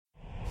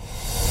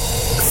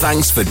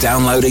Thanks for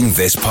downloading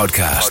this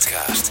podcast.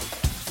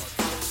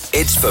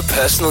 It's for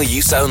personal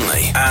use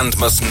only and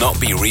must not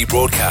be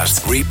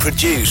rebroadcast,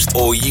 reproduced,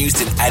 or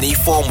used in any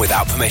form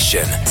without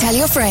permission. Tell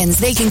your friends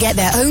they can get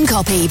their own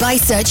copy by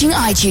searching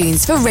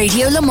iTunes for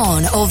Radio Le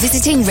Mans or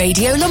visiting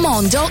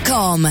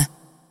radiolemans.com.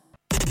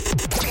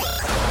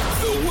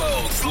 The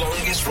world's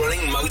longest running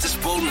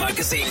motorsport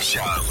magazine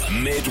show,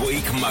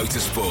 Midweek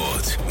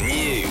Motorsport.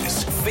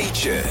 News,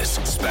 features,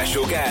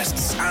 special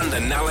guests, and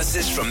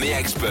analysis from the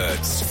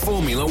experts.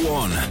 Formula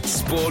One,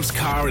 sports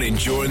car and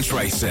endurance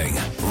racing,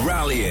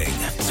 rallying,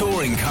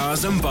 touring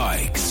cars and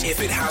bikes.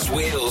 If it has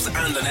wheels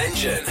and an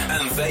engine,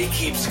 and they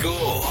keep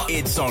score,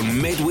 it's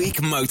on Midweek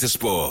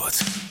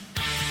Motorsport.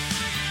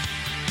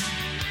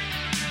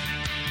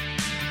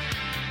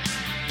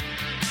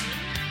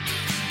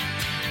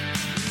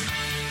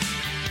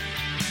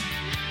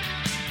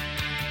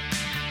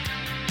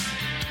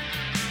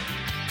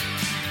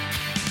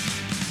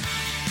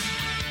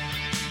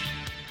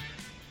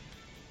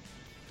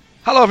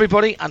 Hello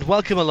everybody and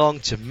welcome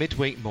along to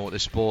Midweek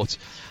Motorsport.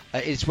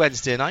 It's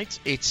Wednesday night,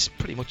 it's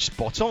pretty much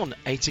spot on,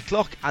 8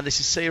 o'clock, and this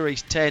is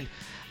Series 10,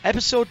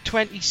 Episode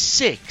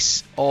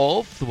 26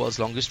 of the world's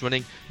longest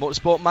running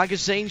motorsport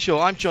magazine show.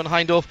 I'm John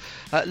Hindorf,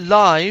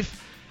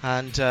 live,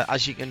 and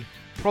as you can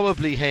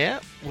probably hear,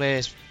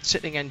 we're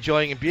sitting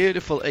enjoying a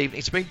beautiful evening.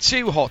 It's been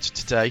too hot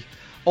today,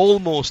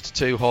 almost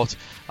too hot.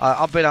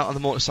 I've been out on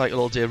the motorcycle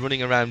all day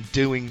running around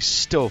doing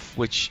stuff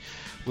which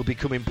will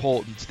become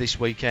important this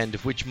weekend,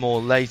 of which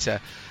more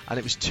later, and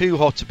it was too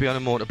hot to be on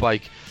a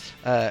motorbike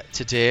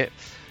today,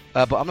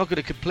 but I'm not going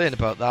to complain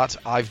about that.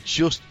 I've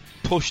just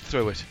pushed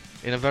through it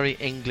in a very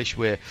English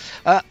way.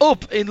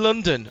 Up in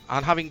London,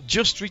 and having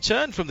just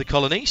returned from the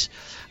colonies,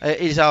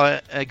 is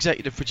our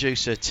executive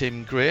producer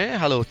Tim Gray.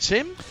 Hello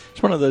Tim.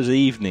 It's one of those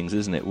evenings,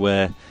 isn't it,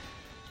 where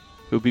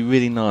it would be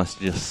really nice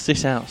to just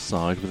sit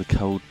outside with a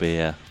cold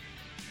beer.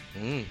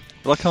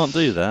 But I can't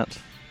do that.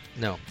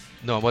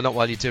 No, well, not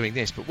while you're doing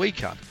this, but we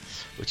can,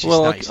 which is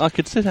nice. I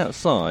could sit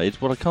outside.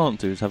 What I can't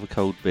do is have a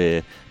cold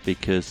beer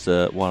because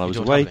while I was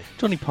away,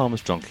 Johnny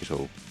Palmer's drunk it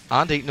all.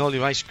 And eating all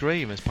your ice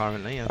cream,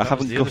 apparently. I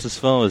haven't got as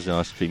far as the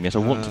ice cream yet. I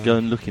want to go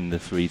and look in the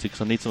freezer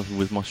because I need something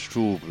with my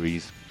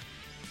strawberries.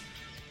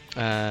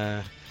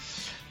 Okay,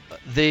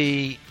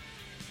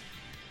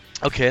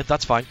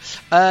 that's fine.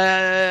 On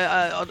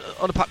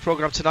a packed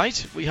programme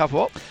tonight, we have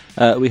what?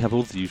 We have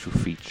all the usual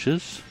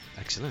features.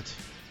 Excellent.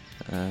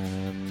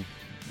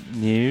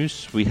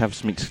 News, we have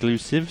some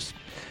exclusives,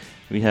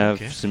 we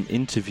have some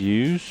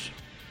interviews,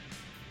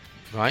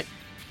 right,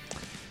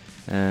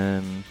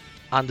 and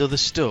other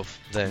stuff.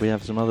 Then we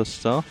have some other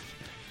stuff.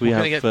 We're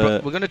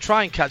going to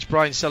try and catch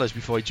Brian Sellers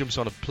before he jumps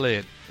on a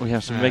plane. We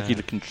have some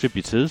regular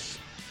contributors.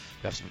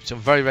 We have some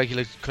very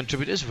regular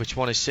contributors, of which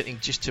one is sitting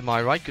just to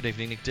my right. Good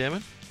evening, Nick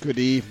Damon. Good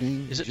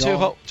evening. Is it John. too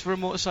hot for a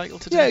motorcycle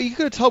today? Yeah, you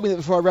could have told me that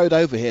before I rode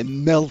over here.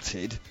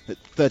 Melted at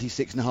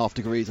 36.5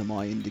 degrees on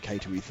my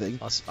indicatory thing.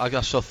 I saw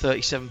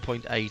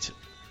 37.8.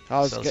 I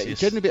was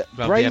getting a bit.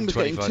 Brain was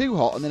getting too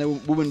hot, and then a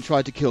woman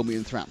tried to kill me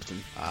in Thrapston.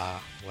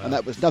 Well. And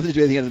that was nothing to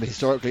do with anything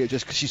historically.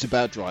 Just because she's a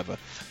bad driver.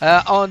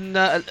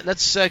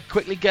 Let's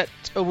quickly get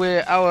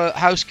away our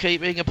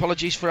housekeeping.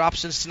 Apologies for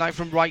absence tonight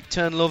from Right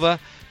Turn Lover.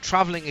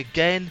 Travelling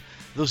again.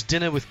 Thus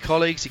dinner with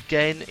colleagues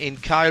again in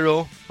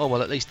Cairo. Oh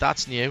well, at least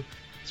that's new.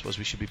 I suppose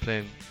we should be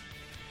playing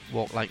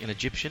Walk Like an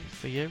Egyptian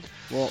for you.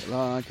 Walk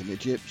like an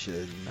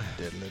Egyptian.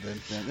 There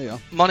you are.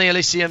 Money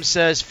Elysium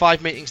says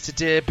 5 meetings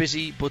today,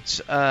 busy, but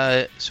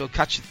so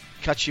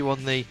catch you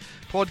on the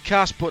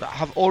podcast. But I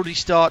have already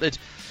started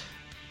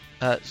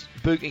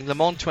booking Le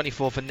Mans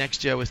 24 for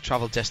next year with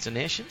Travel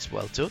Destinations.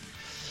 Well done.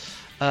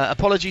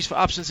 Apologies for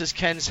absence as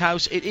Ken's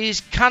house. It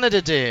is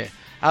Canada Day.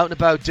 Out and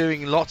about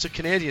doing lots of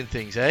Canadian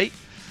things, eh?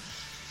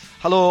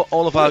 Hello,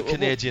 all of our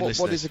Canadian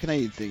listeners. What is a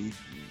Canadian thing?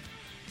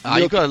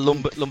 You've got a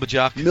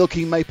lumberjack.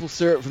 Milking maple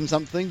syrup from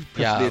something?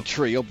 Preferably a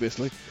tree,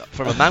 obviously.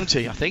 From a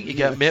Mountie, I think. You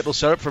get maple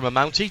syrup from a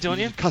Mountie, don't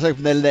you? Cut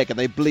open their leg and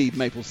they bleed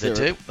maple syrup.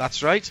 They do,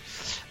 that's right.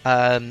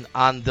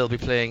 And they'll be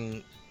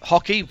playing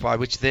hockey, by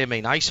which they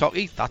mean ice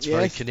hockey. That's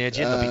very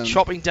Canadian. They'll be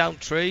chopping down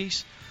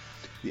trees.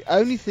 The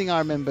only thing I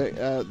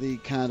remember the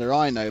Canada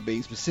I know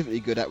being specifically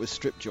good at was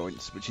strip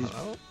joints, which is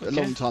a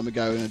long time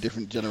ago in a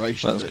different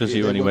generation. That's because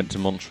you only went to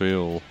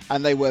Montreal.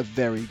 And they were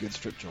very good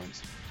strip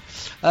joints.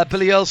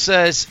 Billy Earl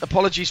says,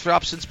 apologies for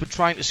absence, but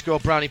trying to score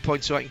brownie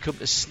points so I can come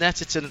to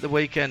Snetterton at the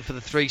weekend for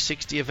the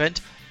 360 event,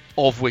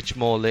 of which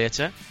more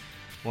later.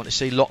 I want to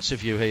see lots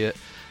of you here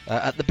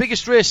at the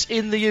biggest race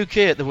in the UK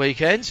at the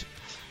weekend.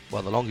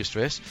 Well, the longest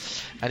race.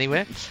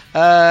 Anyway,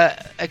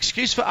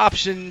 excuse for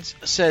absence,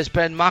 says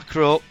Ben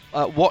Macro,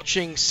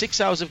 watching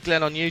 6 hours of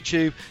Glenn on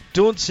YouTube.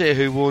 Don't say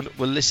who won,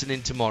 we'll listen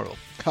in tomorrow.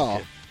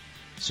 Okay.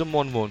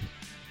 Someone won.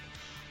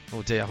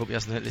 Oh dear, I hope he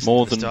hasn't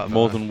listened to the start.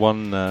 More than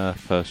one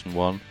person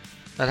won.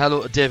 And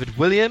hello to David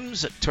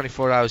Williams at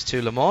 24 Hours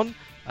to Le Mans.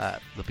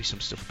 There'll be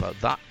some stuff about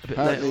that a bit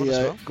Apparently, later on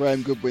as well.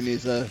 Graham Goodwin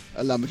is a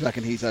lumberjack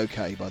and he's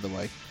okay, by the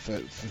way, for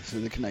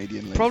the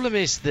Canadian League. Problem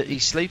is that he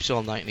sleeps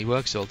all night and he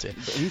works all day.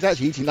 But he's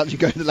actually eating lunch and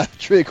going to the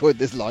lavatory, according to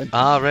this line.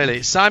 Ah,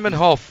 really? Simon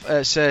Hoff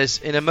says,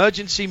 in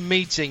emergency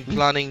meeting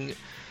planning...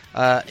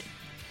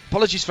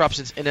 apologies for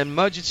absence. In an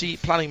emergency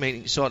planning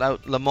meeting, sort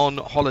out Le Mans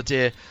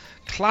Holiday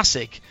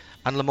Classic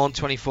and Le Mans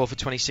 24 for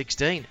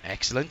 2016.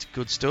 Excellent.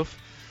 Good stuff.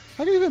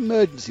 How can you have an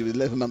emergency with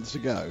 11 months to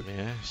go?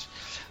 Yes.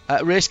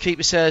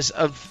 Racekeeper says,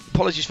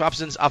 apologies for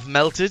absence, I've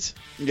melted.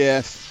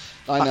 Yes,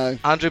 I know.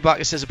 Andrew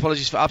Backer says,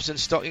 apologies for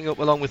absence, stocking up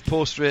along with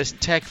post-race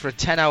tech for a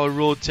 10-hour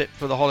road trip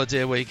for the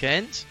holiday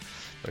weekend.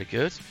 Very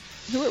good.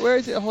 So where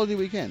is it a holiday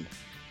weekend?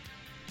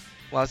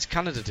 Well, it's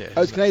Canada Day.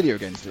 Oh, it's Canada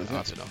again still, isn't it?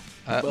 I don't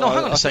know. No,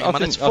 hang on a second,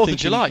 man. It's 4th of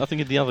July. I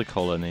think in the other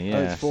colony, yeah.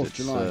 Oh, it's 4th of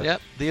July.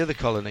 Yep, the other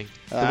colony.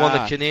 The one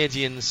that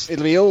Canadians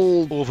It'll be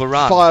all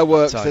overran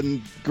fireworks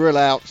and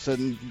grill-outs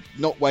and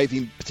not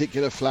waving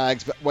particular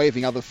flags, but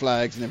waving other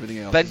flags and everything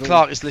else. Ben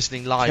Clark is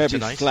listening live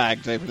tonight.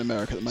 Flagged over in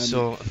America at the moment.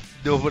 So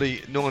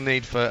no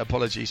need for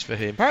apologies for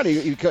him.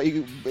 Apparently,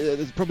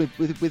 there's a problem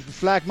with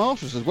flag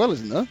marshals as well,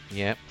 isn't there?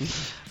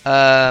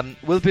 Yeah.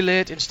 We'll be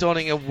late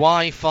installing a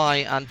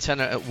Wi-Fi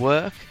antenna at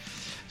work,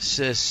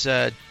 says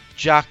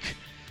Jack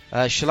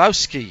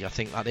Shalowski, I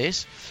think that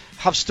is.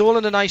 Have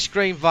stolen an ice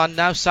cream van,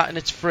 now sat in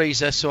its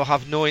freezer, so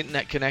have no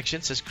internet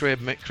connection, says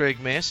Craig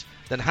Mace.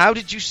 Then how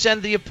did you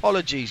send the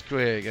apologies,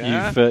 Craig?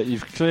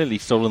 You've clearly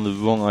stolen the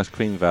wrong ice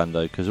cream van,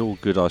 though, because all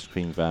good ice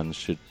cream vans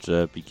should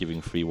be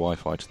giving free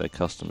Wi-Fi to their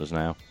customers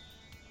now.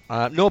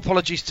 No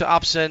apologies for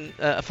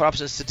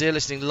absence today,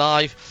 listening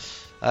live.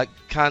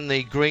 Can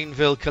the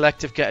Greenville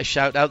Collective get a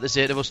shout out? There's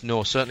 8 of us.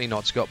 No, certainly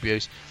not, Scott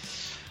Buse.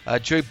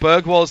 Drew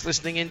Bergwall's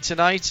listening in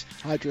tonight.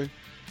 Hi, Drew.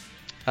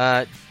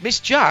 Miss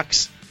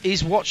Jax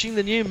is watching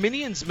the new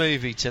Minions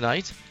movie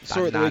tonight.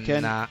 Saw it the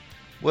weekend.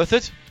 Worth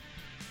it?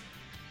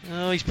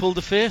 Oh, he's pulled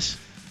a face.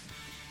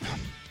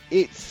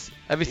 It's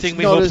everything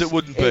we hoped it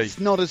wouldn't be. It's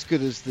not as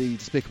good as the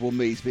Despicable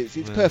Me's, but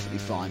it's perfectly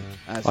fine.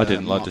 I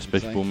didn't like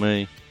Despicable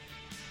Me.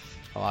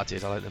 Oh, I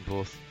did. I like them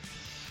both.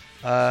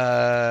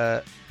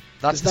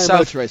 That's There's no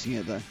motor racing in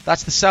it, though.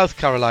 That's the South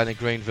Carolina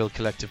Greenville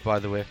Collective, by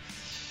the way.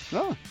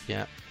 Oh.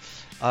 Yeah.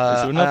 Is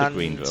there another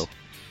Greenville?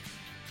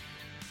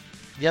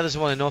 Yeah, there's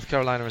one in North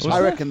Carolina as well. I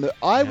reckon that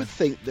I would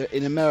think that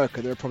in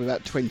America there are probably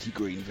about 20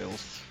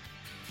 Greenvilles.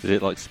 Is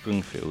it like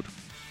Springfield?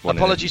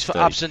 Apologies for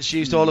absence.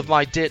 Used all of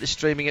my data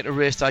streaming at a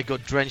race. I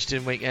got drenched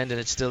in weekend and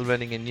it's still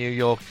running in New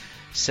York,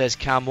 says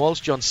Cam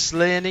Walsh. John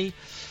Slaney,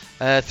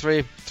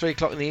 3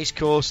 o'clock on the East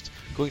Coast,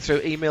 going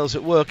through emails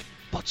at work,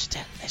 but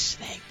still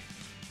listening,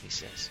 he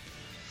says.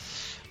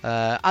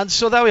 And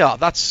so there we are.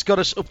 That's got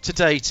us up to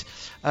date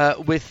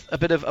with a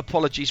bit of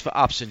apologies for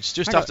absence.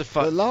 Just after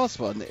the last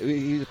one,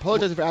 he's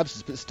apologising for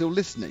absence, but still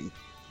listening.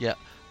 Yeah.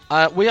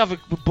 We have a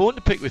bone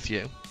to pick with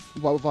you.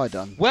 What have I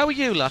done? Where were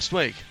you last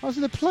week? I was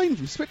in a plane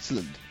from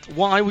Switzerland.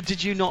 Why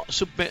did you not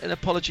submit an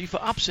apology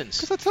for absence?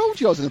 Because I told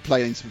you I was in a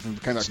plane from came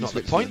back from Switzerland. That's not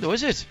the point, though,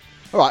 is it?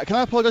 All right, can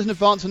I apologise in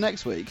advance for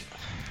next week?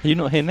 Are you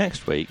not here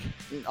next week?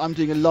 I'm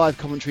doing a live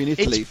commentary in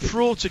Italy. It's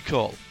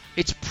protocol.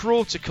 It's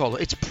protocol.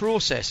 It's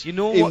process. You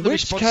know what the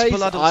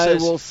responsible adult says.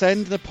 says. I will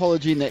send an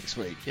apology next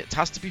week. It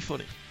has to be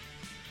funny.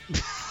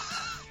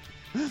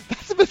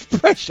 That's a bit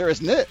of pressure,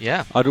 isn't it?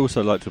 Yeah. I'd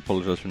also like to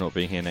apologise for not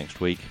being here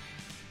next week.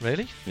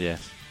 Really?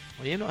 Yes.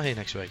 Well, you're not here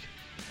next week.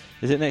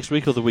 Is it next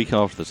week or the week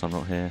after this? I'm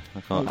not here.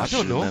 I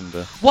don't know.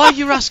 Remember. Why are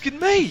you asking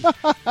me?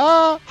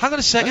 Hang on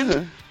a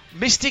second.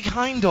 Mystic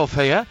Hindhoff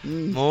here.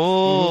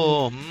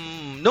 No,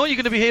 you're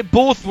going to be here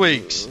both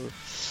weeks.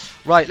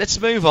 Right, let's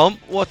move on.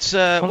 What's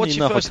your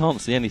first? I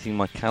can't see anything in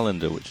my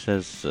calendar which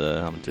says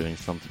I'm doing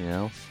something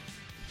else.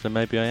 So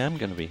maybe I am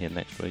going to be here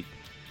next week.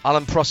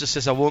 Alan Prosser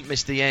says I won't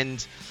miss the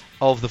end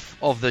of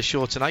the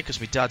show tonight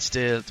because my dad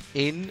stayed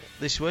in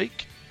this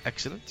week.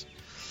 Excellent.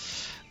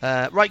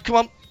 Right, come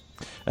on.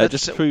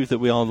 Just to prove that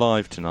we are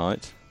live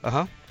tonight.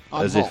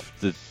 As if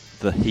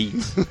the heat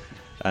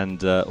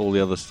and all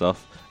the other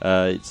stuff.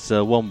 It's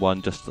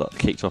 1-1, just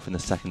kicked off in the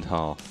second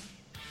half.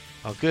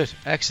 Oh, good.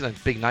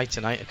 Excellent. Big night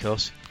tonight, of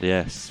course.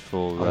 Yes, I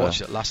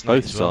watched it last night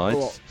both as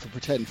well. sides. For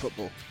pretend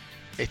football.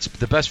 It's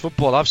the best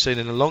football I've seen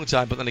in a long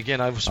time, but then again,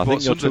 I've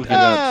supported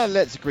Sunderland.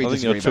 Let's agree. I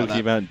think you're talking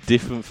about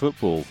different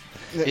football.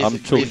 I'm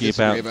talking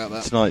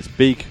about tonight's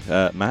big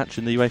match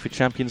in the UEFA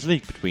Champions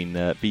League between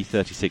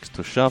B36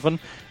 Tushavan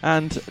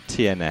and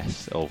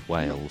TNS of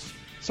Wales.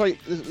 Sorry,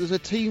 there's a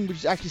team which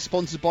is actually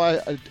sponsored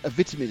by a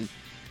vitamin.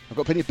 I've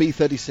got plenty of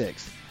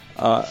B36.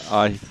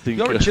 I think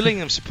you're a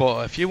Gillingham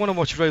supporter. If you want to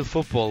watch real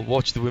football,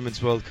 watch the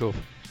Women's World Cup.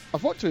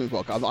 I've watched the Women's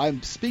World Cup.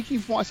 I'm speaking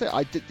from what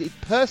I say. It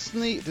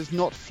personally does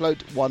not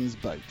float one's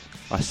boat.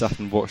 I sat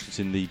and watched it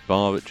in the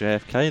bar at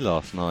JFK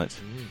last night.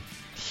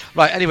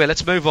 Right, anyway,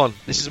 let's move on.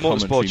 This is a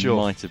motorsport show.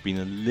 Might have been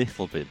a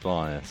little bit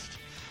biased.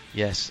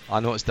 Yes,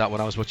 I noticed that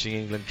when I was watching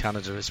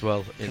England-Canada as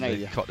well in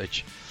the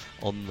cottage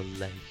on the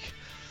lake.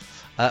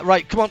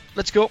 Right, come on,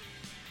 let's go.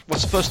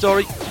 What's the first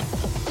story?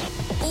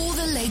 All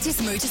the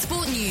latest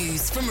motorsport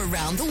news from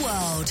around the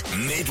world.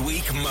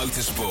 Midweek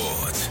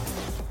Motorsport.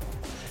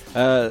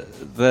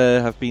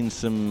 There have been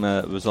some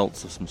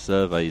results of some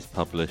surveys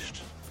published.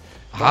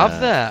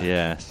 Have there?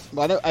 Yes.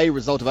 Well, I know a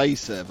result of a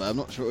survey. I'm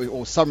not sure,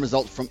 or some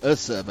result from a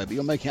survey, but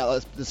you're making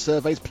out the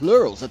survey's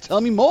plural, so tell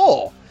me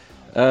more.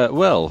 There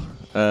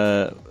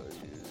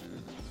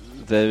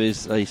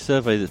is a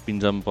survey that's been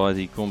done by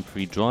the Grand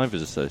Prix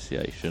Drivers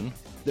Association.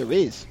 There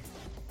is.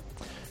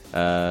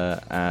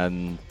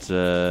 And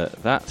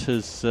that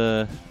has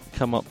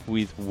come up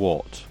with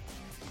what?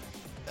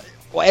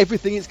 Well,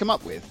 everything it's come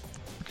up with.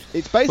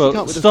 It's basically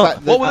come up with the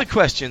fact that... What were the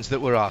questions that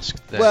were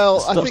asked there?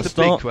 Well, I think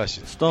the big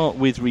questions. Start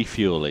with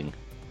refuelling.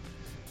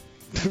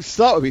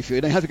 Start with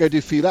refuelling. They have to go do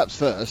a few laps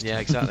first. Yeah,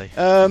 exactly.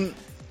 I'll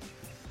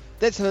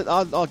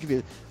give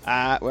you...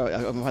 well,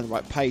 I'm on the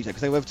right page there,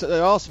 because they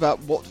asked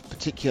about what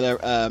particular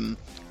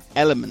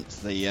elements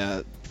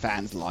the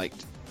fans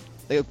liked.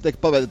 By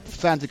the way, the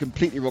fans are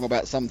completely wrong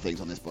about some things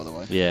on this, by the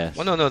way. Yeah.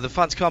 Well, no, the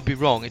fans can't be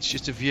wrong. It's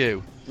just a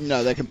view.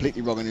 No, they're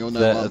completely wrong, and you'll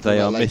know.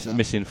 They are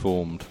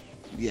misinformed.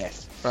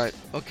 Yes. Right.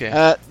 Okay.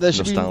 There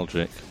should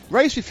Nostalgic.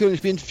 Race refueling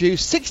should be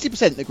introduced.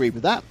 60% agreed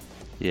with that.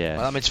 Yeah.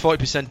 Well, that means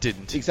 40%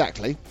 didn't.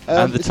 Exactly.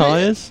 And the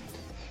tyres?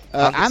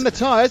 And the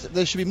tyres.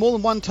 There should be more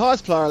than one tyre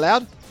supplier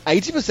allowed.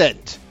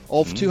 80%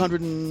 of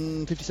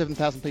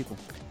 257,000 people.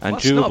 And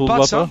well, durable not a bad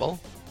rubber? Sample.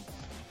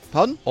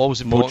 Pardon?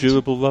 Always important. More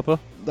durable rubber?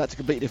 That's a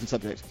completely different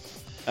subject.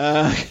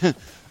 So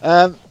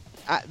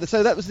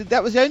that was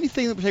the only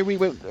thing that we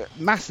went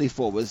massively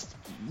for, was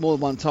more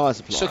than one tyre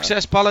supplier.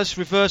 Success Palace,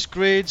 reverse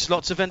grids,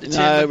 lots of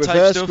entertainment No, type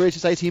reverse stuff. grids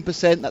is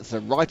 18%. That's the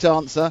right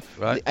answer.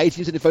 Right.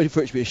 18% of voted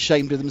for it should be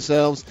ashamed of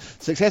themselves.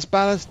 Success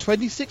Palace,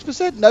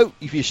 26%. No,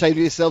 you should be ashamed of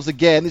yourselves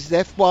again. This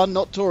is F1,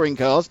 not touring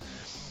cars.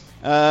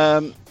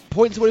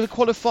 Points awarded for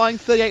qualifying,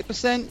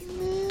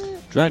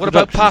 38%. Drag what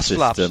about reduction pass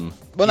system?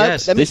 flaps? Well,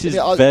 yes. This is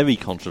very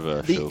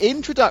controversial. The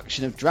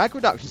introduction of drag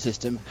reduction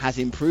system has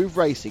improved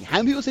racing. How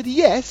many people said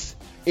yes?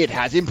 It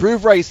has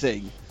improved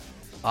racing.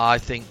 I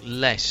think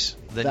less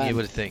than you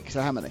would think.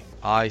 So how many?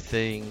 I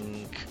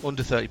think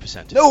under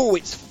 30%. No,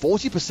 it's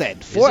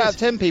 40%. 4 out of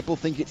 10 people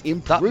think it's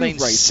improved That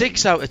means racing.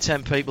 6 out of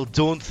 10 people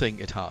don't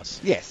think it has.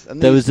 Yes.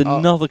 And there was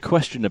another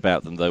question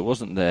about them, though,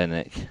 wasn't there,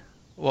 Nick?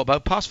 What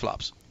about pass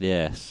flaps?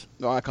 Yes.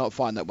 No, I can't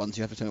find that one, so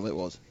you have to tell me what it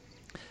was.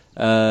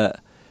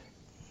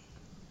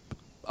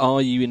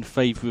 Are you in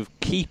favour of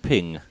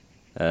keeping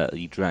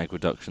the drag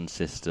reduction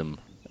system?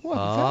 Well,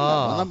 I haven't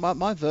found that one.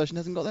 My version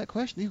hasn't got that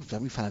question. We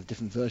found a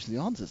different version of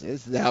the answers.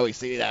 This is how we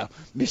see it now.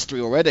 Mystery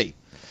already.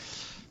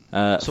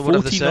 So what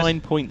have they said?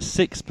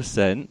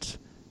 49.6%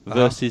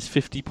 versus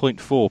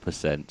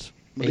 50.4%.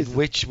 In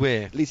which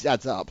way? At least it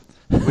adds up.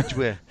 Which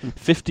way?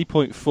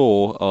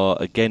 50.4 are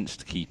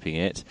against keeping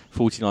it.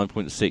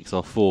 49.6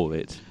 are for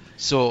it.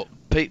 So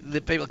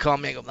the people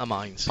can't make up their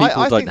minds.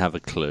 People don't have a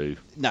clue.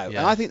 No,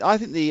 Yeah. and I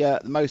think the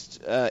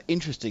most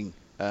interesting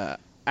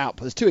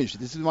output. There's two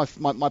interesting. This is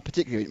my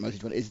particularly most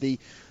interesting one. Is the, you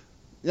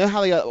know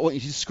how they want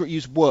you to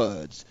use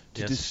words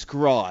to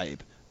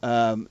describe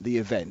the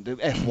event, the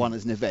F1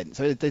 as an event.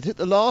 So they took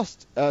the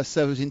last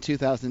survey in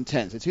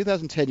 2010. So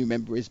 2010, you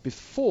remember, is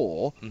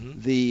before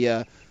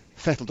the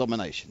Vettel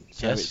domination.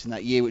 So it's in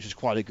that year, which was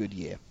quite a good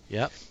year.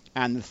 Yeah.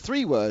 And the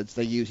 3 words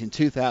they used in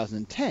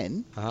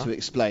 2010 to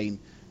explain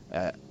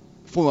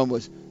Formula 1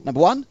 was, number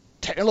 1,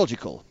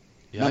 technological.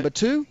 Yeah. Number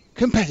 2,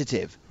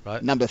 competitive.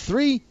 Right. Number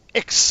 3,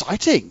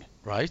 exciting.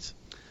 Right.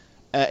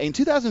 In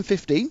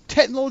 2015,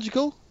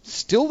 technological,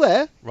 still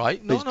there. Right.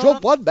 It's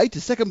dropped 1, made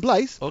to second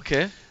place.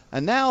 Okay.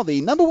 And now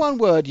the number 1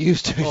 word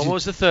used to... What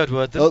was the third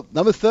word then? Well,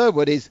 number 3rd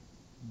word is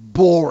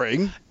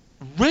boring.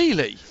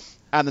 Really?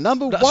 And the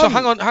number 1... So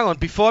hang on.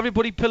 Before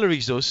everybody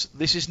pillories us,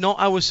 this is not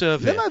our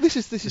survey. No, this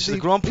is the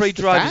Grand Prix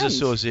Drivers fans.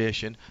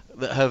 Association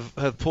that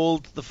have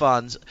polled the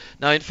fans.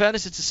 Now, in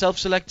fairness, it's a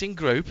self-selecting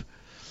group,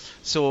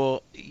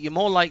 so you're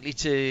more likely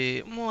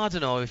to... Well, I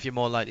don't know if you're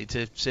more likely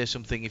to say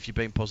something if you're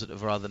being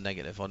positive rather than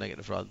negative, or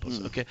negative rather than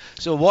positive. Okay.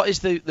 So what is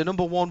the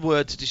number 1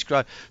 word to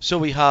describe? So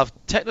we have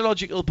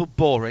technological but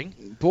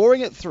boring.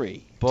 Boring at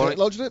 3. Boring.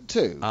 Technological at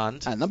 2.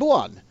 And number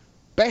 1,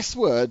 best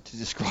word to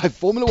describe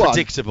Formula 1.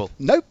 Predictable.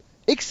 Nope.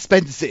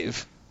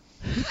 Expensive.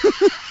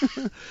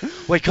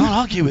 Well, you can't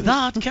argue with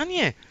that, can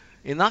you?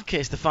 In that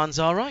case, the fans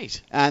are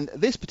right. And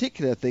this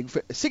particular thing,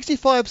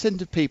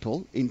 65% of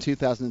people in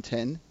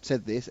 2010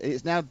 said this, and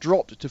it's now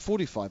dropped to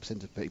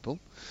 45% of people.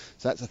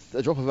 So that's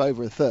a drop of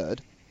over a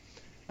third.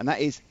 And that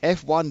is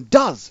F1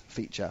 does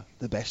feature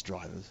the best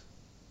drivers.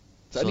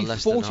 So only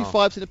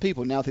 45% of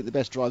people now think the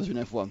best drivers are in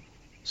F1.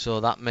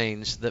 So that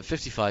means that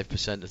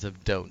 55% of them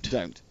don't.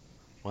 Don't.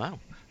 Wow.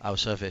 Our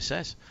survey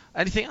says.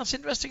 Anything else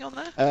interesting on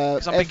there?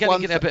 Because I've been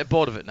getting a bit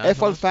bored of it now.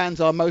 F1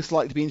 fans are most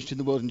likely to be interested in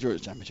the World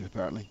Endurance Championship,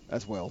 apparently,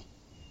 as well.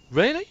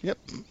 Really? Yep.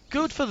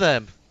 Good for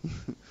them.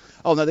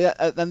 Oh, no,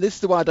 and this is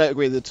the one I don't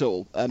agree with at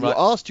all. Right. You're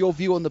asked your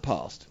view on the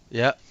past.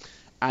 Yeah.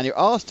 And you're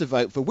asked to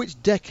vote for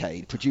which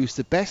decade produced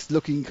the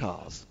best-looking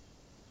cars.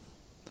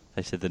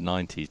 They said the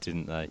 90s,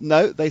 didn't they?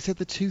 No, they said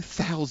the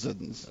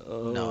 2000s.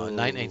 Oh. No,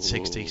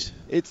 1960s.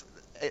 It's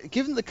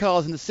given the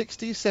cars in the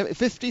 60s,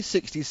 50s,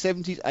 60s,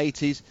 70s,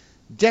 80s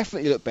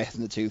definitely look better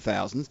than the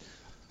 2000s.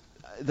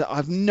 I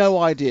have no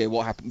idea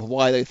what happened,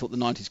 why they thought the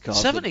 90s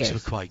cars. 70s were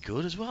quite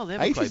good as well. They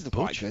were 80s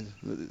quite butch.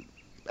 good.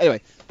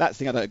 Anyway, that's the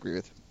thing I don't agree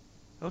with.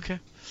 Okay.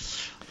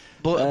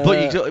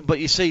 But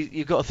you see,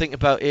 you've got to think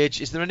about age.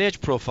 Is there an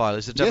age profile?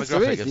 Is the demographic? Yes,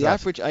 there is. Of the that?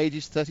 average age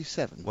is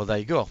 37. Well, there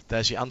you go.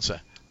 There's your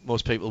answer.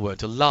 Most people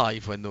weren't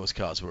alive when those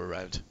cars were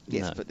around.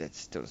 Yes, No. but that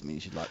still doesn't mean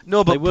you should like.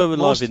 No, but they were alive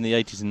most, in the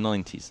 80s and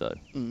 90s, though.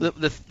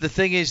 The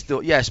thing is, though,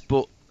 yes,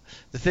 but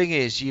the thing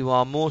is, you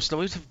are most.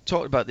 We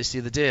talked about this the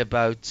other day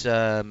about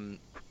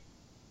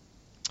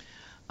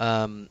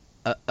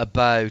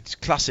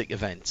classic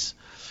events.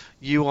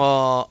 You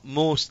are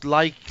most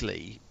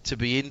likely to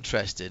be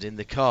interested in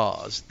the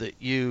cars that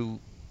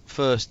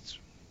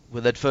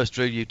first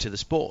drew you to the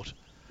sport.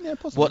 Yeah,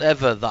 possibly.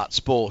 Whatever that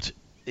sport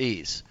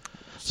is.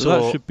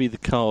 So that should be the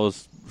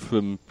cars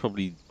from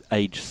probably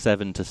age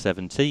 7 to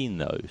 17,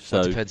 though.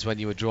 So that depends when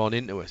you were drawn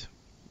into it.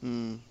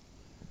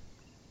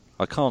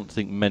 I can't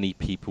think many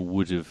people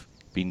would have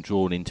been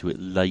drawn into it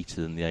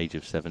later than the age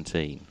of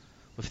 17.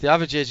 If the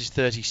average age is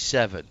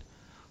 37,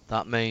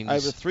 that means...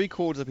 Over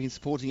 3/4 have been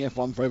supporting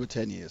F1 for over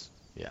 10 years.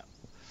 Yeah.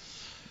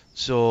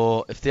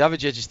 So if the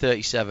average age is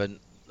 37,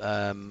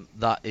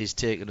 that is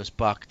taking us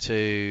back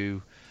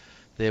to...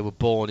 They were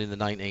born in the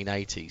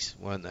 1980s,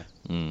 weren't they?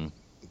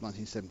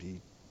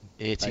 1970.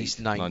 80s,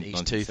 90s,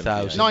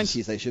 2000s.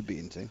 90s they should be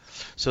into.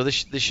 So they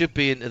should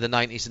be into the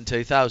 90s and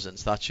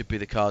 2000s. That should be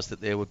the cars that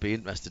they would be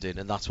interested in,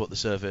 and that's what the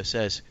survey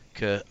says,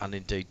 Kurt and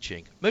indeed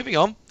Ching. Moving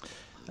on.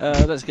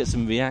 Let's get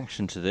some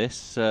reaction to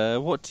this.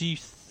 What do you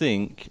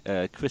think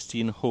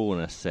Christian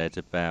Horner said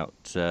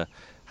about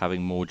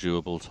having more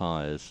durable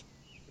tyres?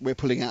 We're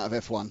pulling out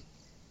of F1.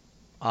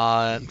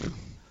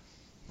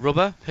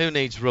 Rubber? Who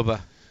needs rubber?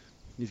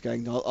 He's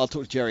going, I'll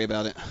talk to Jerry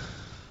about it.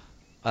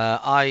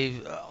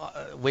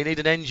 We need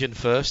an engine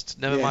first,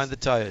 never mind the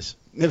tyres.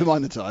 Never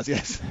mind the tyres,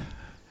 yes.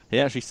 He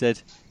actually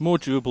said, more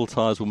durable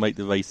tyres will make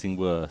the racing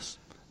worse.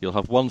 You'll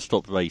have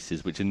one-stop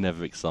races, which are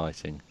never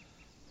exciting.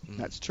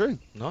 That's true.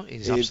 No,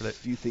 he's if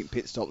absolute. you think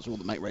pit stops will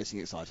make racing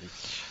exciting.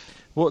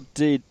 What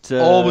did...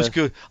 Always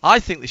good. I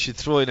think they should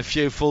throw in a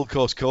few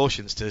full-course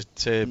cautions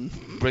to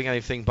bring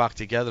anything back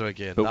together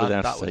again. But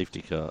without a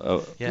safety car.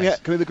 Oh. Yes. Yeah,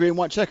 can we have the green and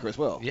white checker as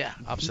well? Yeah,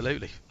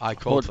 absolutely. I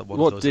called for one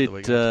what of those did,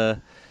 at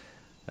the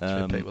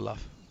weekend. People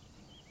laugh.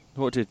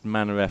 What did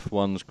Manor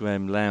F1's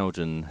Graham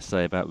Loudon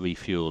say about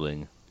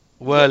refuelling?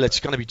 Well, it's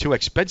going to be too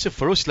expensive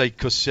for us,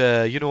 because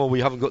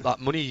we haven't got that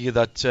money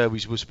that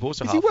we were supposed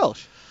to have. Is he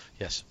Welsh?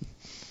 Yes.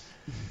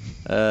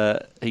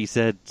 He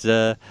said,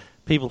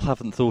 people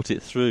haven't thought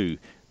it through.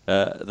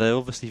 They're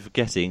obviously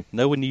forgetting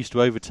no one used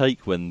to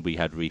overtake when we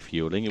had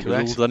refuelling. It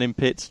Correct. was all done in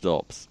pit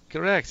stops.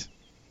 Correct.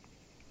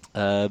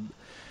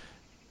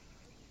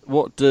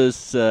 What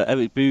does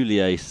Eric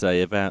Boulier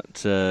say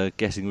about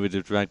getting rid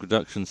of drag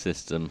reduction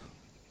system?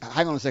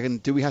 Hang on a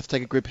second. Do we have to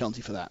take a grid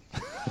penalty for that?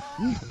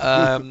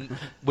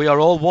 We are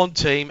all one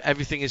team.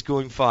 Everything is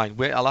going fine.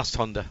 Wait, I'll ask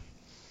Honda.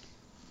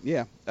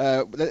 Yeah.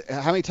 How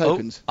many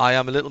tokens? I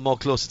am a little more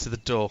closer to the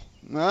door.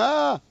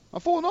 I've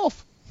fallen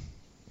off.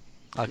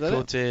 À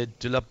côté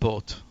de la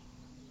porte.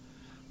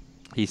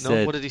 He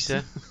said, what did he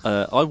say?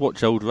 I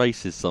watch old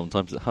races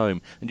sometimes at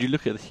home, and you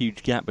look at the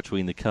huge gap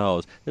between the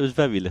cars. There was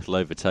very little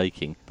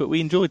overtaking, but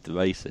we enjoyed the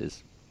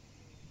races.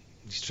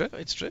 It's true.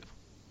 It's true.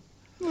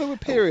 Well, there were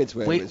periods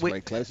where it was very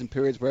close and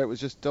periods where it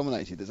was just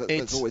dominated.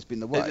 That's always been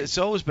the way. It's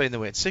always been the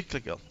way. It's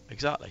cyclical.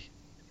 Exactly.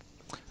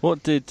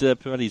 What did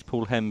Pirelli's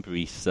Paul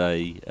Hembry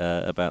say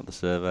about the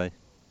survey?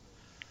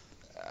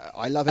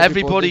 I love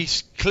everybody.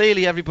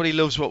 Clearly, everybody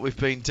loves what we've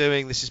been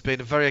doing. This has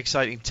been a very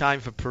exciting time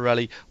for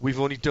Pirelli. We've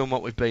only done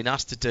what we've been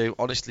asked to do.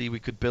 Honestly, we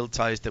could build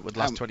tyres that would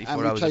last 24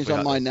 hours. And we've changed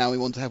our mind them. now. We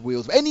want to have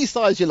wheels of any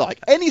size you like.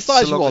 Any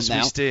size you want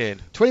now.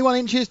 21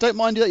 inches, don't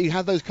mind that. You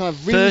have those kind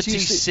of rims.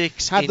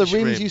 36 have the rims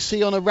rims you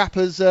see on a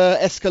rapper's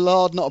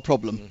Escalade, not a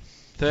problem.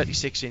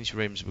 36-inch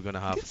rims we're going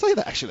to have. He did say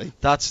that, actually.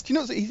 Do you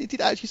know, he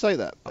did actually say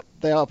that.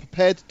 They are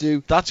prepared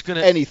to do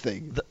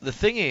anything. The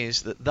thing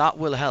is that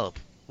will help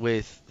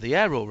with the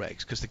aero regs,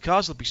 because the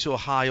cars will be so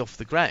high off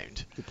the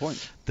ground. Good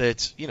point.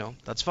 That,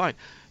 that's fine.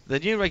 The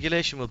new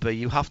regulation will be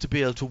you have to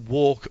be able to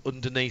walk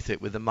underneath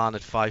it with a man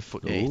at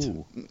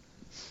 5'8".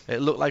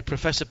 It looked like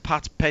Professor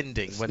Pat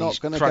Pending when he's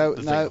cranked the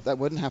thing. No, that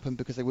wouldn't happen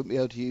because they wouldn't be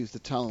able to use the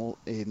tunnel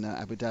in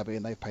Abu Dhabi,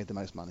 and they've paid the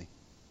most money.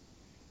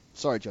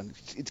 Sorry, John.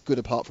 It's good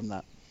apart from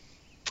that.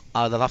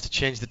 They'll have to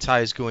change the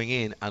tyres going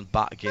in and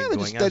back again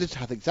going out. They just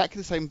have exactly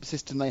the same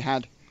system they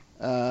had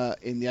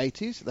in the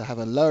 80s. They have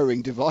a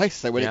lowering device,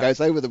 so when it goes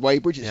over the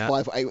weighbridge, it's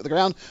 5'8" at the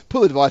ground.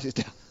 Pull the device, it's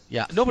down.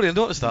 Yeah, nobody will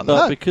notice that.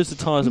 But because the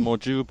tyres are more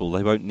durable,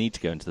 they won't need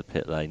to go into the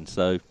pit lane,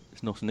 so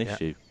it's not an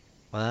issue.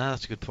 Well,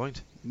 that's a good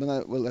point.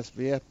 Well,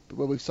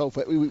 we've solved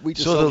it. We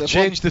just so they'll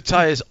change the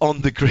tyres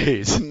on the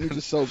grid. We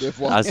just solved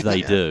F1. As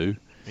they do.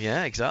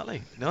 Yeah,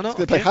 exactly. No.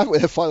 They have it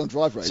with their final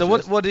drive race. So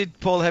what did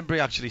Paul Hembry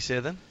actually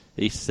say then?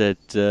 He said,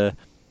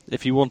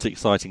 if you want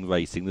exciting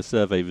racing, the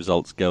survey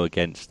results go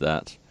against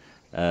that.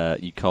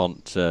 You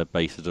can't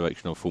base the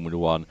direction of Formula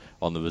 1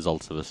 on the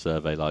results of a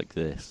survey like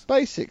this.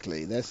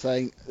 Basically, they're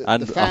saying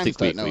and the fans I think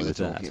don't know what with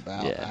they're talking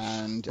about.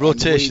 Yeah. And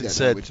Rotation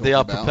said they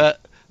are prepared.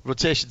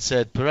 Rotation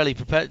said Pirelli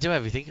prepared to do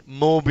everything.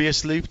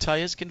 Mobius loop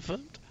tyres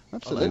confirmed.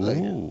 Absolutely.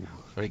 Ooh.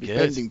 Very good.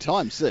 Spending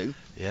time soon.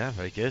 Yeah,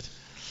 very good.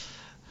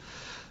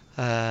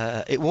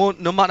 It won't,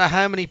 no matter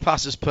how many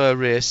passes per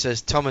race,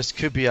 says Thomas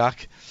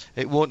Kubiak,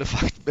 it won't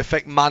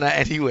affect Manor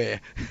anyway.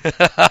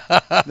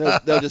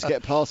 They'll just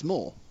get past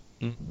more.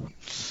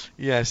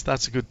 Yes,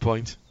 that's a good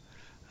point.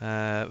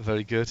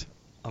 Very good.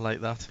 I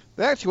like that.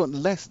 They actually want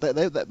less.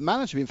 That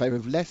Manor should be in favour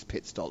of less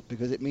pit stops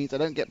because it means they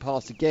don't get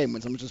passed again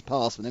when someone's just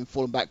passed and then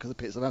fallen back because the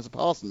pit stop has to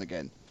pass them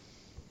again.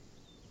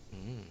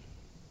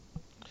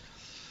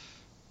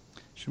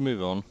 Should we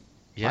move on?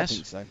 Yes. I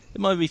think so.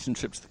 In my recent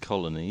trip to the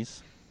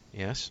colonies,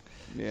 Yes.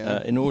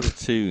 Yeah. in order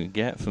to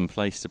get from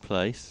place to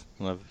place,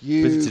 and I've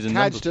You visited a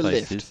number of cadged a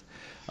lift. places.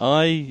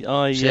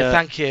 I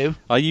Thank you.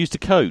 I used a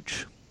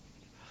coach.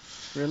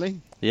 Really?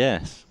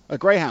 Yes, A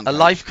Greyhound. A coach?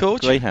 life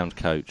coach. Greyhound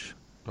coach.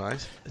 Right.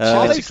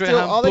 Are It's they a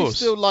Greyhound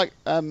still bus. like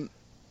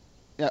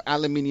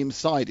aluminium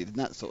sided and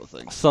that sort of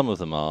thing? Some of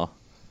them are,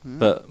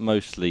 but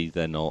mostly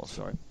they're not.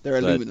 Sorry, they're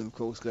aluminium, of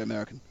course. 'Cause they're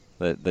American.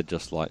 They're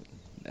just like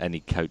any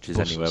coaches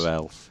Buses. anywhere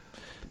else.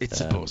 It's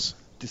a bus.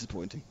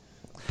 Disappointing.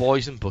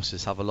 Boys and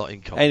buses have a lot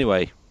in common.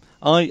 Anyway,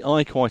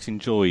 I quite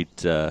enjoyed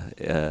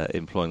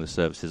employing the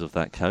services of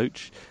that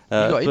coach. You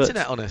got but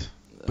internet on it.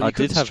 But you I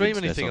couldn't did have stream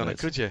internet anything on it,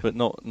 could you? But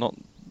not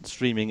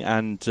streaming,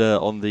 and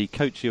on the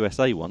Coach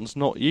USA ones,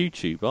 not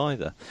YouTube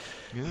either.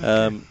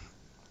 Yeah.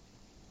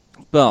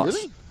 But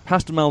Really?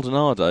 Pastor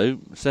Maldonado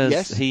says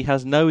Yes. he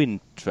has no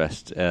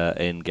interest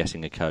in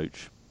getting a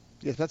coach.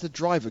 Yes, that's a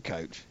driver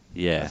coach.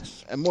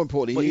 Yes. And more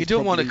importantly, Well, you he's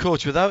don't want a probably-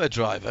 coach without a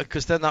driver,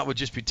 because then that would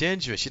just be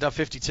dangerous. You'd have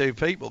 52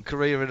 people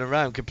careering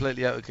around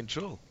completely out of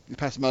control.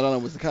 Pastor Maldonado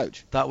was the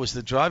coach. That was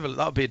the driver.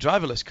 That would be a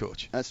driverless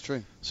coach. That's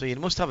true. So you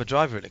must have a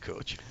driver in a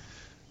coach.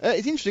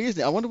 It's interesting,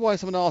 isn't it? I wonder why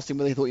someone asked him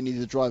whether he thought he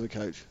needed a driver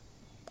coach.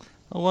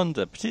 I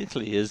wonder,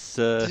 particularly as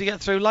Does he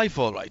get through life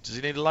all right? Does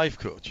he need a life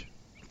coach?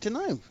 Don't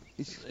know.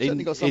 He's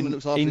certainly got someone who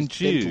looks after in his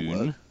dental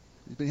June. work.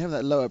 He's been having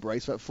that lower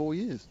brace for about 4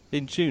 years.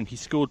 In June, he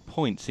scored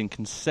points in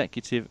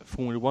consecutive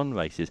Formula One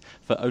races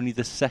for only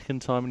the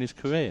second time in his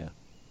career.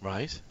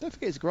 Right. Don't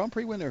forget, he's a Grand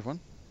Prix winner,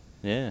 everyone.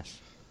 Yes.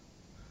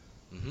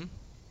 Mm-hmm.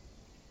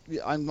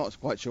 Yeah, I'm not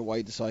quite sure why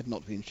he decided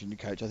not to be interested in a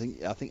coach. I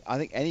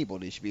think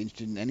anybody should be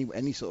interested in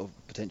any sort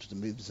of potential to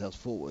move themselves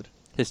forward.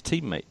 His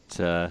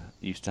teammate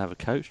used to have a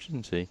coach,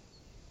 didn't he?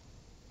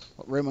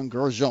 Raymond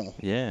Grosjean.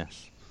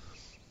 Yes.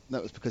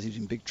 That was because he was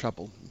in big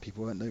trouble and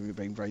people weren't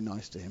being very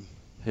nice to him.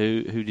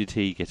 Who did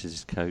he get as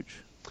his coach?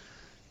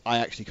 I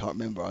actually can't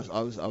remember.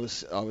 I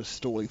was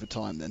stalling for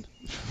time then.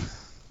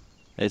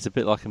 It's a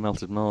bit like a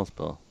melted Mars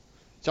bar.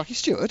 Jackie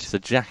Stewart. So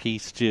Jackie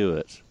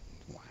Stewart.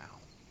 Wow,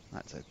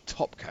 that's a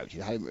top coach.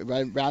 You had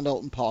him round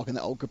Alton Park in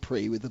that old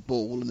Capri with the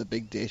ball and the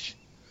big dish.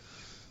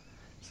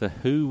 So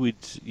who would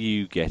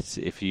you get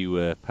if you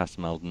were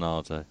Pastor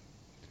Maldonado?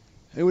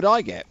 Who would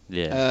I get?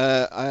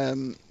 Yeah.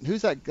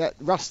 Who's that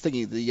Russ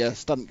thingy, the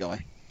stunt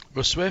guy?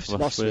 Russ Swift?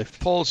 Russ Swift.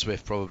 Paul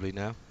Swift probably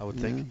now, I would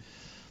think.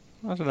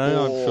 I don't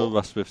know. I'm Or- sure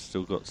Russ Swift's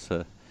still got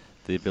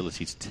the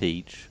ability to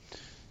teach.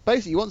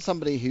 Basically, you want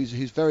somebody who's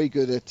very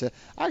good at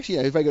who's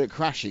very good at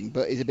crashing,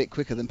 but is a bit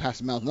quicker than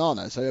Pastor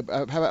Maldonado. So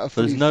how about a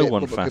fully There's no fit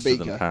one Robert faster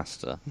than Kubica?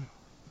 Pastor.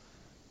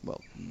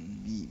 Well,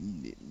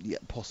 yeah,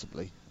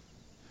 possibly.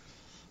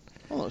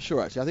 I'm not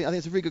sure actually. I think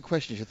it's a really good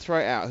question. You should throw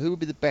it out. Who would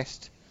be the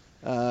best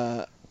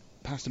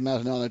Pastor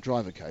Maldonado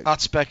driver coach? At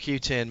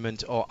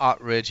Specutainment or at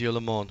Radio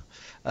Le Mans.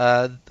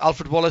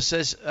 Alfred Wallace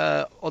says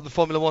on the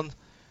Formula One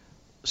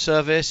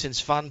survey, since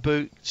Fan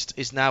Boost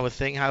is now a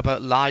thing, how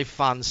about live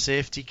fan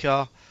safety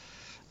car?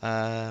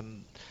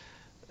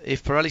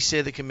 If Pirelli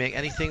say they can make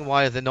anything,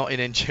 why are they not in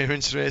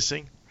endurance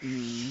racing?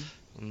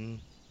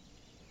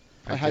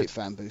 I hate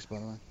fan boost, by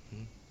the way.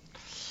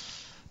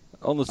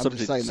 On the just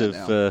subject saying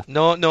that of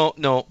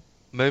No.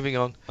 Moving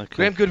on. Okay.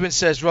 Graham Goodwin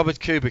says Robert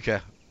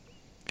Kubica.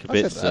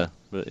 I said Kubica, that.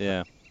 but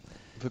yeah.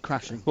 For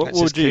crashing. What That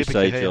says would you Kubica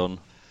say, here. John,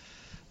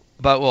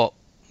 About what?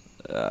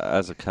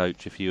 as a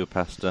coach if you were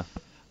Pastor?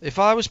 If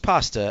I was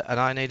pastor and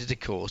I needed a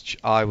coach,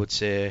 I would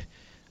say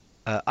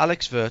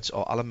Alex Wirtz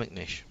or Alan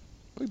McNish.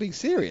 Are you being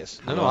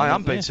serious? No, I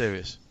am McNish. being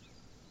serious.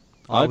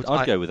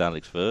 I'd go with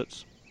Alex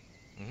Wirtz.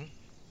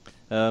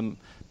 Mhm.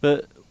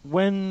 But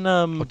when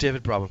Or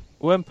David Brabham.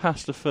 when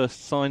Pastor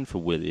first signed for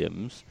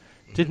Williams,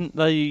 didn't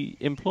they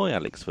employ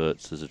Alex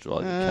Wirtz as a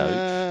driver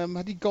coach?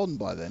 Had he gone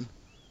by then?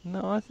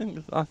 No, I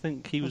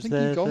think he was I think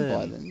there he'd gone then.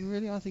 by then.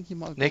 Really, I think he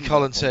might have Nick gone by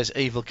Holland that says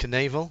Evil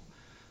Knievel.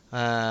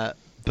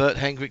 Bert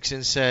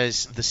Hendrickson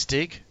says the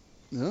Stig.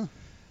 point.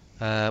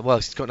 Well,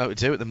 he's got nothing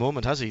to do at the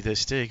moment, has he? The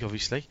Stig,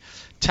 obviously.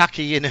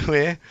 Tacky in a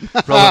way.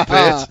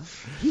 Robert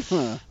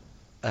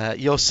Bate.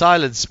 Your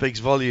silence speaks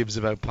volumes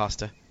about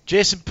Pastor.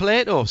 Jason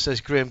Plato,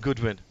 says Graham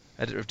Goodwin,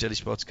 editor of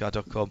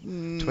dailysportscar.com,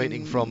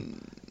 tweeting from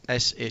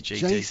SHED.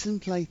 Jason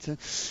Plato.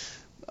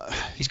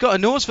 He's got a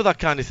nose for that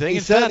kind of thing. He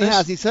in certainly fairness.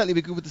 has. He'd certainly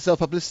be good with the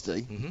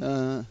self-publicity.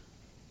 Mhm.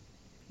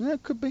 Yeah,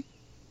 it could be.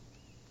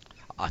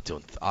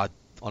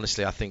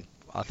 Honestly, I think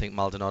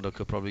Maldonado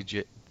could probably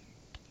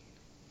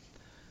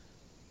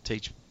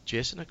teach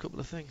Jason a couple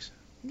of things.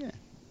 Yeah.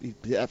 He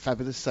did that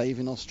fabulous save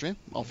in Austria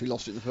after he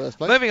lost it in the first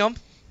place. Moving on.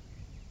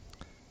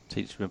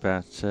 Teach him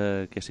about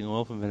getting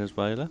oil from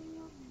Venezuela.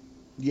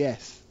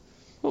 Yes.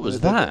 What was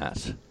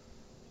that?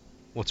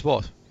 What's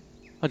what?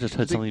 I just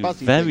heard something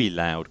very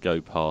loud go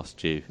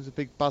past you. It was a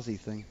big buzzy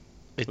thing.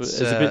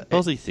 It's a bit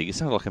buzzy thing. It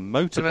sounded like a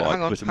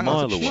motorbike was a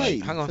mile away.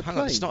 Hang on.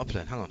 It's not a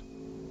plane. Hang on.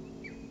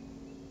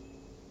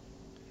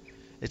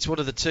 It's one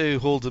of the two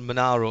Holden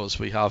Monaros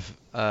we have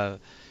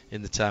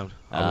in the town,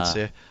 I would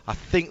say. I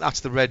think that's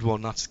the red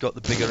one. That's got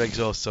the bigger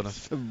exhaust on it.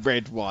 The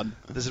red one.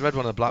 There's a red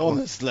one and a black one.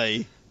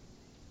 Honestly.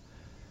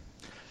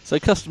 So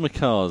customer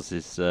cars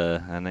is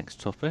our next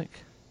topic.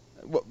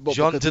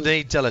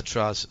 Jean-Denis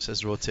Delatraz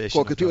says rotation.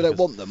 Well, because people don't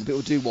want them.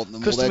 People do want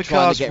them. Customer they're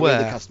trying cars to get rid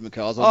of the customer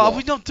cars. Have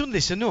we not done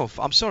this enough?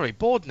 I'm sorry,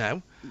 bored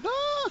now.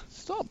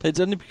 Stop.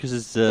 It's only because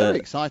it's very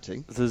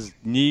exciting. There's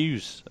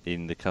news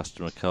in the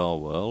customer car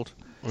world.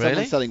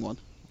 Really? Someone's selling one.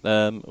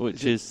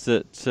 Which is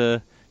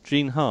that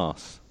Gene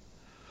Haas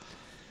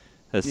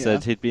has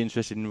said he'd be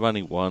interested in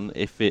running one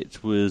if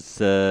it was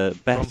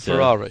better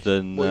Ferrari.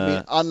 Than... What, you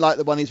mean, unlike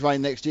the one he's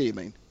running next year, you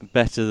mean?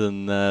 Better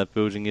than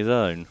building his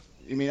own.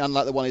 You mean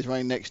unlike the one he's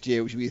running next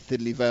year, which will be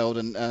thinly veiled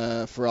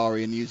and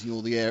Ferrari and using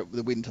all the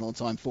wind tunnel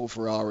time for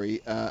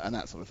Ferrari and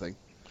that sort of thing?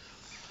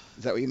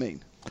 Is that what you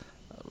mean?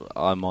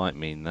 I might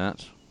mean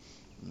that.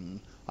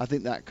 I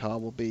think that car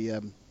will be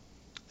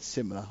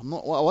similar.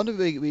 I wonder if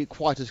it'll be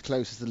quite as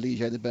close as the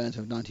Ligier and the Burns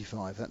of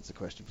 95. That's the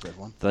question for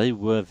everyone. They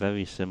were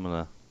very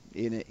similar.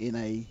 In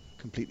a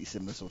completely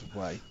similar sort of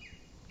way.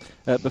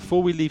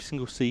 Before we leave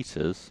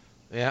single-seaters,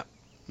 we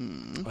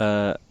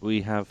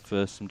have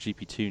some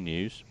GP2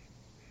 news.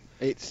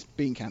 It's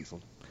been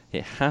cancelled.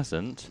 It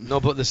hasn't. No,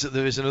 but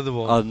there is another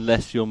one.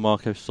 Unless you're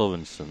Marco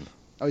Sorensen.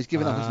 Oh, he's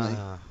given up, hasn't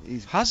he?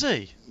 Has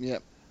he? Yeah.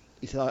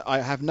 He said, I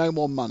have no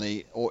more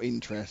money or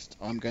interest.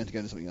 I'm going to go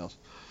into something else.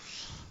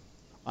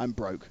 I'm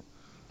broke.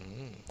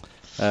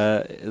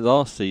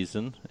 Last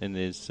season, in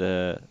his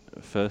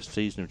first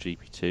season of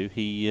GP2,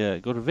 he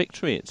got a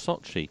victory at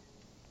Sochi.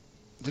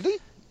 Did he?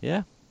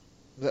 Yeah.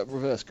 Was that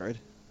reverse grade?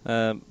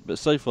 But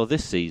so far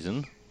this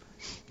season,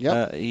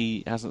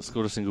 he hasn't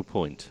scored a single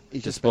point,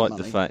 despite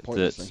the fact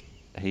that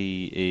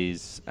he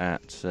is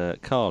at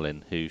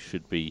Carlin, who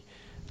should be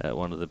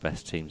one of the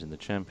best teams in the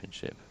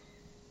championship.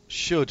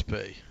 Should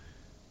be.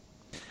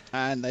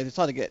 And they've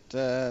decided to get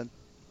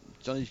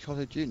Johnny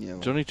Cicotto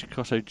Jr. Johnny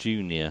Cicotto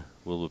Jr.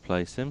 will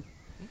replace him.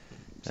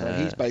 So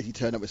he's basically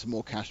turned up with some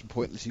more cash and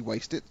pointlessly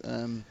waste it.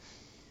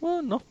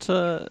 Well, not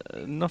a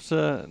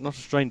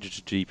stranger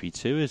to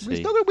GP2, is he?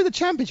 He's not going to win the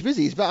championship, is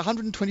he? He's about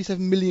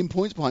 127 million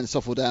points behind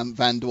Stoffel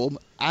Van Dorm,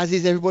 as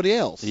is everybody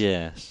else.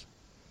 Yes.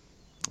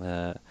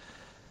 And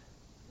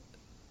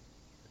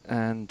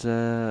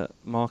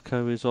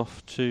Marco is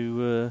off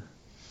to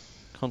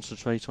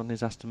concentrate on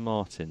his Aston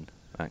Martin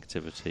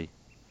activity.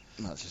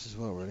 That's just as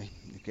well, really.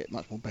 You get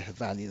much more better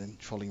value than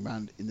trolling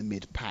around in the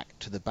mid-pack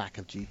to the back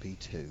of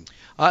GP2.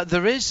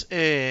 There is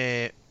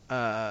a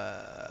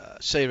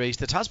series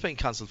that has been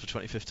cancelled for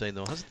 2015,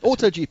 though, hasn't it?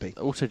 AutoGP.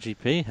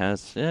 AutoGP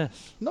has,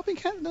 yes. Not been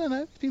cancelled,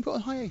 no. It's been put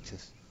on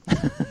hiatus.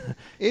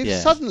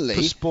 Suddenly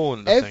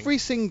postponed, every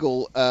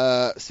single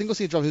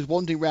single-seater driver who's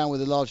wandering around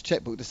with a large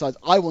checkbook decides,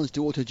 I want to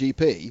do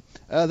AutoGP,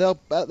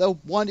 they'll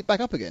wind it back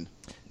up again.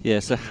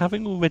 Yeah, so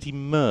having already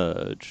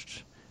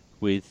merged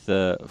with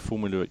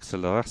Formula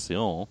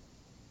Acceleration,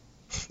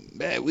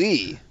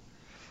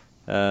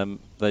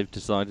 they've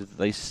decided that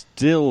they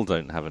still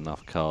don't have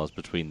enough cars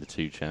between the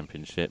two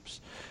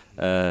championships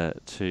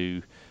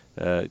to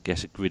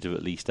get a grid of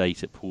at least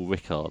 8 at Paul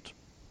Ricard.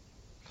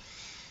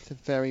 It's a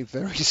very,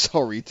 very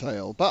sorry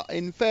tale. But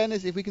in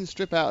fairness, if we can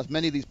strip out as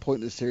many of these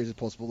pointless series as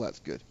possible, that's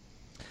good.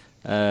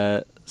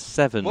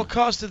 7. What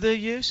cars do they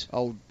use?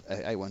 Old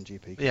A1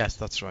 GP. Yes,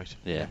 that's right.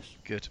 Yes.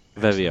 Good.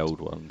 Very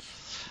Excellent. old ones.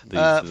 These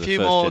are the few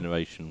first more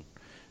generation.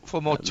 For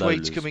more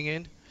Lolas. tweets coming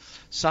in.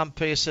 Sam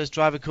Pierce says,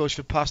 driver coach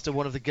for Pastor,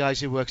 one of the guys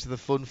who works at the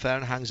fun fair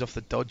and hangs off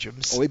the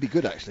Dodgems. Oh, he'd be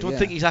good, actually. Don't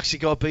think he's actually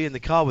got to be in the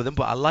car with him,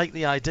 but I like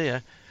the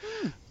idea.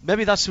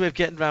 Maybe that's the way of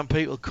getting around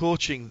people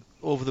coaching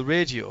over the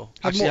radio.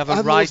 Actually have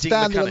a riding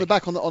standing mechanic on the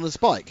back on a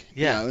spike.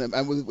 Yeah. You know,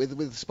 and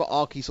with spot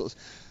archy sort of.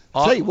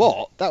 Tell you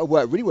what, that would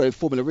work really well in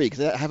Formula E because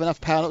they have enough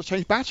power not to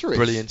change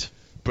batteries.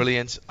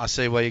 Brilliant. I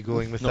see where you're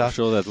going with that. Not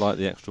sure they'd like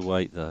the extra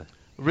weight, though.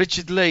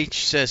 Richard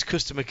Leach says,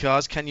 customer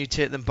cars, can you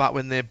take them back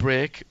when they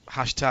break?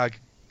 Hashtag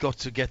got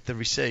to get the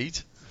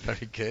receipt.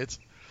 Very good.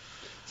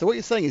 So what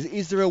you're saying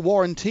is there a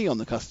warranty on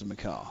the customer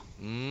car?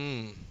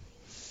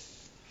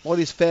 What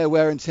is fair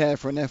wear and tear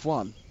for an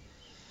F1?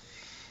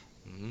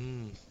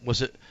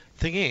 Was it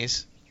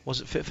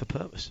fit for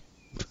purpose?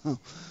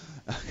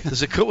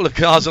 There's a couple of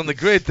cars on the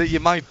grid that you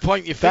might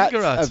point your finger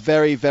at. That's a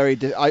very, very...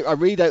 I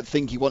really don't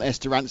think you want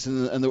Esther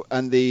Ranson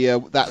and the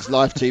That's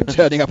Life team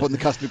turning up on the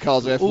customer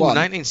cars of F1. Ooh,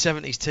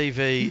 1970s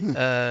TV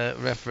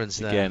reference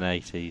there. Again,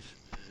 80s.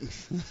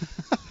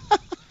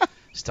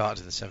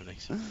 Started in the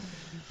 70s.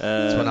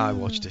 That's when I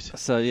watched it.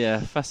 So, yeah,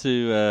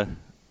 Fasu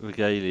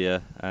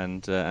Regalia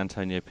and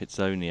Antonio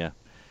Pizzonia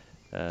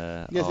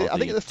I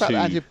think the fact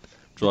that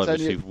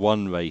drivers who've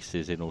won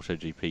races in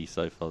AutoGP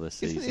so far this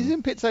season.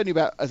 Isn't Pitts only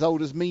about as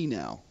old as me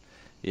now?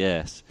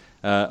 Yes.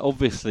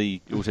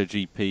 Obviously,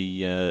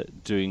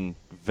 AutoGP doing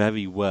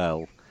very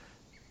well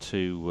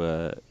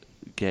to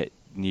get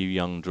new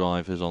young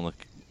drivers on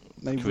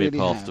the career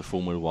path to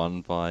Formula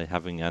One by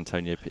having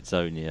Antonio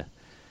Pizzoglia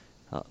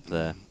up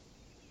there.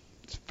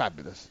 It's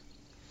fabulous.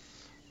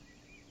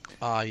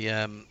 Well,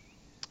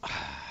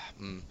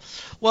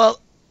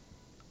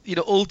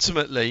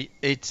 ultimately,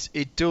 it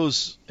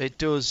does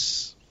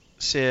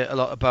say a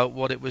lot about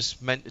what it was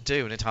meant to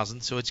do, and it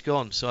hasn't, so it's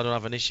gone. So I don't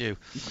have an issue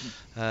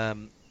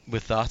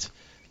with that.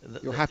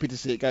 You're happy to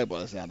see it go by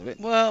the sound of it.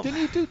 Well,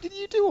 didn't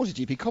you do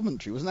AutoGP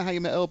commentary? Wasn't that how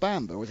you met Earl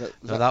Bamber? Was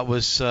that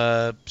was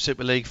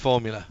Super League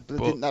Formula. But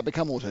didn't that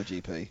become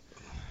AutoGP?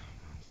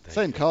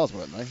 Same cars,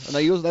 weren't they?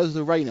 I know those were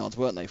the Reynards,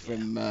 weren't they,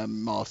 from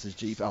Masters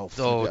GP? I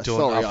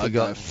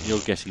forgot. You're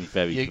getting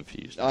very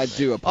confused. I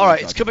do apologise. All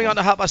right, it's coming on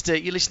to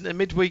 8:30. You listen to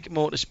Midweek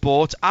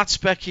Motorsport at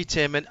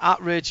Specutainment,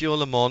 at Radio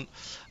Le Mans,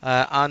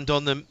 and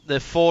on the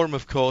forum,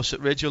 of course, at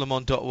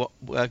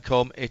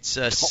radiolemans.com. It's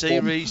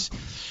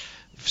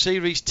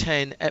Series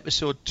 10,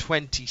 Episode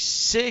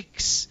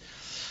 26.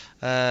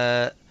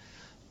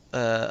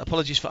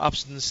 Apologies for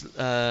absence.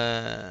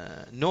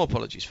 No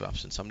apologies for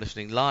absence. I'm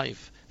listening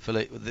live for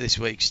this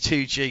week's.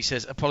 2G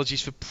says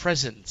apologies for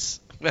presents.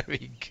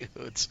 Very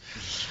good.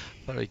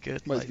 Very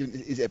good. Well,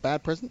 is it a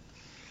bad present?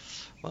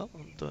 Well,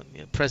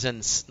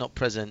 presents, not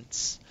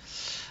presents.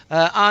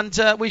 And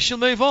we shall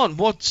move on.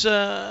 Where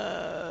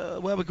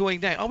we're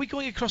going now? Are we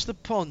going across the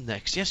pond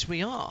next? Yes,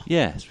 we are.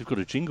 Yes, we've got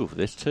a jingle for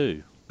this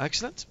too.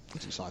 Excellent.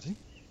 That's exciting.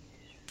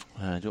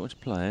 Do you want me to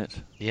play it?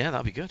 Yeah,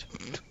 that'd be good.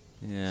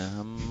 Yeah,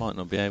 I might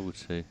not be able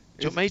to. Do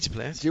you want me to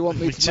play it? Do you want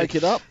me to make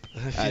it up?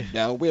 And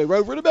now we're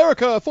over in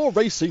America for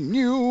racing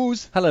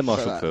news. Hello,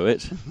 Marshall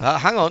Pruitt.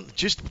 Hang on,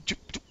 just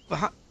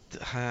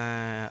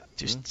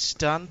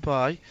stand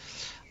by.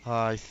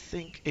 I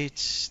think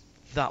it's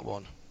that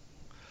one.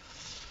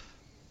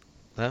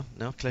 No,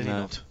 clearly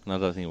not. No, I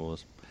don't think it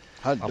was.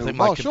 Hello,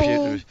 Marshall. My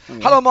computer.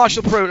 Hello,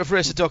 Marshall Pruitt of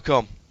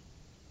Racer.com.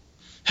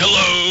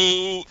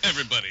 Hello,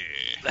 everybody.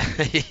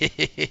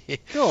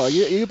 Are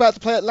you about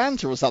to play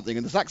Atlanta or something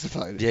in the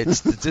saxophone? Yeah,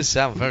 it does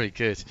sound very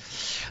good.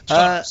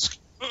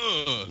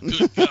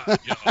 Good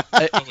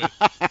God,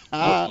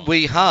 yeah.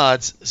 We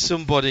had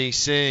somebody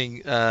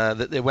saying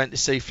that they went to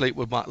see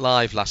Fleetwood Mac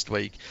live last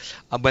week,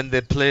 and when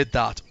they played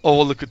that,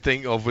 all they could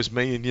think of was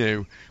me and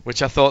you,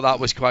 which I thought that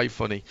was quite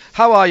funny.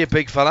 How are you,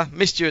 big fella?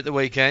 Missed you at the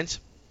weekend.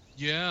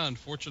 Yeah,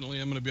 unfortunately,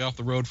 I'm going to be off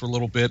the road for a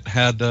little bit.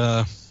 Had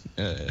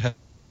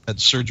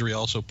surgery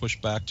also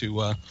pushed back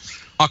to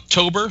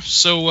October,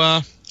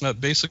 so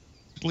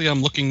basically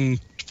I'm looking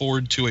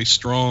forward to a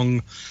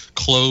strong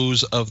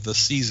close of the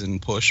season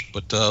push,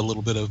 but a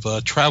little bit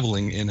of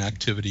traveling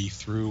inactivity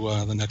through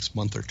the next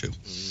month or two.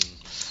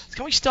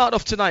 Can we start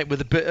off tonight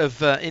with a bit of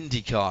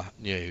IndyCar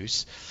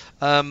news?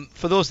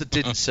 For those that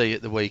didn't see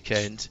it the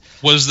weekend,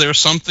 was there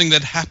something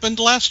that happened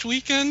last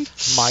weekend?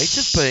 Might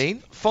have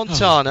been.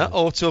 Fontana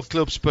Auto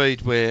Club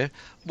Speedway.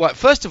 Well,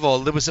 first of all,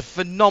 there was a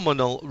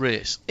phenomenal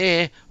race.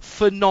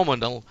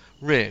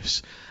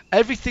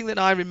 Everything that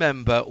I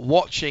remember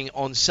watching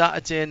on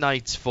Saturday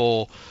nights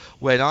for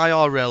when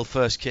IRL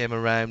first came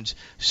around,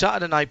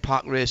 Saturday night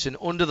park racing,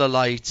 under the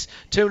lights,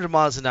 200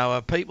 miles an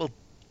hour, people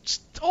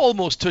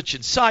almost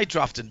touching, side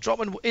drafting,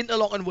 dropping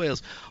interlocking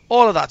wheels,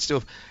 all of that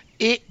stuff.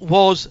 It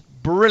was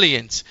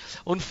brilliant.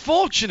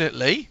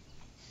 Unfortunately,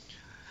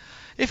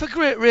 if a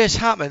great race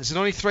happens and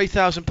only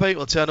 3,000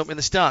 people turn up in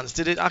the stands,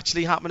 did it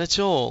actually happen at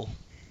all?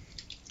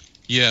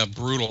 Yeah,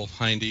 brutal,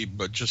 Hindy,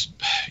 but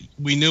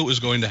we knew it was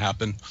going to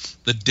happen.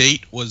 The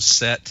date was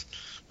set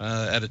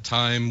at a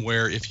time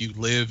where if you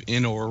live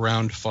in or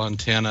around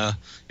Fontana,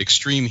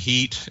 extreme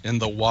heat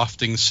and the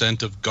wafting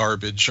scent of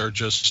garbage are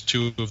just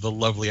two of the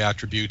lovely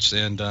attributes.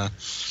 And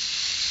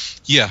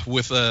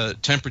with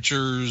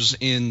temperatures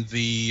in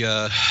the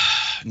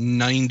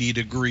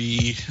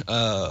 90-degree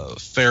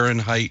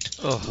Fahrenheit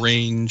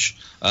range,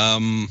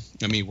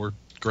 we're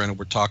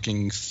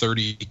talking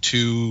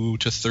 32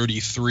 to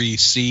 33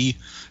 C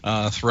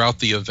throughout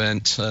the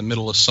event,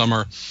 middle of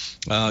summer.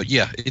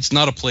 It's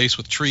not a place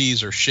with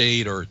trees or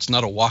shade, or it's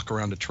not a walk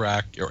around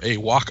track.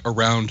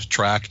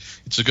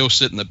 It's to go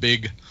sit in the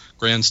big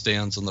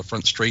grandstands on the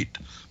front straight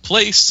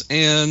place,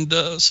 and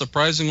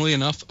surprisingly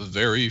enough,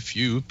 very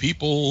few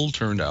people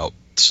turned out.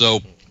 So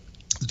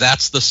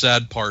that's the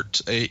sad part.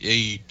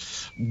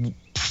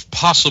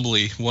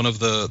 Possibly one of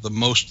the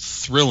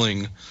most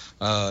thrilling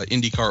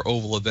IndyCar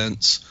oval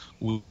events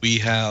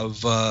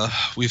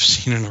we've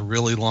seen in a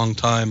really long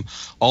time.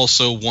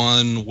 Also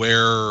one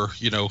where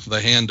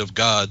the hand of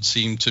God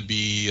seemed to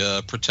be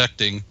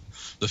protecting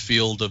the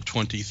field of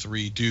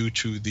 23 due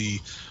to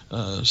the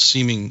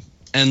seeming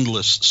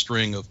endless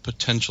string of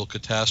potential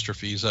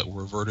catastrophes that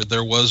were averted.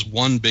 There was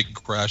one big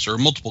crash, or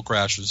multiple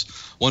crashes,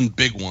 one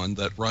big one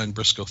that Ryan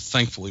Briscoe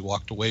thankfully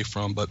walked away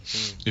from. But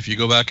if you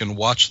go back and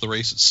watch the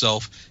race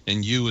itself,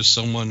 and you as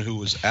someone who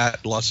was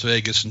at Las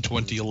Vegas in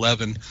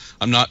 2011,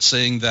 I'm not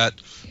saying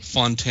that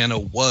Fontana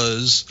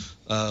was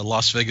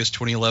Las Vegas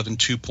 2011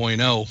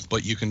 2.0,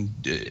 but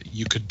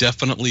you could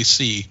definitely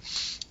see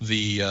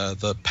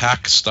the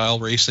pack style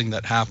racing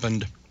that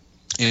happened,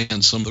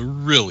 and some of the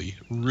really,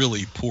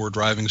 really poor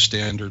driving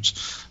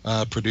standards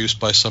produced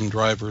by some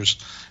drivers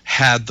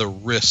had the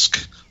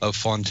risk of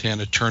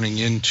Fontana turning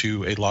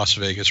into a Las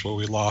Vegas where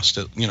we lost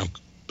it,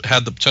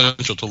 had the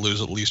potential to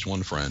lose at least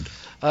one friend.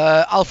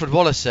 Alfred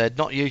Wallace said,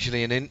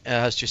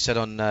 has just said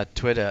on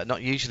Twitter,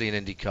 not usually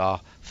an IndyCar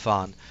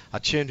fan. I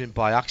tuned in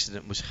by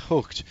accident, was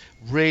hooked.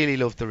 Really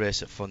loved the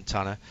race at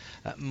Fontana.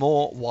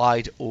 More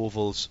wide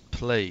ovals,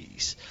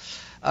 please.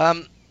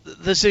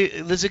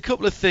 There's a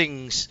couple of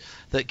things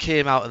that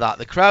came out of that.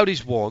 The crowd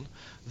is one.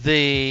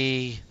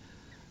 The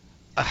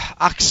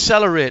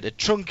accelerated,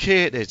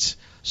 truncated,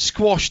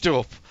 squashed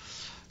up,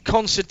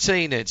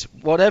 concertinaed,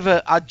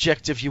 whatever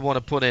adjective you want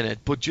to put in it,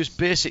 but just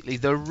basically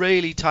the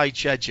really tight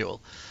schedule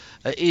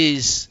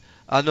is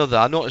another.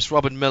 I noticed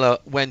Robin Miller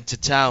went to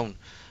town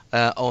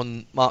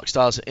on Mark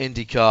Styles at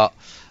IndyCar,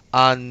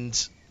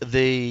 and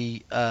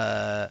the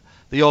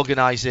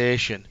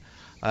organisation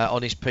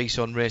on his piece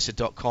on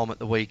racer.com at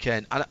the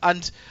weekend,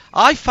 and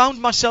I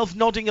found myself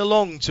nodding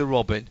along to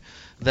Robin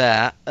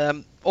there.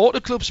 Auto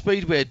Club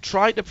Speedway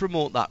tried to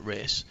promote that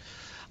race,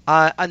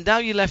 and now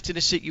you're left in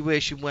a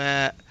situation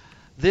where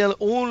they'll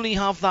only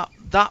have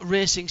that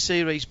racing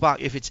series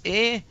back if it's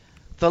A,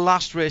 the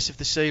last race of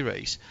the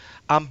series,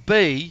 and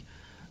B,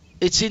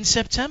 it's in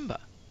September.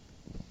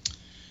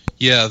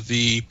 Yeah,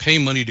 the pay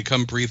money to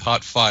come breathe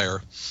hot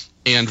fire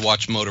and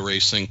watch motor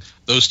racing,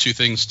 those two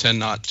things tend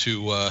not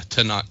to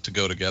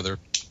go together.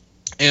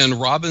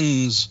 And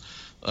Robin's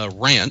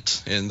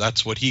rant, and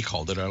that's what he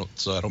called it. I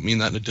don't mean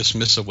that in a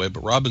dismissive way,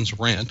 but Robin's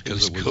rant,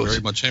 because it was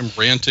very much him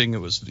ranting.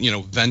 It was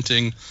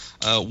venting.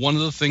 One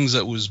of the things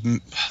that was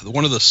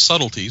one of the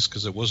subtleties,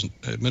 because it wasn't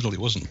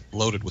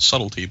loaded with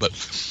subtlety, but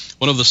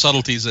one of the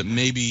subtleties that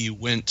maybe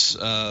went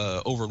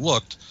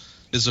overlooked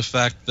is the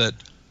fact that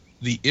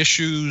the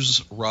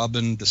issues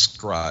Robin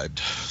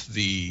described,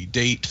 the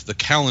date, the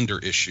calendar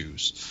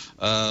issues,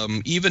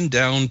 even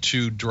down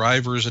to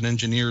drivers and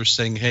engineers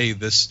saying, hey,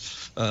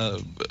 this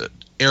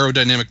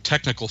aerodynamic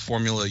technical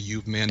formula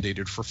you've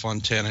mandated for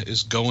Fontana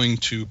is going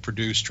to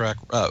produce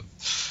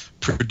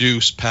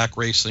pack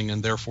racing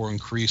and therefore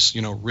increase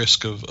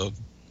risk of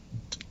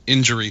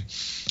injury.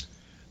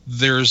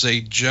 There's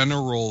a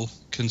general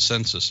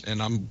consensus,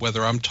 and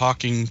whether I'm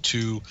talking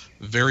to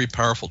very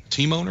powerful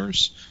team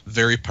owners,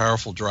 very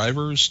powerful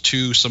drivers,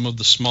 to some of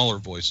the smaller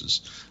voices,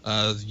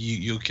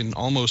 you can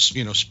almost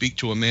speak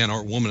to a man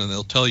or a woman and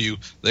they'll tell you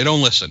they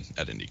don't listen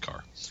at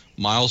IndyCar.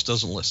 Miles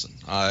doesn't listen.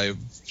 I've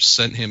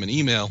sent him an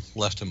email,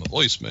 left him a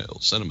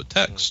voicemail, sent him a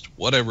text,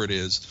 whatever it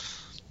is.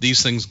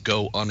 These things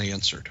go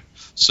unanswered.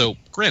 So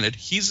granted,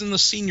 he's in the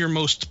senior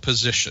most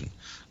position.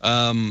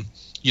 When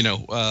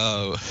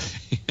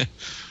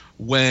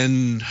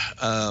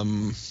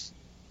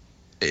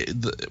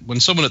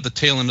someone at the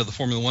tail end of the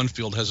Formula One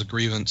field has a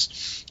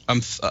grievance,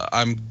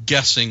 I'm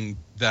guessing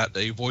that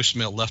a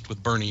voicemail left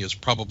with Bernie is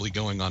probably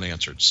going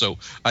unanswered. So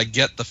I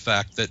get the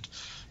fact that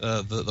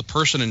the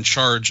person in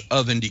charge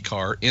of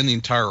IndyCar and the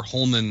entire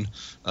Holman,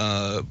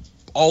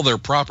 all their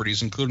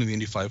properties, including the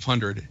Indy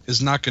 500,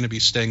 is not going to be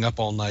staying up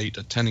all night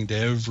attending to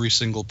every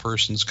single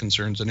person's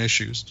concerns and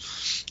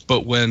issues.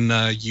 But when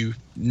you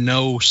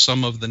know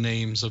some of the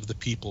names of the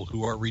people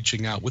who are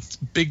reaching out with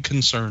big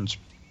concerns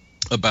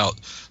about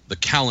the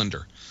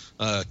calendar,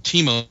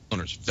 team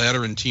owners,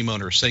 veteran team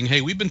owners saying,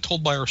 hey, we've been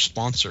told by our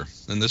sponsor,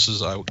 and this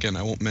is, again,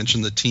 I won't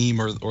mention the team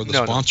or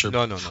the sponsor.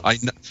 No.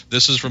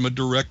 This is from a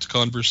direct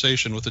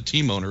conversation with a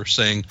team owner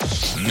saying,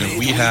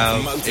 we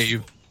have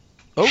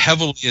a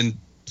heavily in...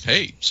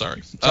 Hey,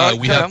 sorry.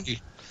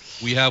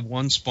 We have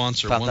one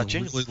sponsor, one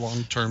really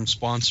long-term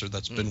sponsor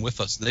that's been with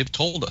us. They've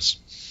told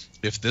us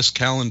if this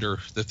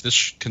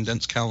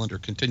condensed calendar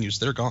continues,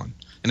 they're gone.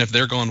 And if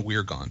they're gone,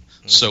 we're gone.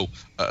 So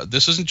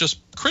this isn't just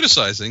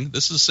criticizing.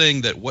 This is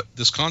saying that what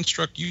this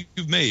construct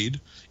you've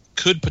made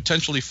could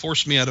potentially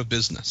force me out of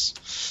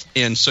business.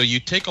 And so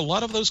you take a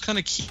lot of those kind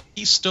of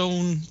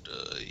keystone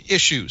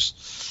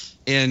issues,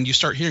 and you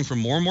start hearing from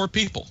more and more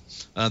people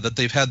that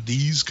they've had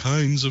these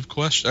kinds of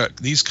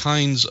these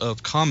kinds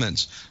of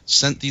comments,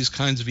 sent these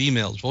kinds of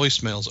emails,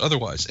 voicemails,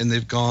 otherwise, and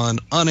they've gone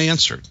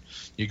unanswered.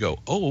 You go,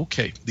 oh,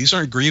 okay. These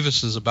aren't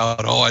grievances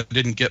about, I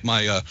didn't get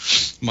my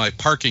my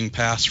parking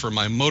pass for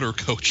my motor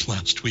coach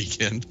last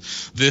weekend.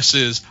 This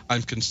is,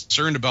 I'm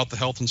concerned about the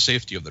health and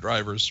safety of the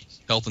drivers,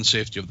 health and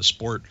safety of the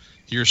sport.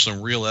 Here's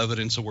some real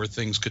evidence of where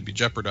things could be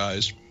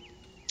jeopardized.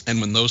 And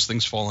when those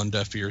things fall on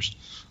deaf ears,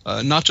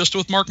 not just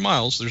with Mark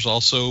Miles, there's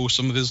also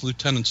some of his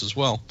lieutenants as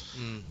well.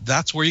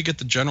 That's where you get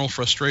the general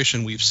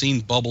frustration we've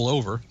seen bubble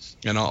over.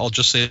 And I'll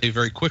just say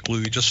very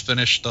quickly, we just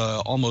finished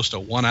almost a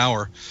 1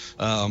 hour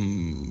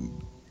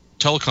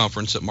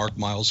teleconference that Mark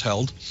Miles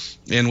held.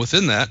 And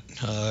within that,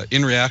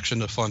 in reaction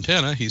to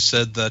Fontana, he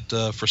said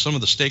that for some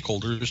of the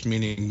stakeholders,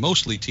 meaning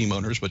mostly team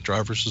owners, but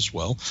drivers as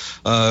well,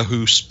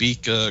 who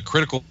speak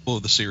critical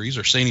of the series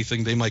or say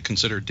anything they might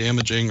consider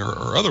damaging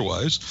or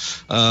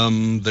otherwise,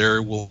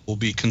 there will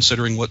be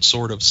considering what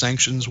sort of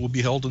sanctions will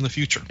be held in the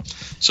future.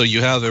 So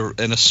you have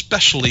an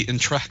especially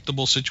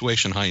intractable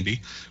situation,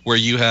 Hindy, where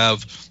you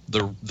have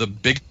the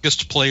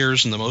biggest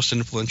players and the most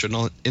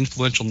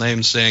influential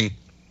names saying,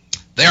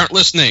 they aren't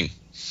listening.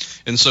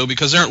 And so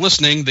because they aren't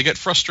listening, they get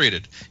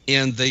frustrated.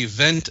 And they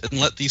vent and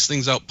let these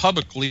things out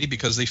publicly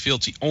because they feel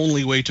it's the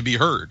only way to be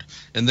heard.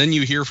 And then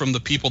you hear from the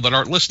people that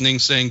aren't listening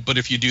saying, but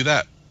if you do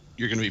that,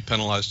 you're going to be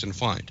penalized and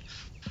fined.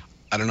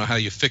 I don't know how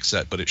you fix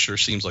that, but it sure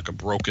seems like a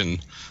broken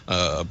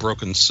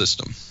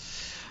system.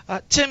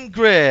 Tim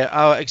Gray,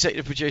 our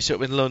executive producer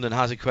up in London,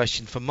 has a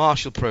question for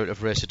Marshall Pruitt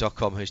of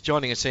Racer.com, who's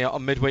joining us here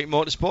on Midweek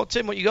Motorsport.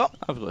 Tim, what you got?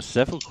 I've got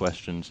several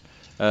questions.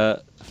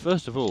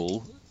 First of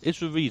all, is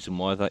there a reason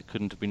why that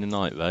couldn't have been a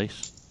night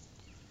race?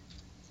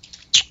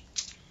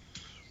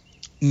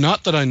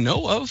 Not that I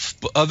know of,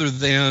 but other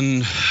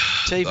than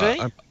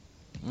TV.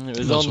 It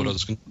was on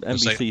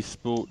NBC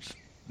Sports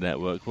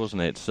Network,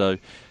 wasn't it? So,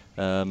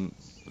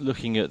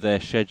 looking at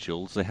their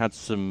schedules, they had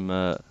some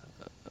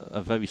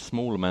a very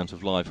small amount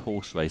of live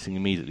horse racing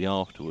immediately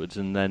afterwards,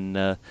 and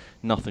then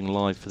nothing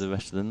live for the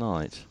rest of the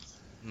night.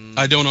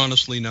 I don't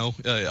honestly know.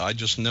 I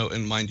just know,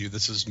 and mind you,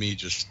 this is me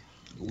just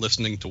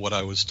listening to what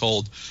I was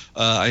told.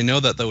 I know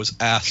that was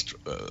asked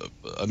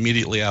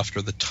immediately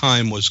after the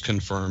time was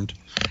confirmed,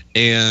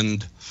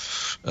 and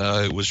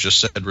it was just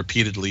said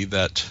repeatedly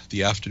that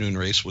the afternoon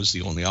race was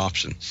the only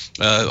option.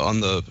 On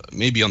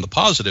the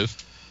positive,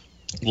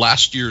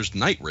 last year's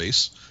night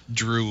race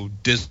drew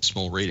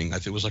dismal rating. I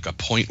think it was like a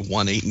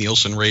 0.18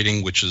 Nielsen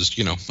rating, which is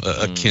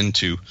akin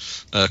to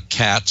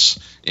cats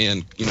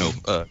and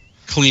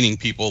cleaning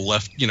people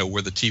left,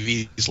 where the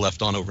TV is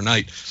left on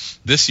overnight.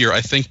 This year,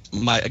 I think,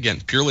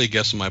 purely a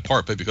guess on my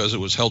part, but because it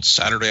was held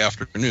Saturday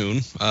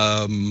afternoon,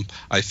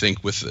 I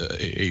think with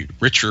a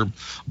richer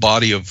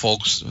body of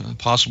folks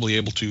possibly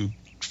able to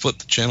foot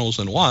the channels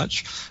and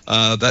watch,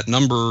 that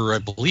number, I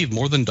believe,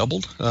 more than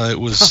doubled. It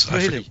was,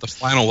 really? I forget what the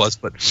final was,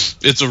 but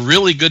it's a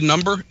really good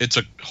number. It's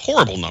a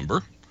horrible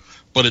number,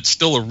 but it's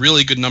still a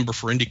really good number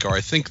for IndyCar.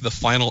 I think the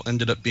final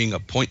ended up being a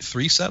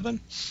 0.37.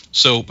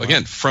 So,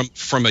 again,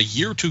 from a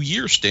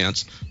year-to-year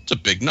stance, it's a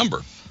big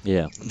number.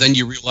 Yeah. Then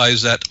you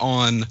realize that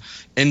on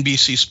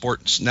NBC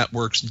Sports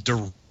Network's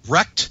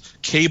direct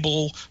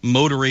cable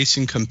motor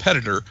racing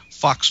competitor,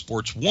 Fox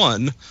Sports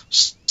 1,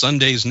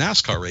 Sunday's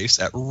NASCAR race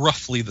at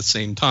roughly the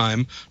same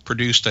time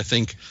produced, I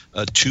think,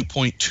 a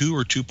 2.2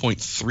 or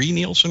 2.3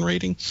 Nielsen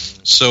rating.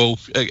 So,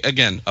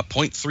 again, a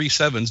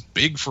 0.37 is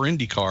big for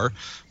IndyCar,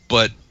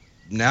 but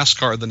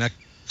NASCAR the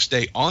next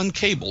day on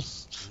cable,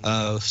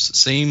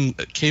 same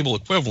cable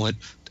equivalent,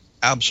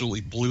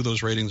 absolutely blew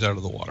those ratings out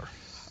of the water.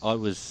 I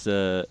was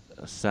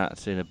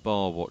sat in a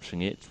bar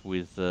watching it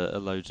with a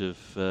load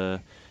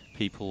of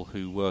people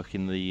who work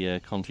in the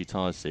Conti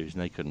Tyres series,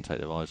 and they couldn't take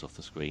their eyes off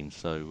the screen.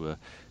 So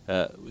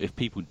if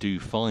people do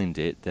find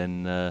it,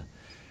 then they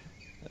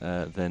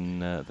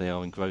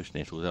are engrossed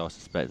in it, although I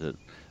suspect that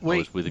I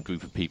was with a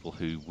group of people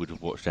who would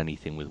have watched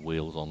anything with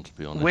wheels on, to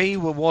be honest. We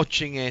were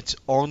watching it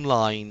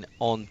online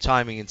on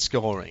timing and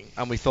scoring,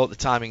 and we thought the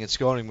timing and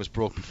scoring was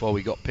broke before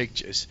we got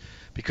pictures,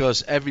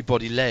 because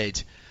everybody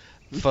led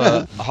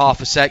for half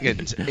a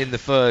second in the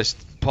first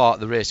part of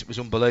the race. It was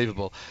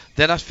unbelievable.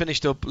 Then I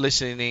finished up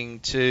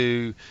listening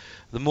to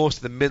most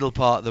of the middle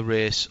part of the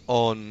race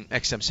on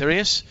XM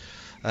Sirius,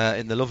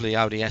 in the lovely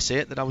Audi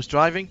S8 that I was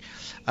driving,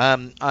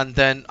 and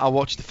then I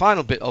watched the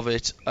final bit of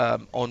it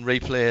on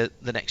replay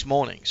the next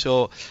morning.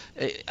 So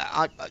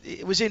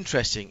it was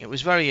interesting. It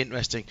was very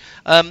interesting.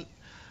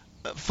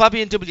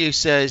 Fabian W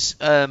says,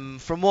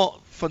 from what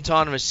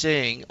Fontana is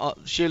saying,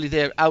 surely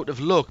they're out of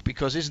luck,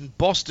 because isn't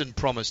Boston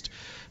promised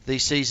the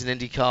season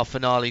IndyCar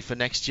finale for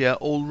next year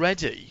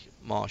already,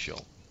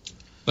 Marshall?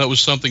 That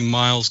was something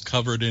Miles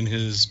covered in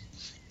his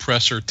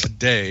presser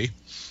today,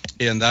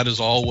 and that is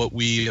all what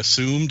we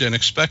assumed and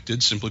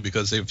expected, simply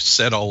because they've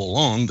said all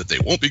along that they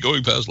won't be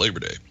going past Labor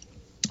Day.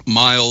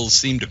 Miles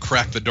seemed to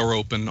crack the door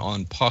open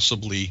on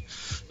possibly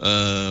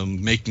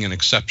making an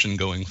exception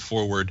going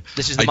forward.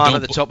 This is the man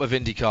at the top of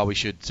IndyCar, we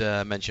should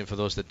mention for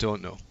those that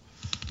don't know.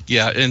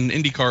 Yeah, and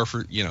IndyCar,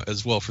 for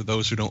as well, for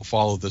those who don't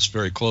follow this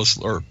very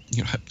closely or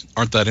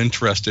aren't that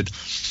interested,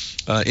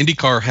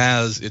 IndyCar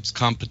has its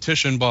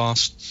competition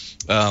boss,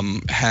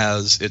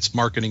 has its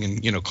marketing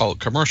and call it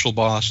commercial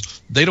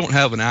boss. They don't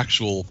have an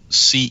actual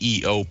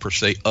CEO per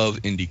se of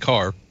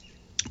IndyCar.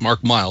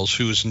 Mark Miles,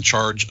 who is in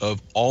charge of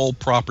all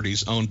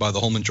properties owned by the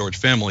Holman George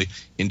family,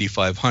 Indy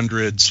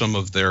 500, some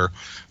of their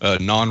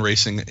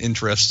non-racing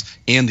interests,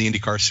 and the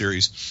IndyCar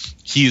series,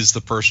 he is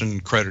the person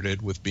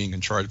credited with being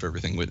in charge of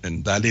everything,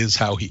 and that is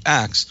how he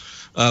acts.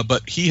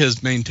 But he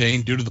has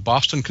maintained, due to the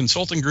Boston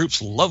Consulting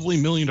Group's lovely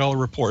 $1 million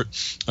report,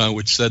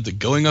 which said that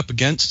going up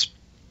against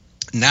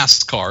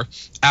NASCAR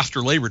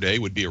after Labor Day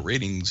would be a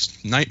ratings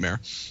nightmare.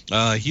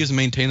 He has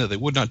maintained that they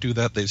would not do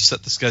that. They've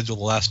set the schedule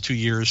the last 2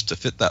 years to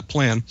fit that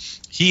plan.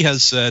 He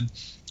has said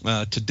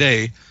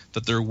today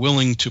that they're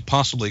willing to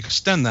possibly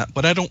extend that,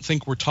 but I don't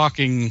think we're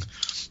talking,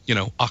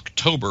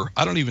 October.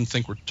 I don't even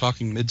think we're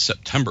talking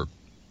mid-September.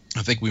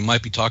 I think we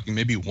might be talking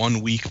maybe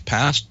 1 week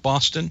past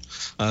Boston,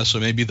 so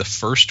maybe the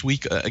first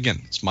week.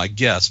 Again, it's my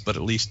guess, but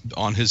at least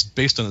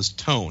based on his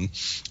tone,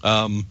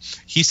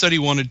 he said he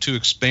wanted to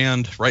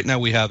expand. Right now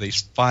we have a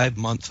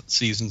 5-month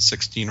season,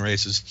 16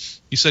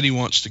 races. He said he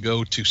wants to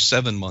go to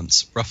 7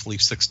 months, roughly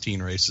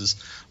 16 races.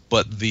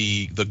 But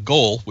the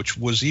goal, which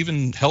was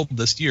even held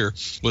this year,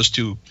 was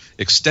to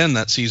extend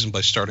that season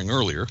by starting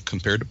earlier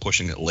compared to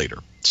pushing it later.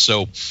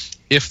 So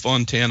if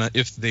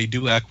they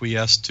do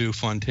acquiesce to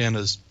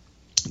Fontana's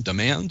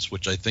demands,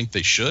 which I think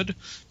they should,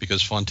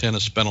 because Fontana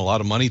spent a lot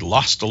of money,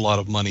 lost a lot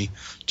of money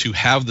to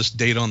have this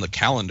date on the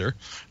calendar,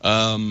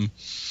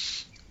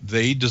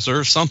 they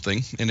deserve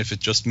something. And if it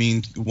just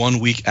means 1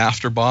 week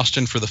after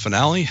Boston for the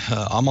finale,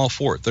 I'm all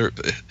for it.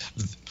 The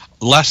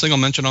last thing I'll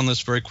mention on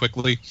this very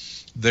quickly,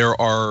 there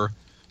are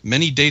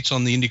many dates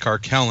on the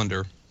IndyCar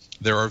calendar.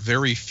 There are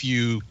very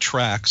few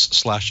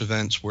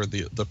tracks/events where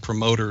the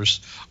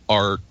promoters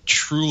are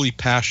truly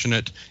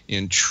passionate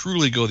and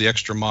truly go the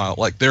extra mile.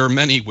 Like, there are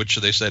many which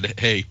they said,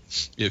 hey,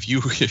 if you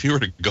were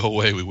to go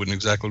away, we wouldn't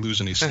exactly lose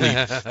any sleep.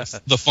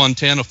 The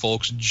Fontana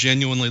folks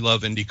genuinely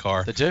love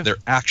IndyCar. They do. Their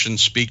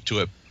actions speak to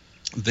it.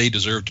 They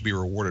deserve to be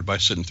rewarded by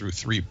sitting through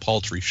 3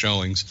 paltry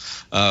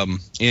showings and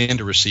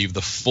to receive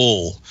the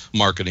full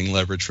marketing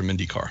leverage from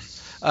IndyCar.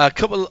 A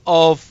couple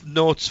of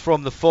notes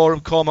from the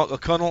forum. Cormac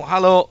O'Connell,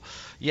 hello,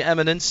 Your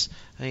Eminence.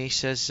 And he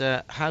says,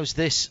 how's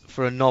this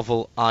for a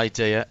novel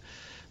idea?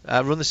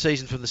 Run the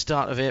season from the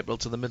start of April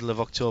to the middle of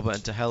October,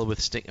 and to hell with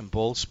stick and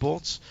ball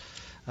sports.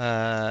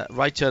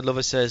 Right Turn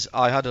Lover says,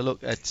 I had a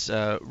look at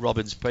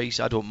Robin's piece.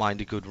 I don't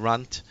mind a good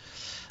rant.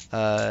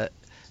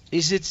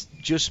 Is it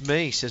just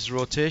me, says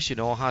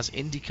Rotation, or has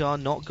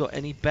IndyCar not got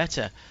any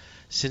better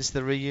since the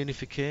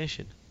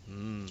reunification?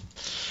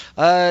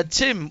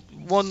 Tim,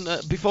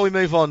 before we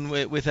move on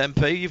with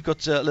MP, you've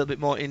got a little bit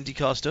more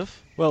IndyCar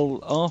stuff.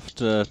 Well,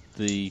 after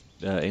the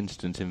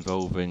incident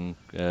involving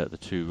the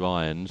two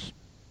Ryans,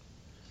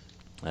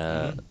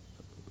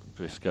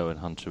 Briscoe and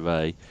Hunter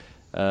Ray,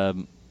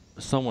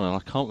 someone, and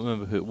I can't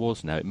remember who it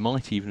was now, it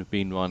might even have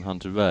been Ryan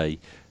Hunter Ray,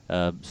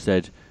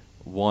 said,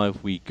 why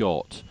have we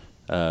got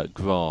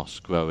grass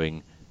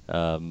growing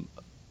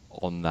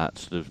on that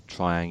sort of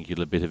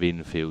triangular bit of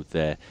infield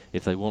there?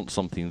 If they want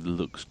something that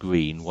looks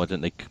green, why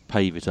don't they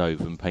pave it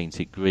over and paint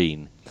it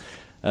green?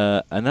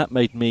 And that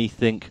made me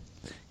think,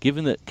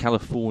 given that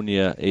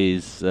California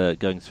is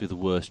going through the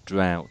worst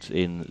drought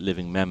in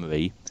living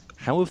memory,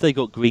 how have they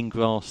got green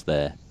grass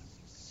there?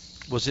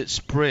 Was it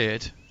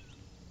sprayed?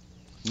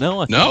 No,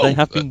 I think they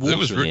have been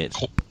watering it.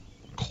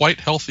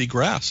 Quite healthy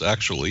grass,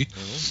 actually.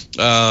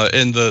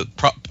 And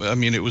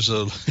it was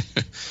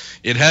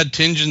it had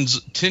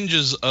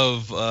tinges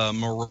of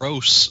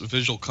morose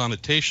visual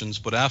connotations,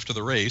 but after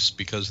the race,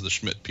 because the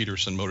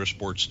Schmidt-Peterson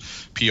Motorsports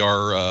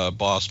PR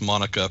boss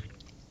Monica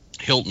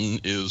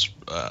Hilton is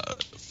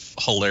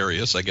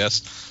hilarious, I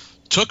guess,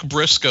 took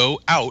Briscoe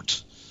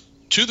out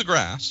to the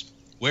grass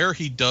where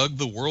he dug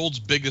the world's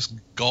biggest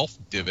golf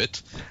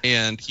divot,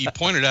 and he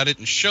pointed at it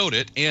and showed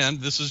it. And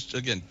this is,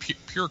 again,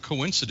 pure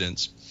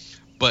coincidence,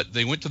 but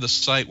they went to the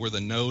site where the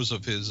nose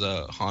of his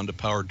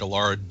Honda-powered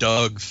Dallara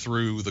dug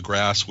through the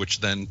grass, which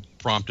then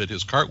prompted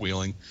his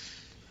cartwheeling,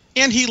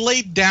 and he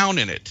laid down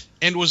in it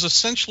and was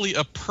essentially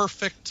a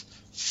perfect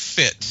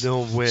fit.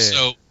 No way.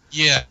 So,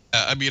 yeah,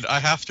 I mean,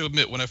 I have to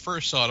admit, when I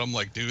first saw it, I'm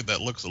like, dude,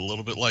 that looks a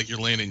little bit like you're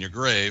laying in your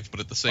grave,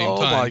 but at the same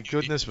time... Oh, my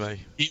goodness me.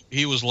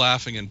 He was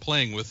laughing and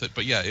playing with it,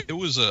 but yeah, it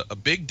was a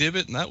big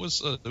divot, and it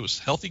was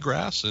healthy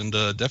grass and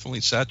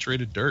definitely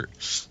saturated dirt.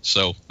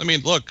 So, I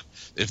mean, look,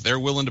 if they're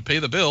willing to pay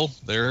the bill,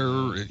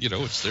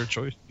 it's their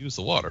choice to use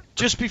the water.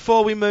 Just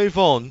before we move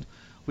on,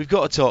 we've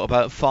got to talk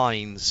about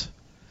fines,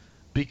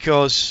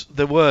 because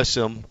there were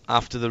some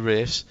after the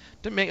race.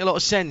 Didn't make a lot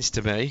of sense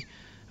to me.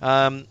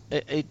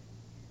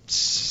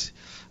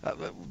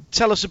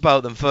 Tell us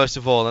about them first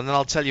of all, and then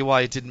I'll tell you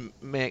why it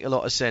didn't make a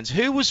lot of sense.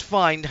 Who was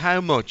fined how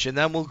much, and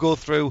then we'll go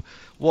through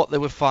what they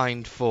were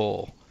fined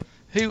for.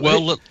 Who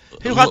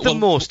had the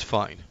most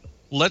fine?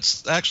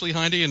 Let's actually,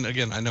 Heidi, and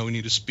again, I know we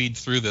need to speed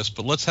through this,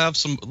 but let's have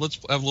a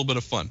little bit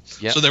of fun.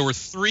 Yep. So there were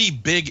 3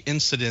 big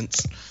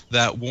incidents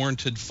that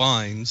warranted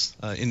fines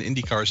in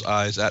IndyCar's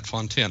eyes at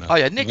Fontana. Oh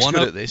yeah, Nick's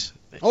good at this.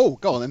 Oh,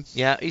 go on then.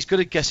 Yeah, he's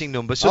good at guessing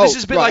numbers. So this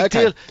is a bit like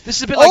deal. This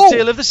is a bit like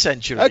Deal of the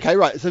Century. Okay,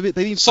 right. So they've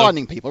been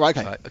fining people, right?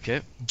 Okay. Right,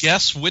 okay.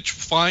 Guess which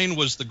fine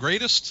was the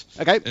greatest.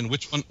 Okay. And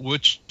which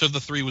of the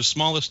 3 was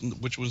smallest, and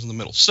which was in the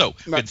middle. So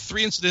we had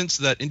 3 incidents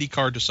that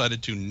IndyCar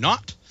decided to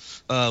not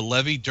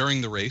levy during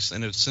the race,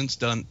 and have since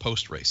done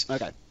post-race.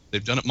 Okay.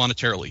 They've done it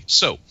monetarily.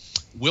 So,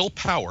 Will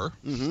Power,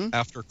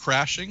 after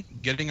crashing,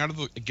 getting out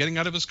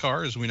of his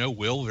car, as we know,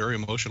 Will, very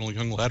emotional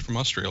young lad from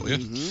Australia,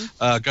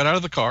 got out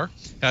of the car,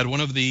 had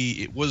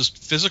it was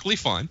physically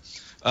fine,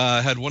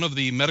 had one of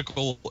the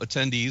medical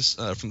attendees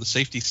from the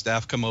safety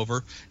staff come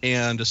over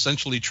and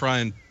essentially try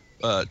and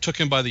took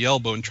him by the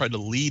elbow and tried to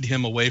lead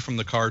him away from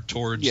the car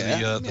towards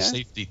the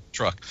safety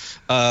truck.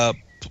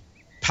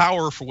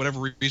 Power, for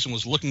whatever reason,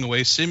 was looking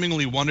away,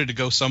 seemingly wanted to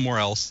go somewhere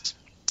else.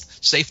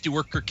 Safety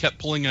worker kept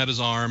pulling at his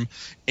arm,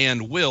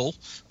 and Will,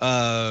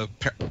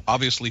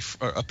 apparently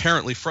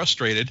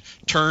frustrated,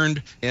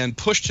 turned and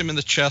pushed him in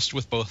the chest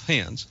with both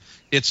hands.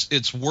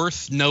 It's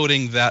worth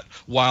noting that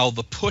while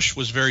the push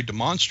was very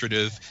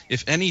demonstrative,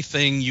 if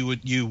anything, you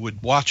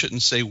would watch it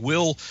and say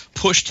Will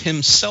pushed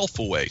himself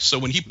away. So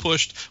when he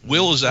pushed,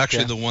 Will is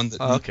actually the one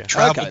that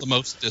traveled the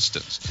most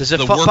distance.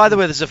 By the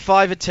way, there's a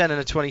 5, a 10,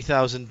 and a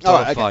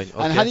 $20,000 fine.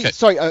 And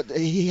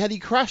had he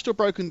crashed or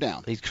broken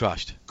down? He'd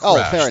crashed. Oh,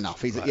 fair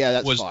enough.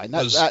 That's fine.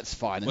 That's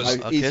fine.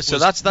 So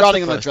that's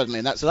running the on first.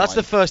 adrenaline. That's that's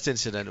the first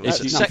incident.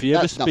 If you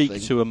ever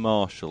speak to a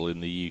marshal in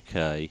the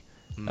UK,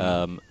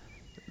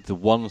 the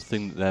one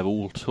thing that they're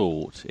all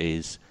taught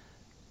is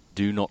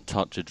do not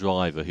touch a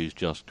driver who's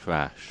just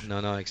crashed.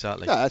 No,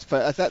 exactly. Yeah,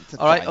 that's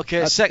all right.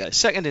 Okay.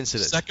 Second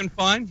incident. Second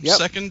fine. Yep.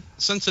 Second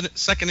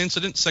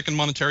incident. Second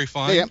monetary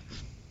fine. Yep.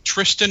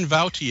 Tristan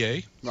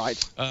Vautier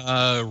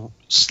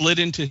slid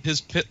into his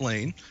pit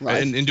lane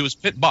and into his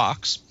pit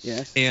box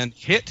and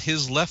hit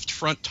his left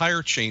front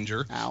tire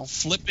changer,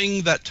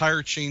 flipping that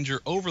tire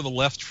changer over the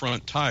left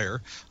front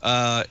tire.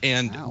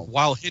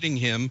 While hitting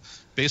him,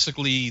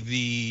 basically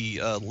the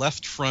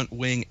left front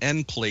wing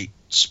end plate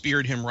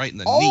speared him right in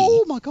the knee.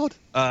 Oh, my God.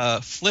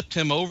 Flipped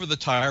him over the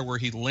tire where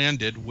he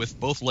landed with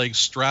both legs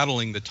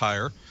straddling the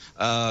tire.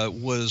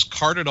 Was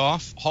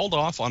hauled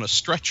off on a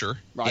stretcher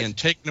and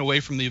taken away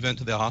from the event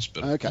to the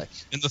hospital. Okay.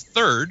 And the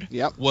third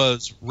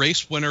was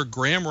race winner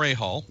Graham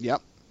Rahal.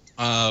 Yep.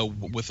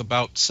 With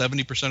about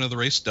 70% of the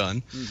race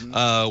done,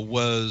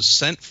 was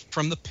sent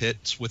from the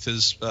pits with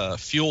his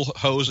fuel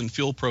hose and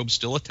fuel probe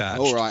still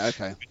attached. Oh, right,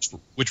 okay.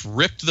 Which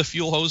ripped the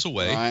fuel hose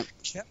away,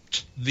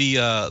 kept the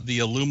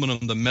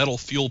aluminum, the metal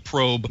fuel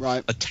probe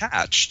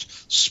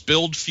attached,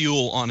 spilled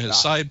fuel on his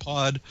side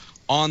pod,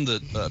 on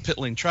the pit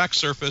lane track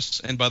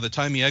surface, and by the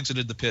time he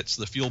exited the pits,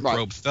 the fuel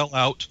probe fell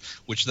out,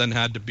 which then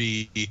had to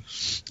be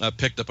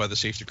picked up by the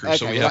safety crew.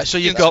 Okay, so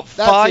you've got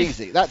 5,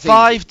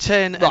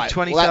 10, and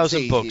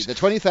 $20,000. The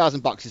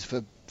 $20,000 is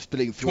for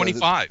spilling fuel.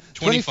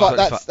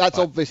 25. That's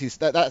obviously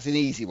that's an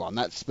easy one.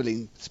 That's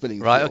spilling fuel.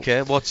 Right.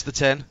 Okay. What's the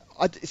 10?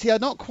 I'm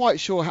not quite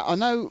sure. I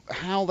know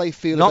how they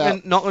feel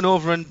about knocking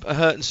over and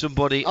hurting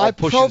somebody or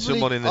pushing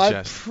someone in the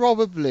chest. I'd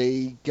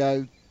probably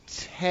go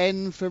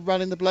 10 for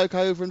running the bloke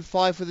over and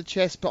 5 for the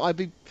chest, but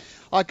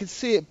I could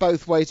see it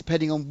both ways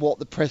depending on what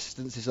the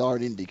precedences are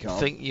in IndyCar. I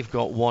think you've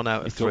got 1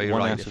 out of 3 1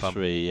 right. out of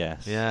 3,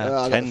 yes. Yeah.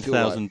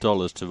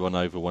 $10,000 to run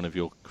over one of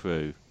your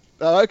crew.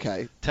 Oh,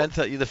 okay.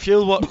 The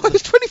fuel what?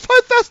 It's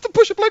 $25,000 to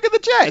push a bloke in the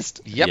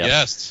chest. Yep.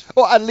 Yes.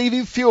 And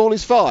leaving fuel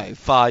is 5.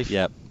 5.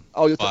 Yep.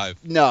 Oh, you're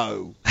 5.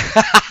 No.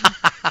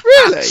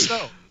 Really?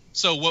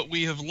 So what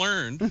we have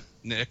learned,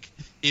 Nick,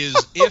 is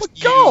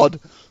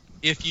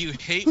if you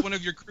hate one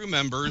of your crew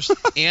members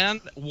and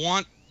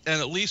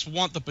at least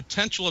want the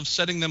potential of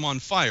setting them on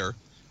fire,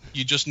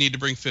 you just need to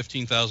bring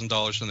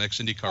 $15,000 to the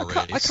next IndyCar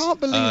race. I can't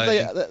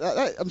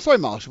believe I'm sorry,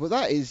 Marshall, but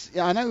that is.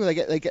 I know they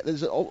get.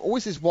 There's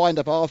always this wind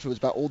up afterwards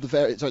about all the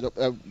various.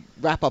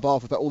 Wrap up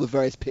afterwards about all the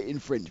various pit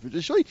infringements.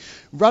 But surely,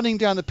 running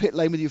down the pit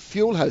lane with your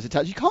fuel hose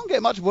attached, you can't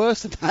get much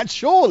worse than that,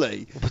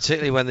 surely. Well,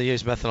 particularly when they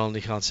use methanol and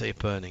you can't see it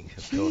burning.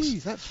 Of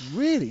course. That's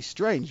really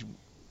strange.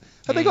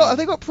 Have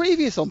they got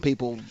previous on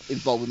people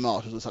involved with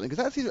marshals or something?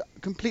 Because that seems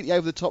completely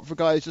over the top for a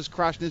guy who's just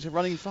crashed into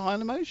running for high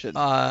emotion.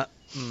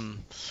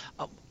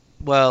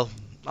 Well,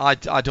 I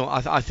don't.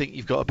 I think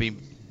you've got to be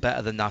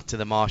better than that to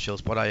the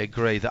marshals. But I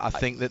agree that I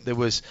think that there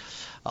was.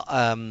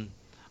 I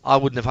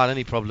wouldn't have had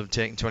any problem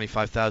taking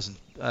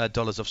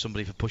 $25,000 off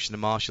somebody for pushing the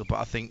marshal, but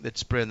I think that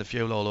spraying the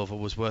fuel all over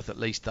was worth at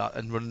least that,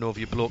 and running over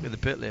your bloke in the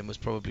pit lane was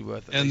probably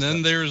worth it. And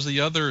then there's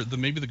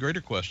maybe the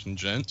greater question,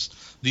 gents.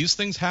 These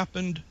things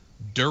happened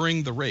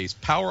during the race.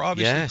 Power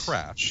obviously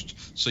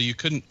crashed, so you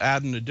couldn't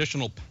add an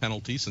additional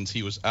penalty since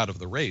he was out of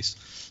the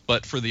race.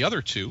 But for the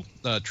other two,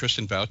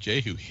 Tristan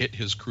Vautier, who hit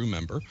his crew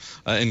member,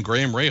 and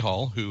Graham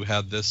Rahal, who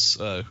had this,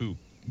 who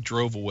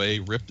drove away,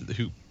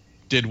 who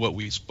did what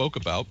we spoke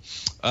about,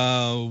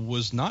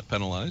 was not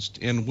penalized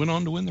and went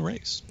on to win the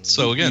race.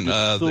 So again,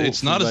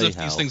 it's not as if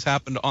these things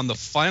happened on the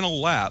final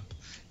lap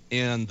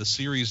and the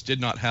series did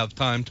not have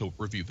time to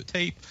review the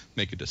tape,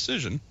 make a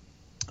decision.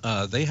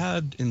 They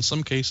had, in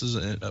some cases,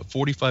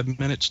 45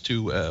 minutes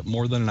to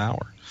more than an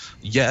hour,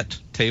 yet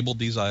tabled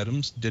these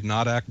items, did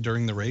not act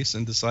during the race,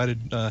 and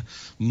decided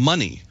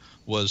money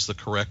was the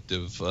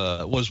corrective,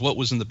 was what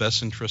was in the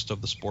best interest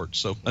of the sport.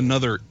 So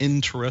another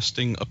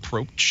interesting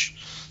approach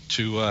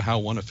to how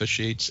one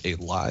officiates a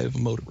live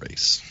motor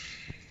race.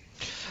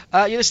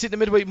 You're listening to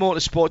Midweek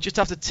Motorsport just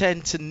after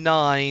 10 to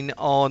 9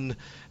 on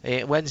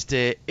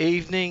Wednesday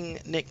evening.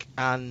 Nick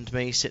and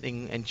me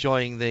sitting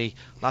enjoying the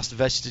last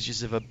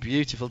vestiges of a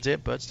beautiful day.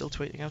 Birds still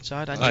tweeting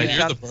outside. And I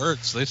hear the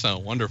birds. They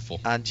sound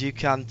wonderful. And you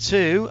can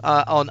too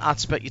on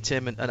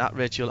 @Specutainment and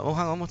 @Rachel. Oh,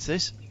 hang on. What's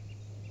this?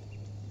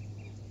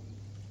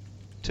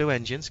 2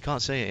 engines.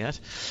 Can't see it yet.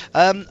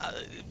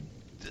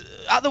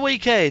 At the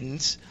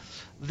weekend,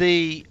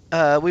 we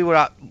were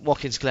at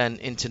Watkins Glen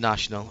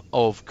International,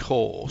 of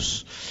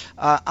course,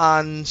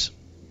 and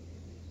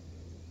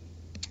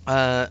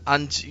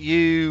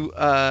you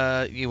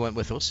went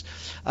with us.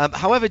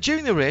 However,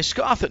 during the race,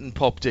 Scott Atherton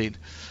popped in,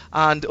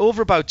 and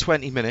over about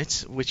 20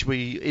 minutes, which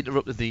we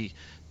interrupted the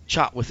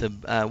chat with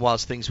him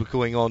whilst things were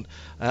going on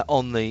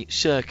the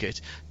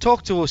circuit,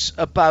 talked to us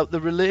about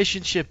the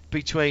relationship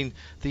between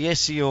the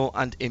SEO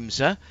and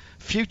IMSA,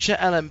 future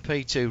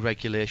LMP2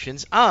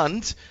 regulations,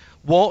 and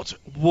what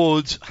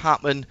would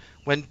happen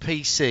when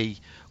PC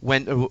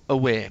went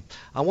away.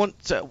 I want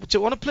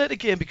to play it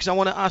again because I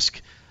want to ask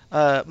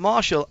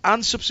Marshall,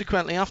 and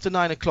subsequently after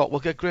 9 o'clock we'll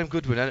get Graham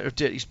Goodwin, editor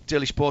of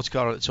Daily Sports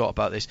Car, on to talk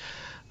about this.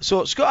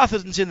 So Scott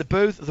Atherton's in the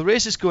booth, the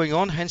race is going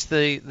on, hence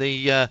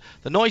the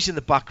noise in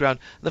the background.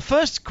 The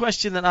first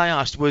question that I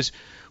asked was,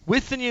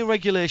 with the new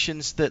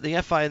regulations that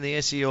the FI and the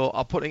SEO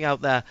are putting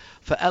out there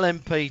for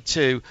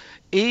LMP2,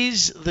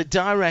 is the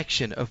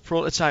direction of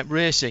prototype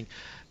racing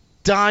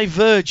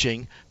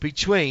diverging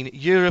between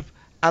Europe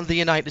and the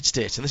United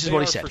States? And this is what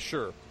he said. For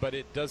sure, but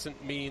it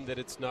doesn't mean that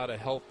it's not a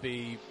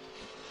healthy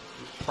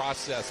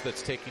process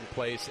that's taking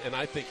place, and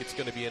I think it's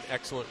going to be an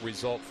excellent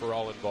result for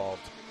all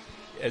involved.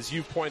 As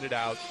you pointed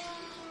out,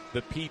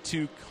 the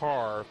P2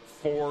 car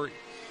for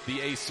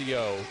the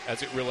ACO,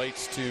 as it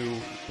relates to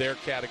their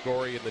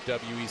category in the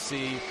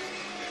WEC,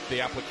 the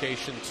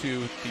application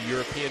to the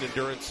European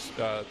Endurance,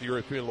 the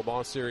European Le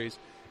Mans Series,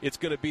 it's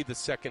going to be the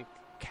second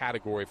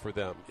category for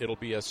them. It'll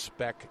be a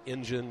spec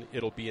engine.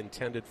 It'll be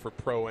intended for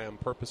Pro-Am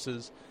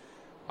purposes.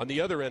 On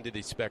the other end of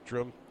the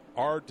spectrum,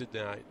 our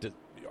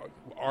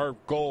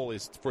goal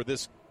is for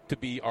this to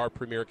be our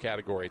premier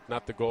category.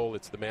 Not the goal,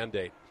 it's the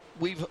mandate.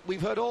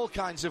 We've heard all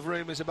kinds of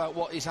rumours about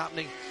what is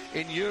happening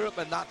in Europe,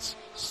 and that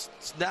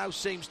now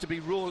seems to be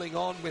rolling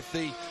on with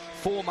the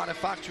 4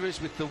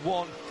 manufacturers, with the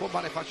 4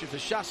 manufacturers for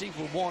chassis,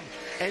 for 1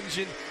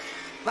 engine.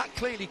 That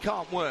clearly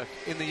can't work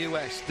in the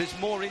US. There's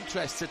more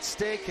interests at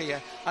stake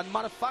here, and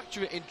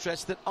manufacturer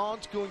interests that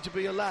aren't going to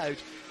be allowed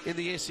in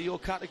the ACO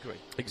category.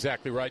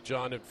 Exactly right,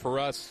 John. And for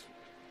us,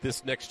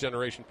 this next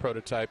generation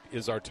prototype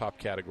is our top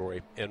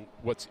category. And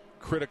what's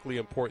critically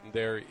important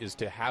there is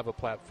to have a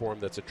platform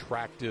that's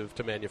attractive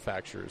to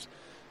manufacturers.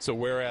 So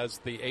whereas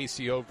the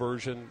ACO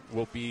version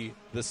will be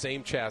the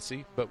same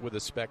chassis but with a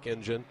spec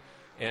engine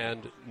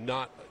and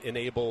not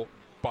enable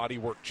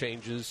bodywork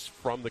changes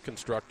from the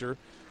constructor,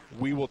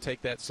 we will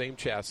take that same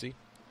chassis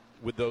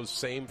with those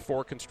same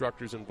 4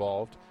 constructors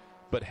involved,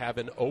 but have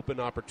an open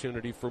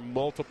opportunity for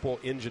multiple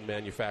engine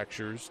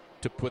manufacturers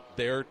to put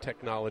their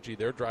technology,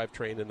 their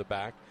drivetrain in the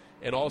back,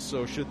 and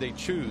also, should they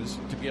choose,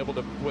 to be able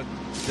to put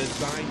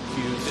design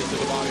cues into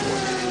the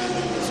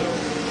bodywork.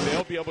 So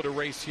they'll be able to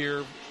race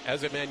here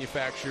as a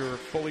manufacturer,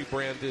 fully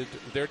branded,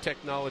 their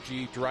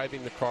technology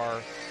driving the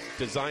car,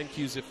 design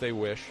cues if they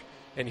wish.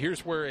 And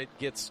here's where it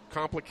gets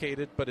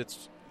complicated, but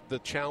the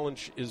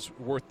challenge is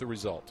worth the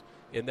result.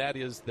 And that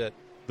is that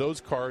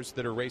those cars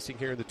that are racing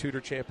here in the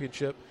Tudor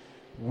Championship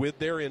with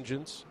their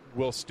engines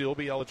will still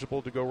be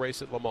eligible to go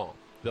race at Le Mans.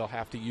 They'll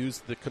have to use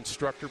the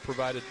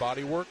constructor-provided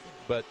bodywork,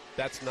 but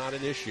that's not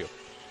an issue.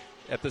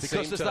 At the same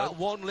time, because there's that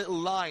one little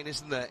line,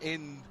 isn't there,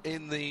 in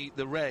the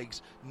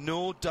regs,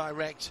 no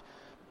direct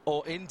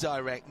or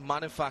indirect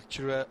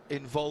manufacturer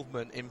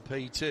involvement in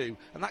P2,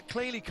 and that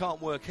clearly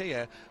can't work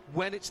here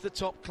when it's the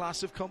top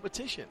class of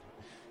competition.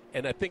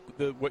 And I think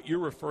what you're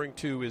referring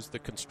to is the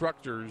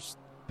constructors.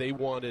 They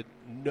wanted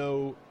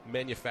no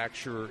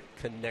manufacturer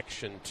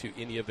connection to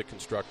any of the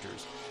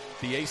constructors.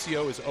 The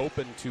ACO is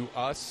open to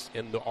us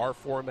in our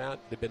format.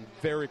 They've been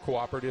very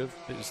cooperative.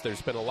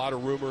 There's been a lot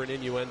of rumor and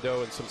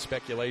innuendo and some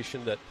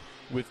speculation that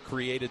we've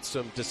created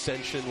some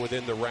dissension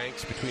within the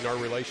ranks between our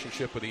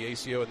relationship with the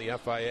ACO and the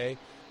FIA.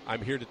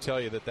 I'm here to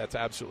tell you that that's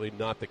absolutely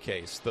not the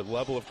case. The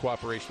level of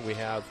cooperation we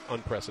have,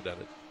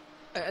 unprecedented.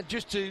 And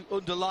just to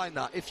underline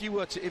that, if you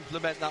were to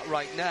implement that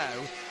right now,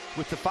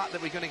 with the fact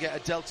that we're going to get a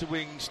Delta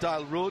Wing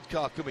style road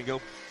car coming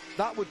up,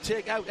 that would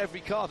take out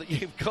every car that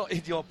you've got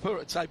in your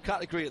prototype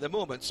category at the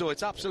moment. So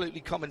it's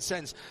absolutely common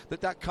sense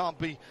that can't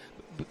be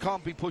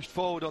pushed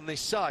forward on this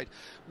side.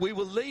 We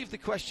will leave the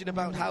question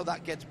about how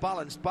that gets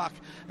balanced back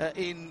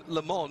in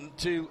Le Mans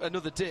to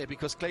another day,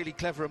 because clearly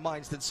cleverer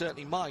minds than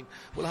certainly mine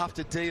will have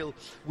to deal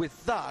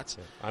with that.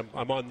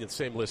 I'm on the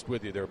same list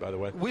with you there, by the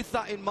way. With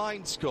that in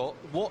mind, Scott,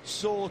 what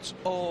sort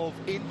of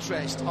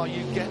interest are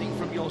you getting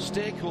from your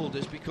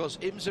stakeholders? Because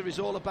IMSA is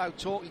all about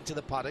talking to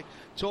the paddock,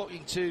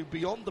 talking to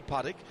beyond the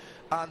paddock,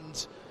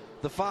 and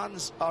the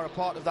fans are a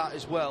part of that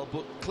as well.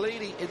 But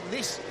clearly in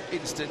this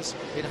instance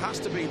it has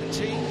to be the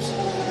teams,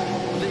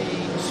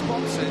 the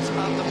sponsors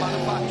and the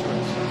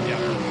manufacturers.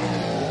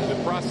 Yeah.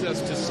 The process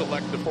to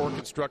select the 4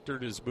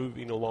 constructors is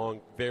moving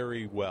along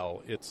very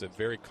well. It's a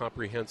very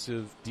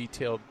comprehensive,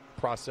 detailed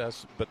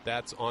process, but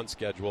that's on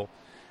schedule.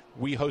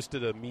 We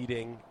hosted a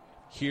meeting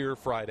here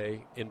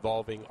Friday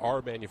involving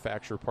our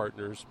manufacturer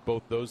partners,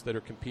 both those that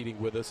are competing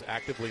with us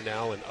actively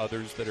now and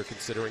others that are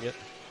considering it.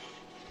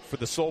 for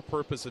the sole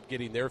purpose of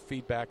getting their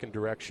feedback and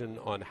direction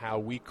on how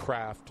we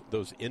craft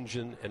those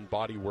engine and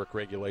bodywork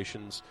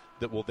regulations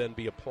that will then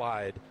be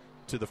applied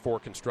to the 4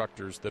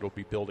 constructors that will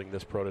be building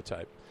this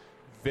prototype.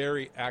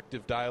 Very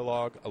active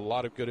dialogue, a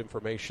lot of good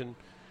information.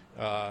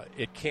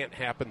 It can't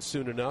happen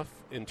soon enough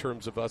in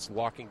terms of us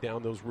locking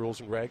down those rules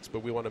and regs,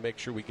 but we want to make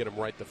sure we get them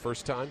right the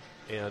first time.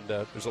 And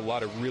there's a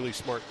lot of really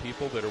smart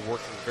people that are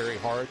working very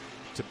hard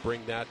to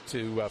bring that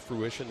to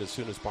fruition as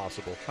soon as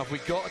possible. Have we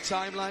got a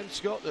timeline,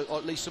 Scott, or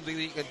at least something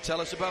that you can tell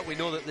us about? We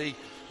know that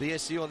the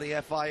SCO and the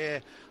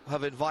FIA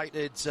have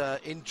invited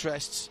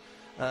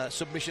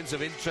submissions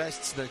of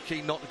interests. They're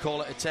keen not to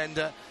call it a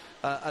tender,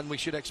 and we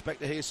should expect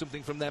to hear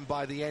something from them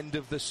by the end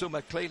of the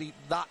summer. Clearly,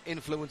 that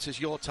influences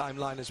your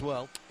timeline as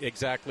well.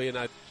 Exactly, and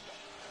I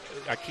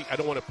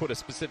don't want to put a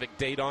specific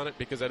date on it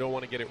because I don't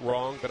want to get it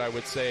wrong, but I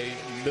would say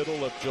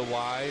middle of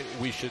July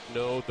we should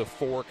know the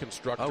 4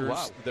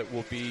 constructors that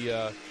will be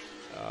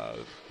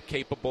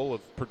capable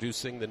of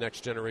producing the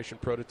next generation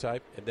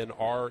prototype, and then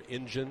our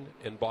engine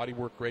and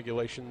bodywork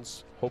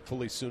regulations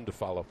hopefully soon to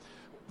follow.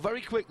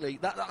 Very quickly,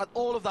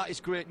 all of that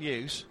is great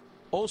news.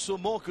 Also,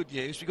 more good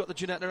news, we've got the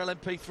Ginetta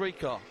LMP3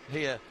 car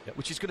here,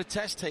 which is going to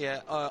test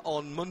here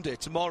on Monday,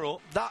 tomorrow.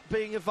 That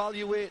being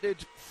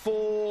evaluated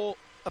for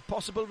a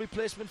possible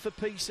replacement for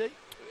PC?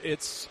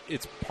 It's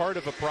part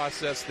of a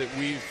process that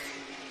we've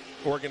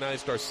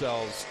organized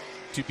ourselves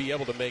to be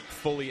able to make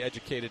fully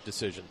educated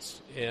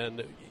decisions.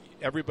 And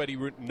everybody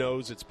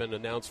knows, it's been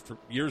announced for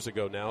years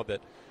ago now, that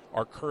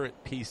our current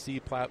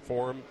PC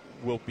platform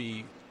will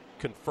be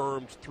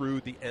confirmed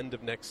through the end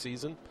of next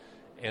season.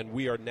 And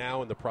we are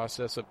now in the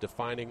process of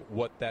defining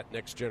what that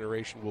next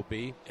generation will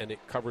be. And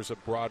it covers a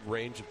broad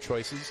range of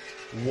choices,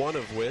 one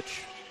of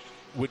which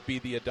would be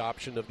the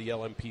adoption of the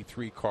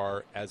LMP3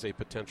 car as a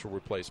potential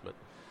replacement.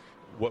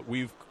 What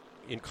we've,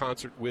 in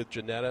concert with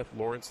Ginetta,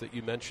 Lawrence, that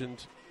you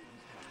mentioned,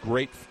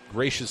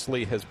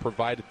 graciously has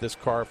provided this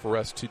car for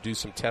us to do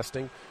some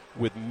testing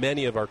with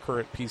many of our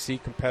current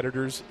PC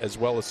competitors, as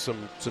well as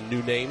some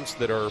new names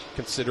that are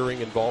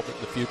considering involvement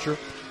in the future.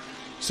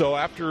 So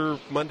after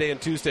Monday and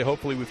Tuesday,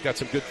 hopefully we've got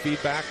some good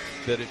feedback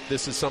that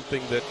this is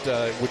something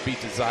that would be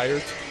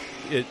desired.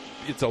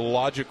 It's a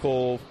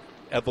logical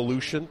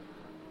evolution,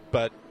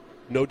 but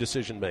no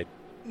decision made.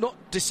 Not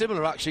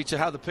dissimilar, actually, to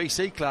how the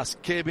PC class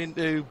came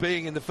into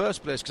being in the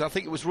first place, because I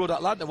think it was Road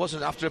Atlanta,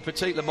 wasn't it, after a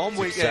Petit Le Mans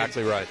weekend?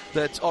 Exactly right.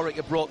 That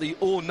Orica brought the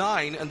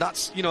 09, and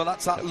that's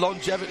that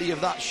longevity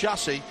of that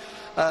chassis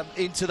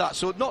into that.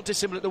 So not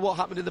dissimilar to what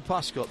happened in the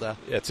past, Scott, there.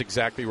 That's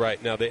exactly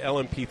right. Now, the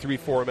LMP3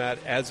 format,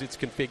 as it's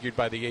configured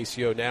by the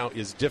ACO now,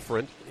 is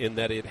different in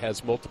that it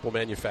has multiple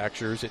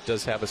manufacturers. It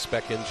does have a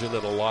spec engine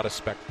and a lot of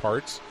spec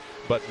parts,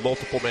 but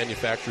multiple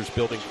manufacturers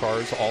building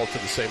cars all to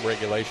the same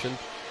regulation.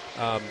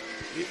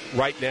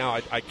 Right now,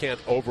 I can't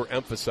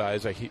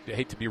overemphasize, I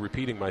hate to be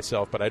repeating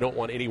myself, but I don't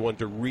want anyone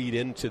to read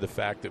into the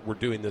fact that we're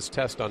doing this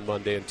test on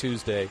Monday and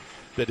Tuesday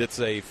that it's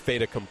a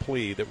fait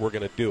accompli that we're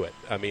going to do it.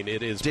 I mean,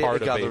 it is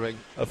part of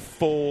a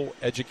full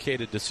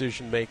educated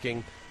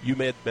decision-making. You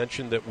may have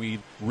mentioned that we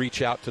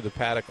reach out to the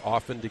paddock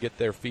often to get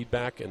their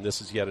feedback, and this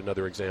is yet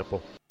another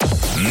example.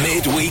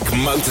 Midweek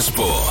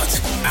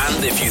Motorsport.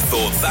 And if you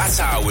thought that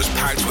hour was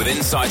packed with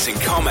insights and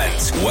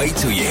comments, wait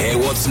till you hear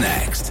what's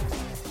next.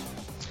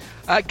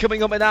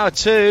 Coming up in hour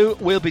 2,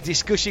 we'll be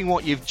discussing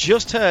what you've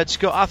just heard.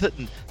 Scott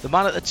Atherton, the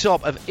man at the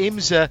top of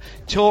IMSA,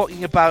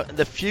 talking about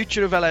the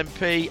future of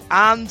LMP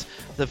and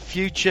the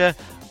future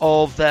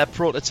of their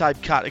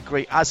prototype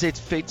category as it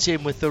fits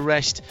in with the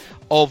rest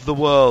of the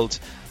world,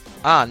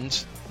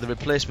 and the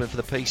replacement for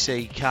the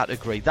PC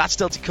category. That's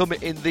still to come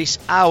in this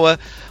hour.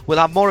 We'll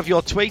have more of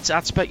your tweets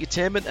at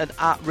Specutainment and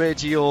at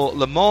Radio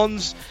Le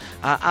Mans,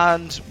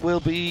 and we'll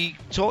be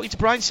talking to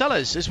Brian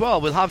Sellers as well.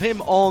 We'll have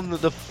him on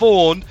the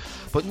phone.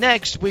 But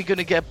next, we're going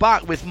to get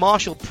back with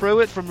Marshall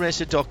Pruitt from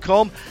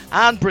Racer.com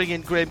and bring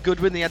in Graham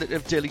Goodwin, the editor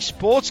of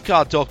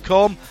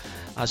DailySportsCar.com,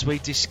 as we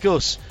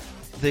discuss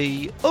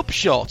the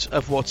upshot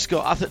of what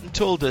Scott Atherton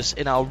told us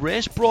in our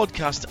race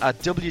broadcast at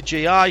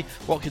WGI,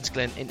 Watkins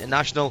Glen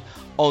International,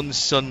 on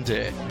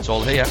Sunday. It's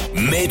all here.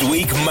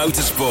 Midweek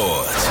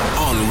Motorsport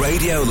on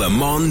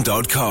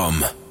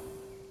RadioLeMans.com.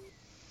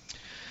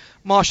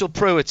 Marshall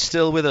Pruitt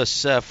still with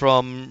us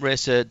from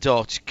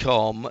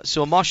Racer.com.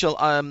 So, Marshall,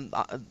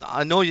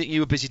 I know that you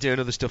were busy doing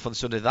other stuff on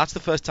Sunday. That's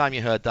the first time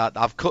you heard that.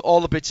 I've cut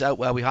all the bits out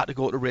where we had to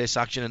go to race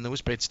action and there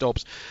was pit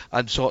stops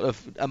and sort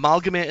of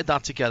amalgamated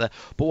that together.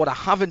 But what I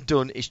haven't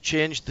done is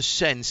change the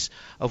sense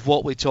of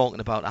what we're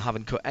talking about. I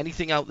haven't cut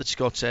anything out that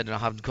Scott said, and I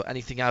haven't cut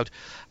anything out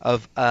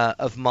of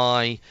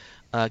my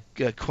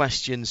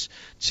questions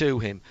to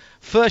him.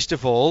 First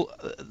of all,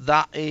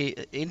 that is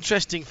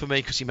interesting for me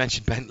because he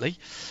mentioned Bentley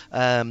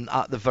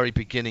at the very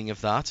beginning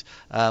of that.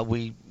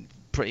 We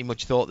pretty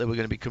much thought they were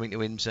going to be coming to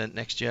IMSA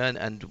next year,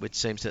 and it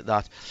seems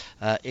that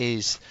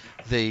is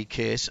the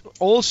case.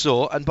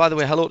 Also, and by the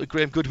way, hello to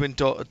Graham Goodwin,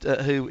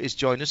 who is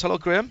joining us. Hello,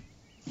 Graham.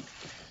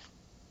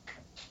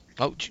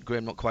 Oh,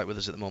 Graham not quite with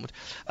us at the moment.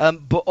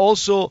 But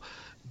also,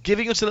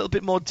 giving us a little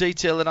bit more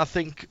detail than I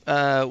think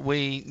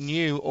we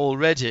knew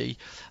already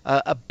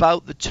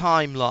about the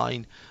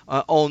timeline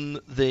on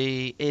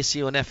the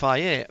ACO and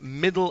FIA,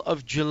 middle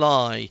of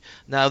July.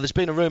 Now, there's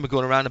been a rumour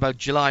going around about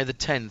July the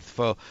 10th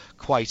for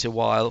quite a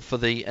while for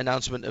the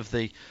announcement of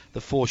the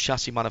 4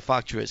 chassis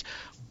manufacturers.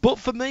 But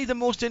for me, the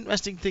most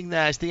interesting thing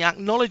there is the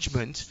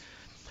acknowledgement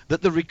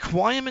that the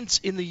requirements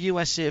in the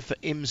USA for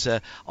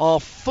IMSA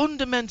are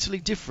fundamentally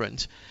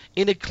different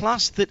in a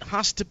class that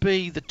has to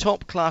be the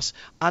top class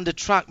and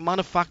attract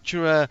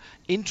manufacturer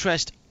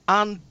interest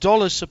and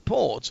dollar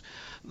support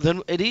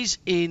than it is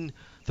in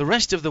the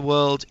rest of the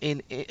world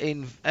in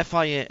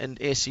FIA and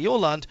ACO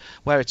land,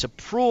 where it's a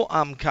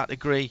Pro-Am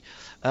category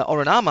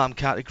or an Am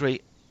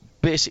category,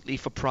 basically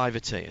for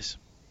privateers.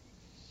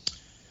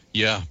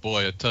 Yeah,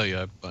 boy, I tell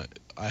you,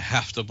 I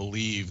have to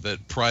believe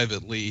that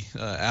privately,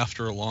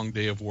 after a long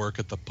day of work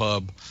at the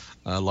pub,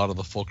 a lot of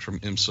the folks from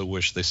IMSA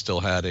wish they still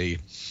had a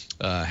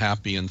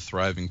happy and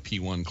thriving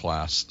P1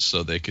 class,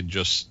 so they could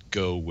just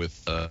go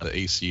with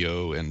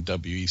ACO and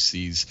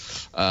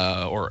WEC's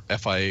or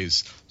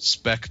FIA's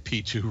spec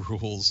P2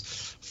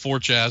 rules, 4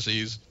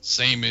 chassis,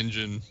 same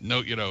engine,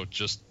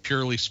 just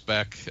purely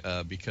spec,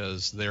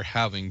 because they're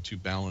having to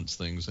balance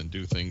things and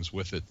do things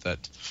with it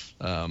that.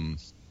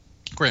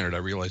 Granted, I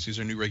realize these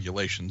are new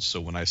regulations,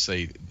 so when I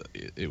say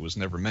it was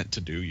never meant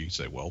to do, you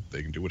say, well,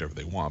 they can do whatever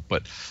they want.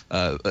 But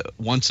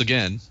once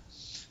again,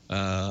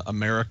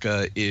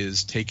 America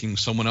is taking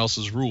someone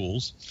else's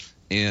rules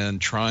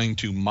and trying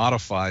to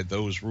modify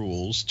those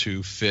rules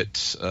to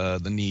fit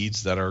the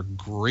needs that are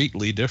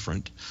greatly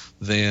different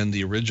than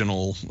the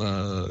original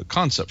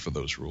concept for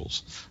those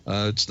rules.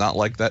 It's not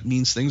like that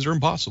means things are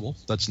impossible.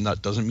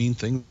 Doesn't mean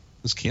things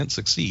can't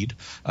succeed.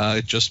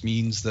 It just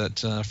means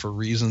that for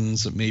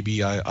reasons that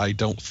maybe I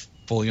don't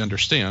fully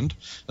understand,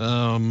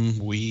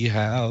 we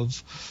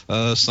have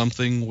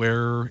something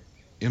where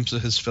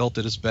IMSA has felt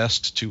it is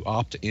best to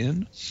opt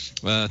in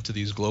to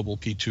these global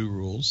P2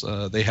 rules.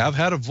 They have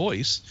had a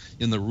voice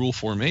in the rule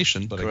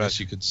formation, but Correct. I guess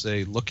you could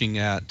say, looking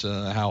at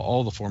how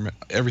all the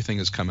everything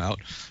has come out,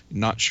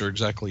 not sure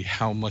exactly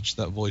how much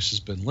that voice has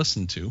been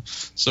listened to.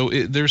 So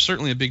there's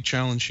certainly a big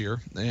challenge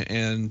here.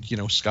 And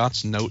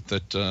Scott's note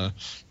that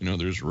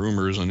there's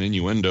rumors and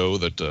innuendo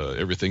that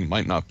everything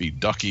might not be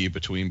ducky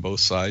between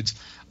both sides.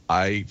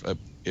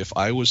 If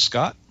I was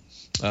Scott,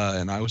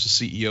 and I was a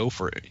CEO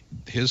for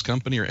his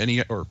company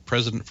or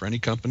president for any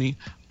company,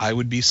 I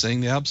would be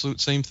saying the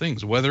absolute same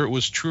things, whether it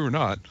was true or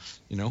not.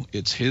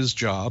 It's his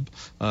job,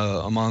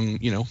 among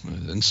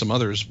and some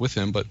others with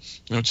him, but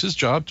it's his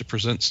job to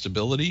present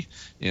stability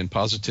and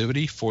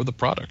positivity for the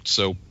product.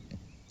 So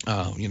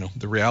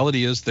the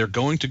reality is they're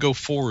going to go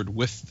forward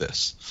with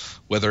this,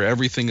 whether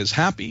everything is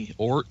happy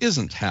or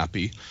isn't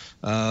happy.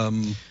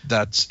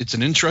 It's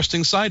an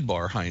interesting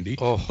sidebar, Hindy,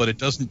 but it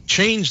doesn't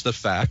change the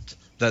fact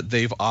that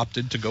they've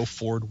opted to go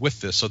forward with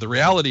this. So the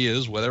reality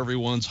is, whether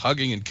everyone's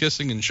hugging and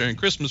kissing and sharing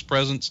Christmas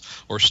presents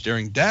or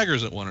staring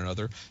daggers at one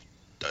another,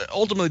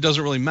 ultimately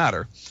doesn't really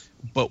matter.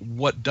 But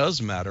what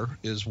does matter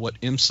is what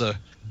IMSA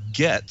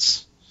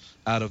gets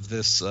out of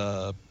this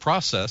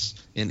process,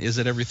 and is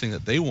it everything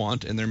that they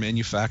want and their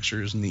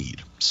manufacturers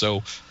need? So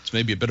it's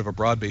maybe a bit of a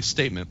broad-based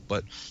statement,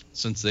 but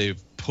since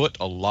they've put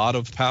a lot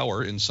of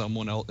power in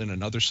someone else, in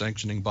another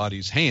sanctioning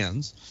body's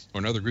hands or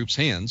another group's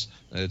hands,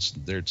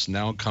 it's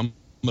now come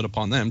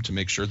upon them to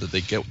make sure that they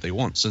get what they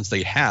want, since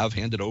they have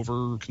handed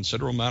over a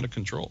considerable amount of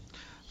control.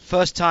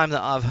 First time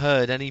that I've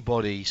heard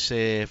anybody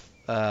say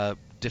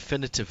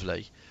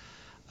definitively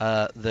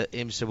that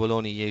IMSA will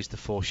only use the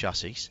 4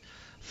 chassis.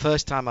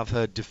 First time I've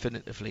heard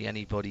definitively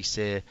anybody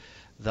say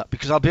that,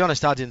 because I'll be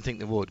honest, I didn't think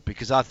they would,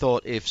 because I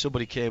thought if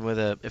somebody came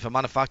if a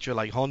manufacturer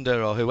like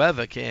Honda or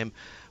whoever came,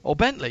 or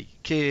Bentley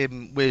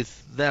came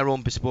with their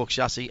own bespoke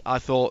chassis, I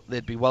thought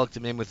they'd be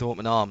welcomed in with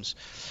open arms.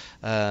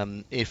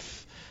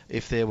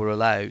 If they were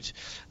allowed,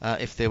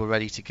 if they were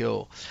ready to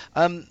go.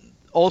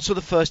 Also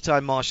the first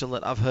time, Marshall,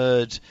 that I've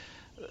heard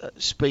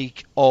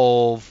speak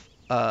of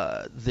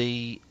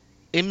the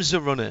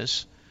IMSA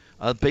runners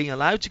being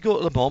allowed to go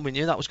to Le Mans. We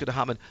knew that was going to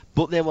happen,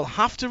 but they will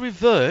have to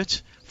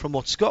revert, from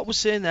what Scott was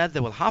saying there,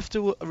 they will have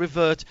to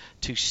revert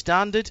to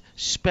standard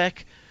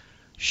spec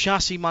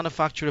chassis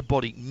manufacturer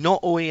body,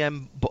 not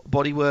OEM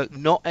bodywork,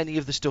 not any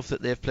of the stuff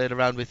that they've played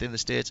around with in the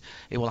States.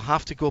 It will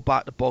have to go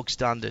back to bog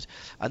standard,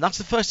 and that's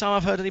the first time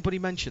I've heard anybody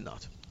mention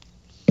that.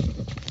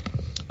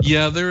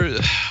 Yeah,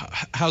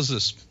 how's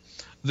this?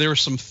 There are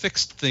some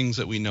fixed things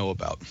that we know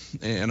about,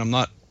 and I'm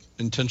not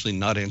intentionally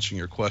not answering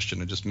your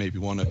question. I just maybe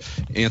want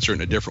to answer it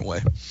in a different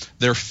way.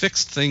 There are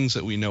fixed things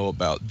that we know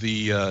about.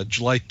 The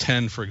July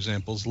 10, for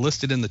example, is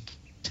listed in the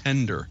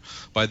tender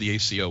by the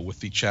ACO with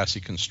the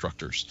chassis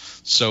constructors.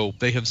 So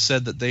they have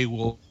said that they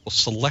will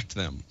select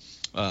them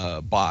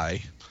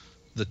by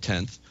the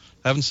 10th.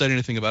 I haven't said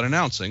anything about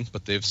announcing,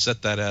 but they've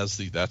set that as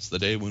that's the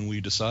day when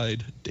we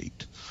decide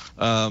date.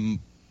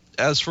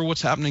 As for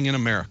what's happening in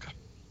America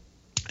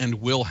and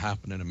will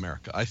happen in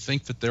America, I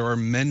think that there are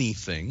many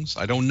things,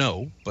 I don't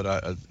know,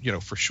 but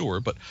for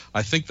sure, but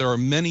I think there are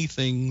many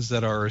things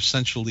that are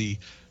essentially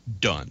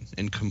done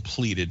and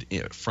completed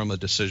from a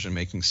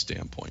decision-making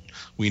standpoint.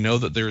 We know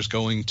that there's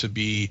going to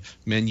be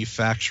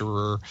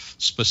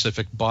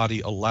manufacturer-specific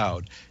body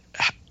allowed.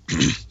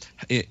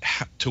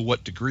 To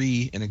what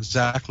degree and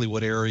exactly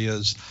what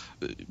areas,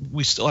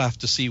 we still have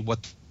to see what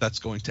that's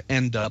going to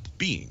end up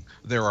being.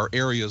 There are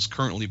areas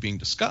currently being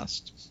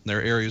discussed. There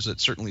are areas that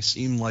certainly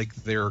seem like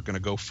they're going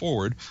to go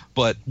forward,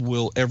 but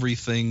will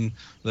everything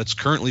that's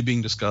currently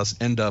being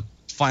discussed end up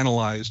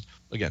finalized?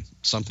 Again,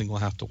 something we'll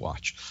have to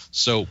watch.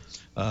 So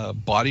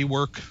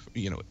bodywork,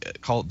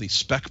 call it the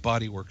spec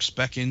bodywork,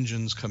 spec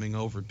engines coming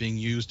over, being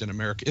used in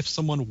America. If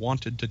someone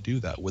wanted to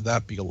do that, would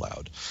that be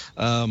allowed?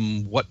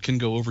 What can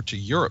go over to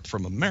Europe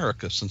from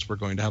America, since we're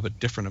going to have a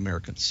different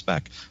American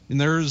spec?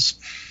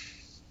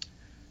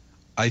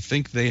 I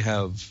think they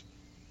have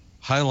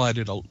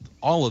highlighted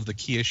all of the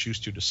key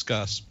issues to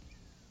discuss.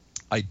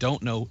 I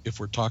don't know if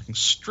we're talking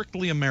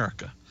strictly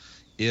America,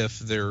 if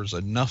there's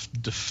enough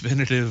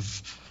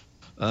definitive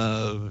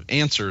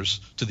answers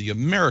to the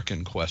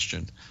American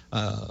question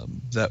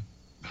that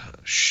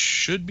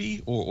should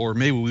be, or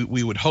maybe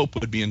we would hope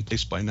would be in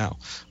place by now.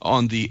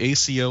 On the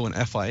ACO and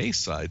FIA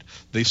side,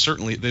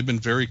 they've been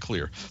very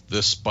clear.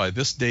 This by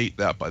this date,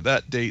 that by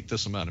that date,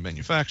 this amount of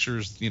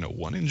manufacturers,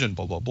 one engine,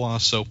 blah blah blah.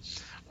 So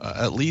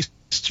at least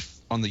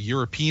on the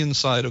European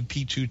side of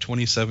P2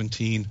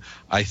 2017,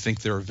 I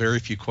think there are very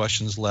few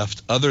questions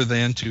left other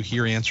than to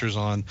hear answers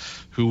on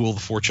who will the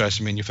 4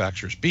 chassis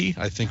manufacturers be.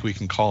 I think we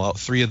can call out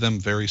 3 of them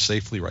very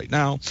safely right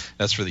now.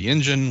 As for the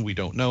engine, we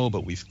don't know,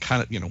 but we've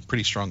kind of,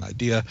 pretty strong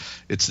idea.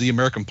 It's the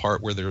American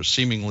part where there's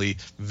seemingly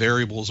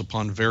variables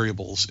upon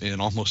variables in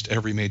almost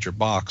every major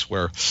box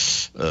where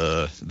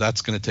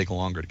that's going to take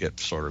longer to get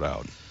sorted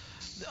out.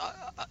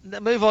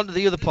 Move on to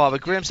the other part. But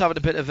Graham's having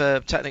a bit of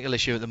a technical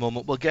issue at the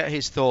moment. We'll get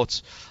his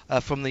thoughts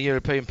from the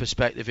European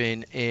perspective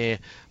in a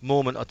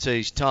moment or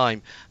two's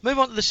time. Move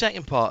on to the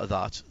second part of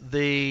that.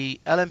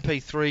 The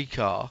LMP3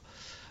 car,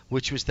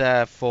 which was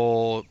there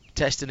for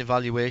test and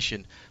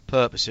evaluation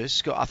purposes.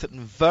 Scott Atherton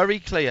very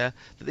clear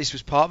that this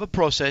was part of a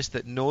process,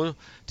 that no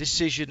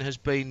decision has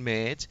been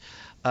made.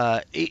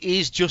 It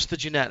is just the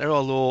Ginetta,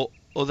 although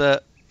other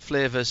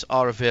flavours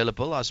are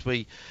available, as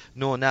we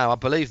know now. I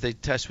believe the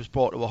test was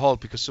brought to a halt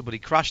because somebody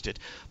crashed it,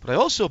 but I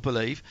also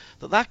believe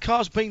that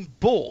car's been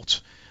bought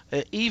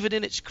even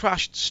in its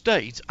crashed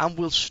state and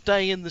will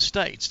stay in the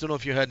States. Don't know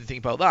if you heard anything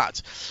about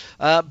that,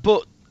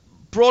 but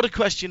broader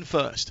question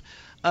first.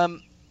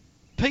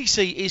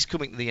 PC is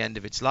coming to the end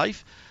of its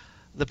life.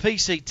 The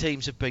PC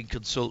teams have been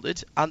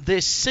consulted and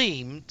they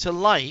seem to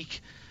like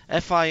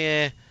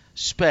FIA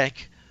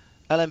spec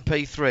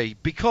LMP3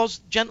 because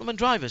gentlemen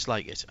drivers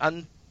like it.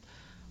 And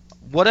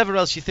whatever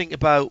else you think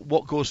about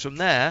what goes from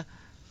there,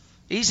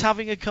 is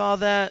having a car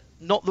there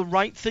not the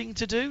right thing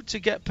to do to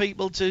get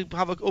people to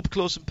have an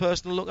up-close and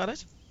personal look at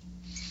it?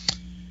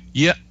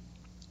 Yeah.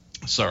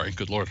 Sorry,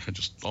 good Lord, I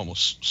just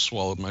almost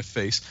swallowed my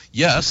face.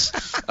 Yes.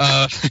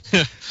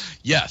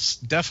 Yes,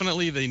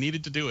 definitely they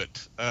needed to do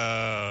it.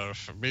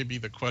 Maybe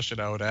the question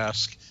I would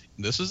ask,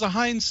 this is a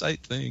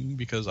hindsight thing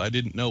because I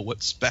didn't know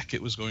what spec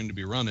it was going to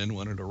be running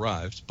when it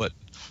arrived, but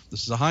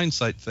this is a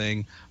hindsight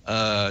thing.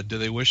 Do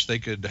they wish they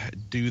could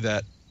do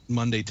that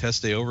Monday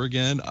test day over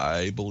again?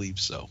 I believe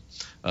so.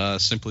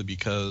 Simply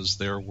because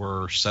there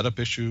were setup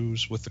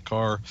issues with the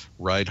car.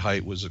 Ride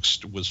height was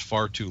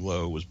far too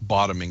low, was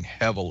bottoming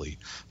heavily.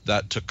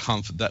 That took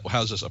comfort. That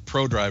houses a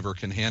pro driver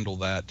can handle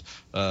that.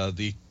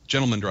 The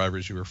gentleman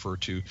drivers you refer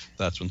to,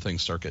 that's when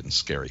things start getting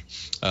scary.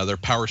 There are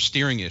power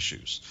steering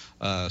issues.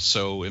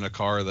 So in a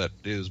car that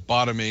is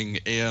bottoming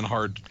and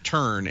hard to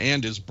turn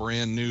and is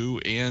brand new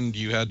and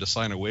you had to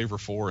sign a waiver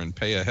for and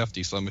pay a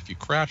hefty sum if you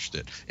crashed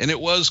it, and it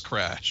was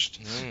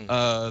crashed,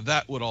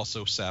 that would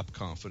also sap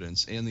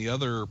confidence. And the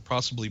other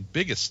possibly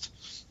biggest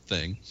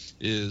thing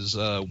is,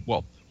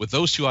 with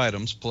those 2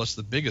 items plus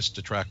the biggest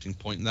detracting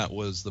point, and that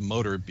was the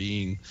motor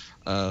being,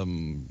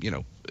 in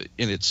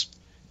its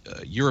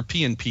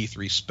European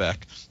P3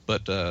 spec,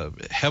 but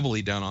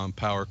heavily down on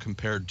power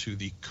compared to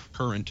the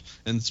current,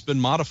 and it's been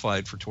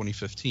modified for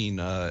 2015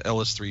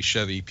 LS3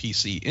 Chevy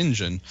PC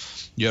engine.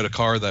 You had a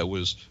car that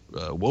was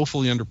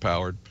woefully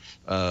underpowered,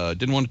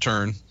 didn't want to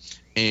turn,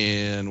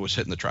 and was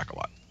hitting the track a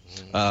lot.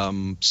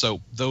 So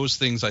those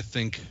things, I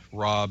think,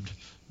 robbed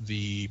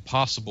the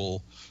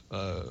possible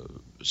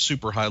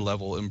super high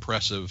level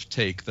impressive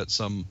take that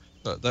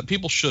that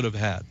people should have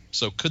had.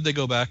 So could they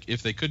go back?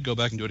 If they could go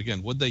back and do it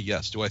again, would they?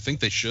 Yes. Do I think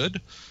they should?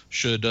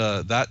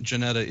 That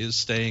Ginetta is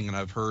staying, and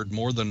I've heard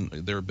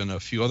there have been a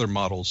few other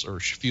models or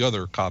a few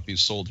other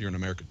copies sold here in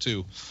America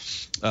too.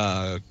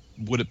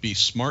 Would it be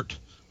smart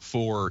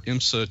for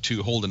IMSA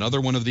to hold another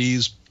one of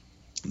these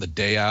the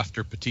day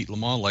after Petit Le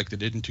Mans like they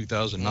did in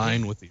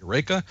 2009 with the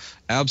Eureka?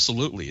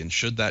 Absolutely. And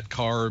should that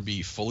car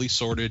be fully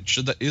sorted?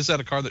 Is that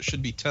a car that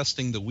should be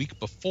testing the week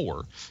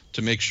before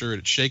to make sure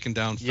it's shaken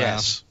down fast?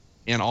 Yes.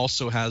 And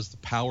also has the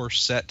power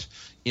set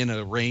in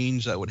a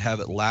range that would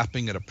have it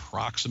lapping at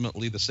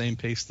approximately the same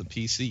pace the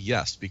PC?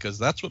 Yes, because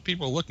that's what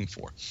people are looking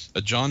for.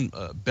 John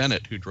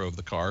Bennett, who drove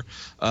the car,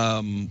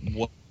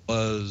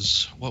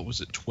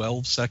 was,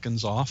 12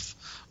 seconds off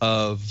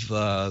of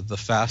the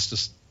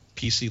fastest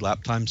PC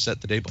lap time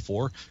set the day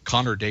before.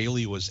 Connor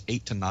Daly was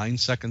 8 to 9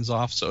 seconds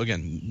off. So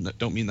again,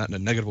 don't mean that in a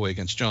negative way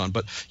against John,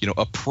 but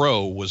a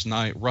pro was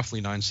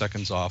roughly 9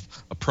 seconds off.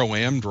 A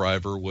Pro-Am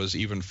driver was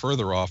even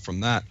further off from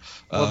that.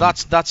 Well,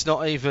 that's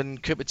not even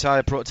Cooper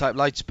Tire prototype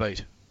light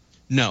speed.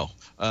 No.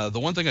 The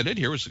one thing I did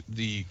hear was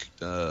the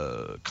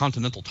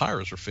Continental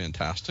tires were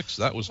fantastic,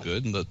 so that was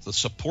good, and the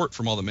support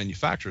from all the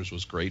manufacturers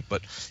was great.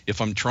 But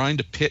if I'm trying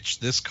to pitch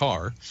this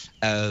car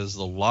as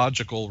the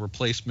logical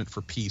replacement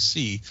for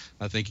PC,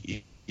 I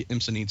think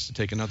IMSA needs to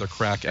take another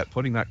crack at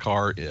putting that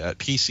car at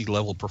PC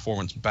level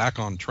performance back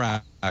on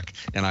track,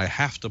 and I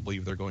have to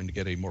believe they're going to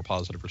get a more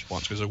positive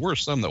response, because there were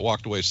some that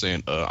walked away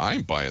saying, I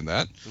ain't buying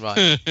that.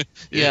 Right.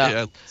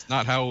 Yeah. It's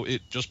not how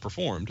it just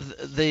performed.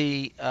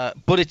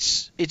 But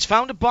it's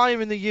found a buyer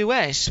in the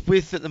US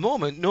with, at the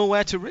moment,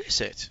 nowhere to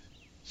race it.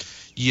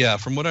 Yeah,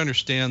 from what I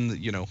understand,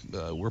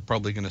 we're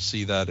probably going to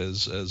see that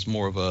as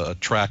more of a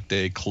track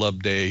day,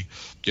 club day.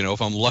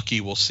 If I'm lucky,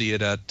 we'll see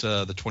it at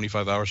the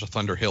 25 Hours of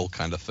Thunder Hill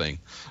kind of thing.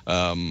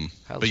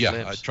 But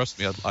yeah, trust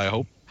me,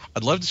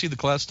 I'd love to see the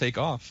class take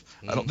off.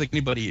 I don't think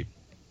anybody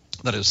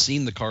that has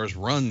seen the cars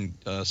run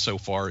so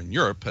far in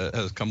Europe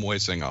has come away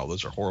saying, "Oh,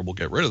 those are horrible,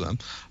 get rid of them."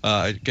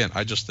 Again,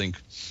 I just think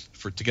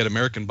to get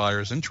American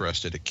buyers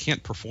interested, it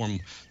can't perform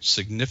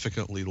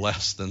significantly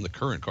less than the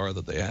current car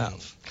that they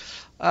have.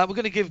 We're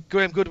going to give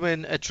Graham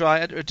Goodwin a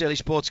try at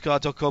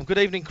dailysportscar.com. Good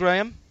evening,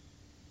 Graham.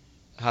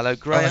 Hello,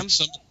 Graham.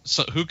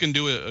 So who can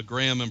do a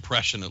Graham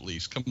impression at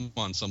least? Come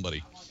on,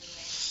 somebody.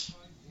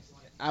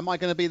 Am I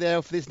going to be there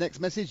for this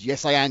next message?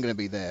 Yes, I am going to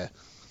be there.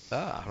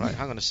 Right.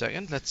 Hang on a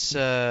second. Let's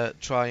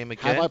try him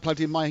again. Have I plugged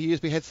in my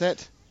USB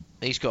headset?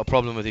 He's got a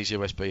problem with his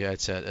USB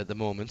headset at the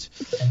moment.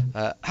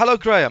 Hello,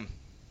 Graham.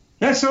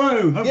 Yes,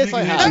 hello. Yes,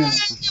 I have. Hey,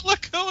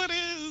 look who it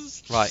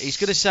is. Right, he's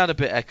going to sound a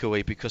bit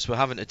echoey because we're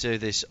having to do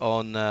this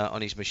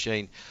on his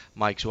machine,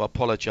 Mike, so I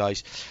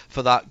apologise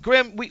for that.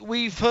 Graham,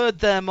 we've heard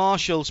there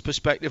Marshall's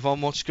perspective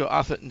on what Scott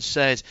Atherton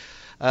said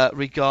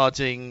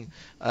regarding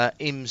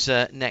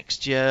IMSA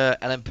next year,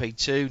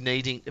 LMP2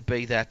 needing to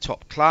be their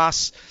top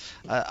class.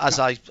 As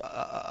I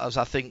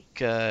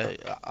think,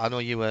 I know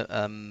you were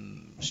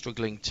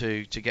struggling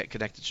to get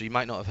connected, so you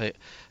might not have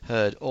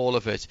heard all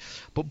of it.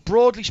 But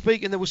broadly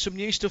speaking, there was some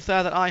new stuff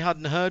there that I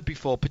hadn't heard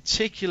before,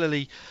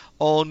 particularly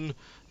on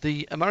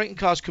the American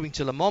cars coming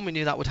to Le Mans. We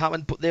knew that would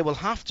happen, but they will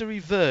have to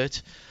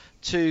revert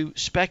to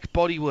spec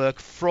bodywork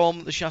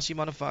from the chassis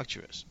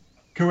manufacturers.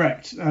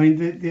 Correct. I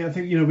mean, I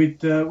think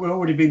we've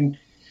already been.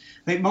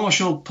 I think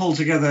Marshall pulled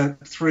together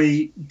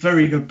 3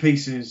 very good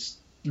pieces,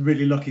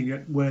 really looking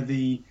at where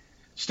the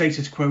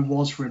status quo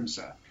was for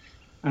IMSA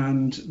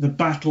and the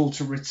battle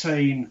to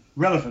retain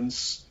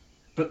relevance,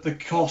 but the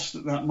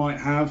cost that might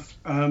have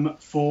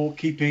for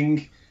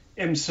keeping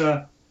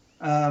IMSA,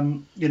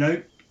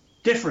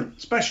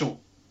 different, special.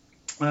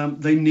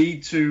 They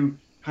need to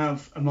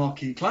have a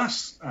marquee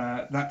class.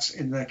 That's,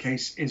 in their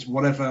case, is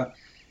whatever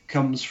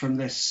comes from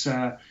this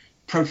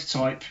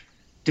prototype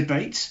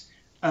debate.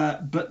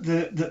 But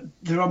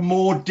there are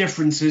more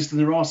differences than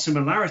there are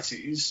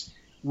similarities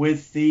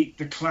with the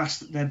class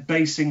that they're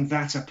basing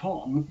that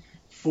upon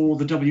for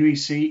the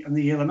WEC and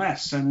the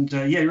ELMS. And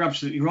you're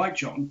absolutely right,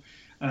 John.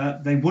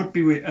 They would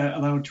be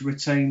allowed to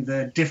retain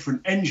their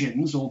different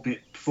engines,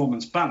 albeit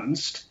performance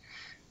balanced,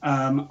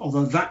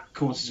 although that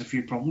causes a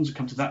few problems. We'll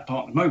come to that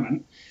part in a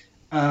moment.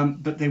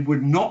 But they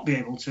would not be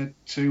able to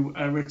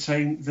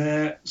retain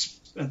their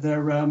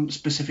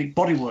specific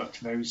bodywork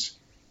to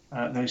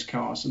those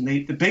cars. And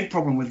the big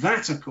problem with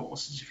that, of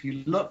course, is if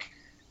you look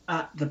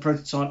at the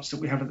prototypes that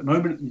we have at the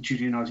moment in the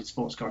Judy United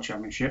Sports Car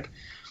Championship,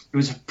 there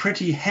was a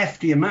pretty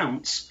hefty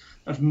amount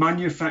of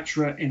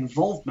manufacturer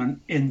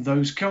involvement in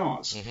those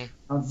cars. Mm-hmm.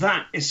 Now,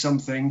 that is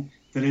something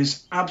that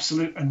is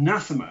absolute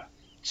anathema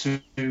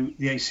to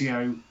the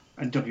ACO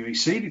and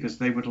WEC, because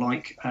they would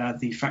like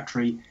the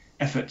factory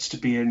efforts to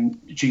be in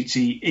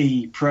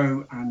GTE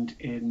Pro and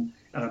in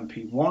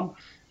LMP1.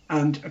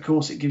 And, of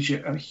course, it gives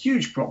you a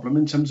huge problem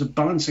in terms of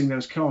balancing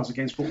those cars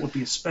against what would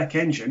be a spec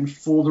engine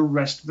for the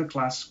rest of the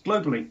class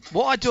globally.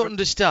 What I don't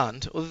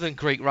understand, other than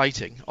Greek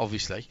writing,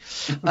 obviously,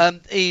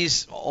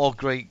 or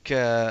Greek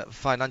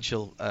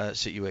financial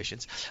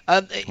situations,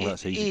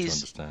 that's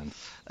easy to understand.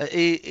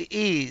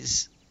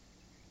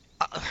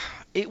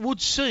 It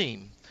would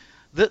seem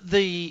that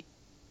the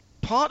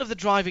part of the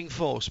driving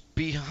force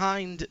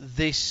behind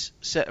this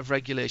set of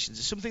regulations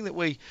is something that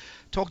we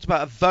talked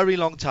about a very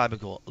long time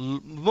ago,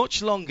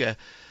 much longer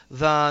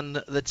than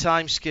the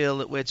time scale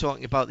that we're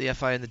talking about the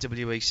FI and the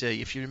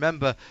WEC. If you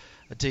remember,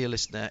 dear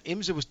listener,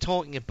 IMSA was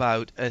talking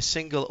about a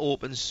single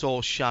open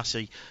source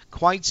chassis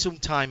quite some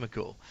time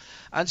ago.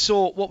 And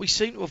so what we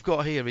seem to have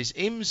got here is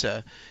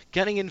IMSA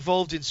getting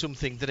involved in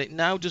something that it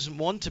now doesn't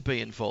want to be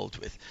involved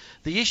with.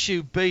 The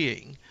issue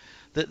being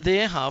that they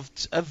have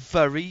a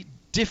very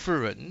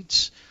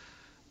different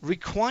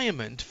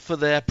requirement for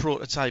their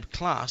prototype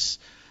class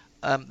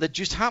that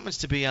just happens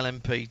to be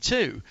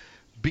LMP2,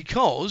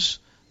 because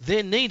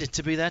they need it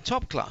to be their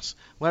top class.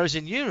 Whereas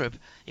in Europe,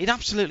 it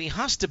absolutely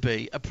has to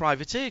be a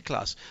privateer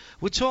class.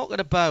 We're talking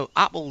about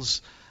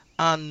apples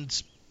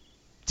and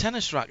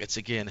tennis rackets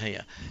again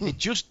here. It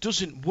just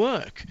doesn't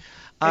work.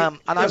 And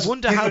I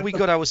wonder how we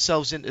got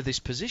ourselves into this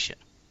position.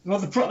 Well,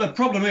 the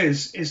problem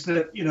is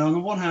that, on the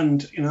one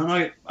hand, and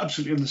I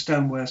absolutely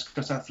understand where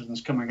Scott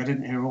Atherton's coming. I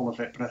didn't hear all of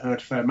it, but I heard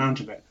a fair amount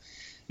of it.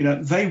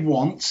 They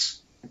want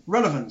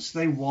relevance.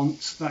 They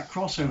want that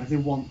crossover. They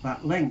want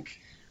that link.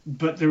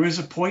 But there is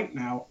a point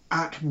now,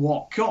 at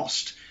what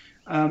cost?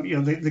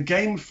 The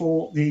game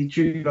for the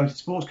Junior United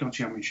Sports Car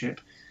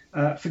Championship,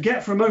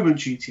 forget for a moment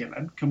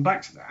GTLM, come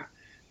back to that.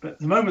 But at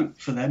the moment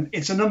for them,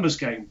 it's a numbers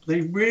game.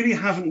 They really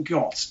haven't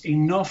got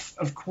enough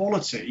of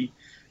quality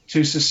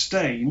to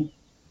sustain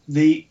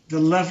the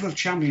level of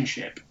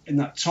championship in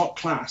that top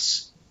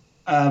class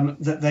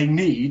that they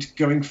need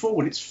going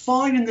forward. It's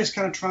fine in this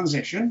kind of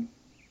transition,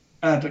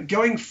 but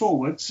going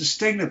forward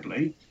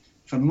sustainably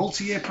for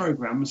multi-year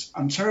programs,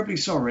 I'm terribly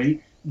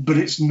sorry, but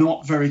it's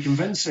not very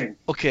convincing.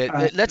 Okay,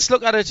 let's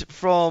look at it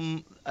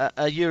from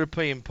a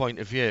European point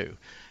of view.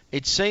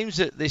 It seems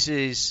that this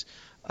is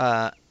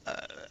a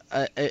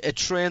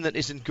train that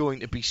isn't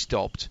going to be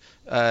stopped.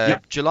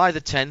 July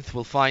the 10th,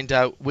 we'll find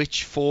out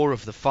which 4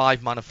 of the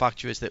 5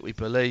 manufacturers that we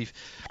believe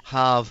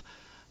have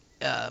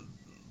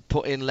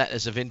put in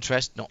letters of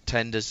interest, not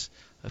tenders,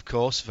 of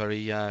course,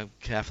 very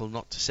careful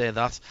not to say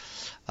that,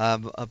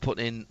 put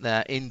in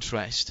their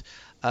interest.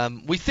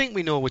 We think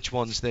we know which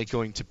ones they're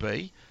going to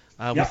be.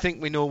 We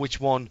think we know which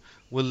one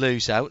will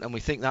lose out, and we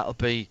think that'll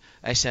be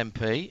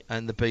SMP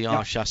and the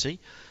BR chassis.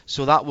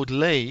 So that would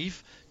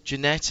leave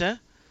Ginetta,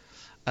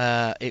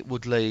 it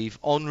would leave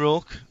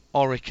Onrook,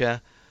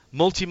 Orica,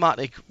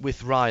 Multimatic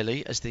with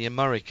Riley as the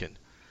American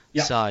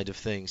side of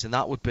things, and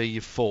that would be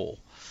your 4.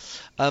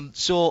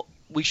 So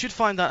we should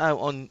find that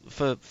out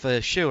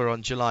for sure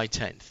on July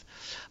 10th.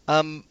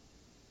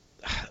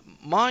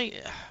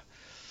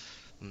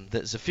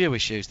 There's a few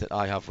issues that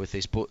I have with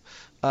this, but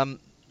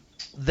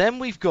then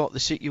we've got the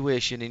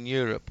situation in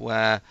Europe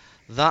where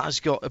that has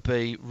got to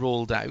be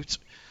rolled out.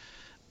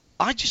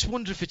 I just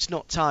wonder if it's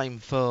not time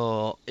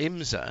for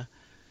IMSA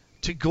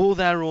to go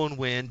their own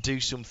way and do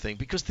something,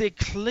 because they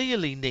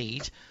clearly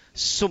need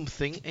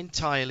something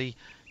entirely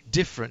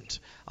different.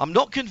 I'm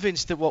not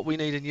convinced that what we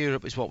need in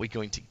Europe is what we're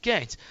going to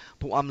get,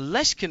 but I'm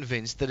less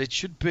convinced that it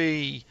should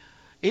be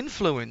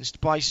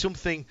influenced by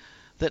something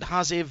that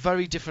has a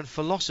very different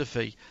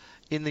philosophy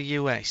in the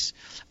US.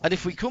 And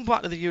if we come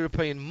back to the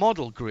European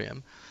model,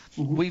 Graham,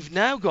 we've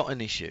now got an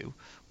issue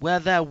where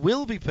there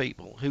will be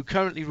people who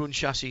currently run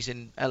chassis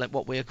in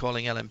what we're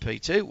calling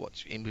LMP2, what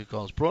IMSA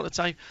calls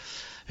prototype,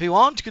 who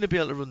aren't going to be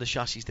able to run the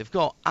chassis they've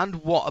got.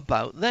 And what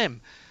about them?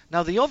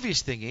 Now, the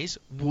obvious thing is,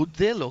 would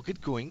they look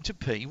at going to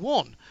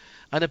P1?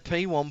 And a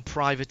P1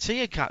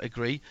 privateer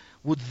category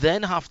would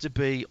then have to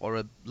be, or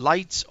a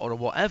lights or a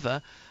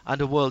whatever,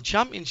 and a world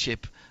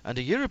championship and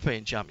a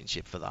European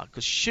championship for that,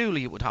 because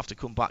surely it would have to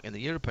come back in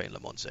the European Le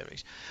Mans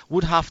series,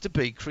 would have to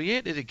be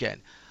created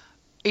again.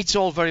 It's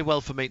all very well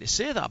for me to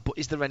say that, but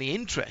is there any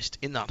interest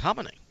in that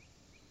happening?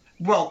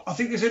 Well, I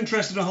think there's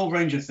interest in a whole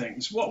range of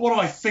things. What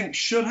I think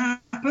should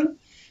happen,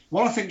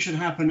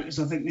 is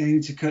I think they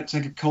need to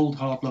take a cold,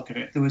 hard look at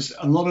it. There was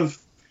a lot of,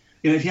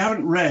 if you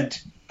haven't read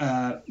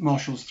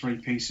Marshall's 3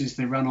 pieces,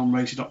 they ran on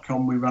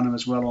racer.com, we ran them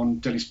as well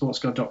on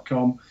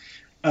dailysportscar.com,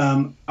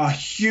 a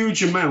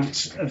huge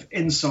amount of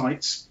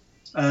insights,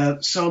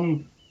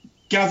 some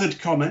gathered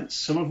comments,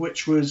 some of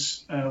which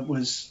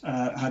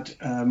had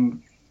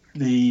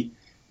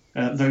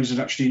those that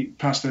actually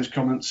passed those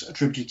comments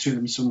attributed to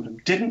them, some of them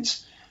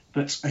didn't,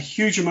 but a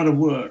huge amount of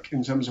work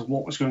in terms of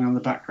what was going on in the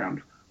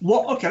background.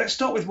 Let's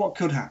start with what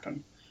could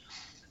happen.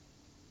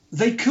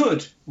 They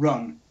could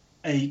run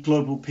a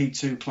global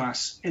P2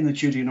 class in the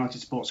Junior United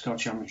Sports Car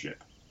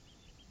Championship.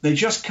 They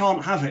just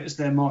can't have it as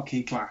their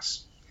marquee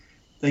class.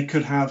 They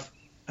could have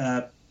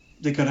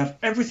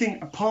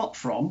everything apart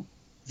from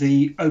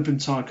the open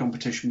tyre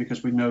competition,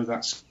 because we know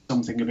that's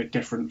something a bit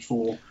different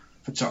for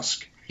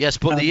Tusk. Yes,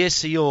 but the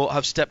ACO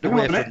have stepped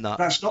away from that.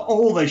 That's not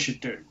all they should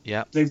do.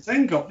 Yeah. They've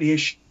then got the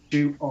issue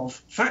of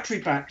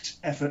factory-backed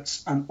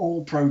efforts and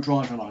all-pro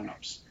driver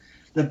lineups.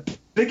 The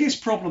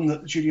biggest problem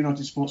that the Junior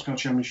United Sports Car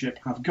Championship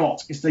have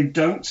got is they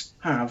don't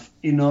have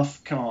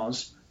enough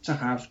cars to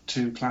have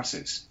 2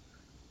 classes.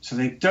 So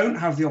they don't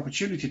have the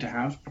opportunity to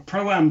have a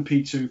Pro-Am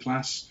P2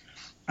 class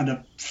and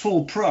a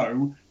full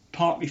Pro,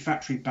 partly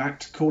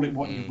factory-backed, call it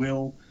what you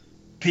will,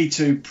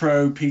 P2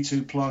 Pro,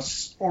 P2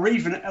 Plus, or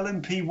even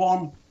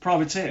LMP1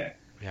 Privateer.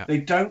 Yeah. They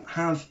don't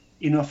have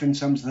enough in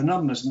terms of the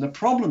numbers. And the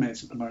problem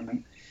is, at the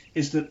moment,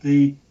 is that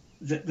the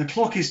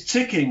clock is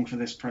ticking for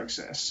this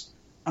process,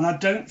 and I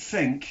don't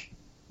think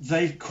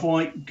they've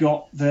quite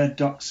got their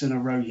ducks in a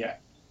row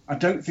yet. I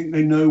don't think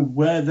they know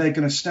where they're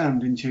going to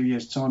stand in 2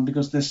 years' time,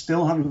 because they're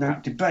still having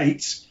that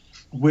debate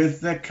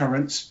with their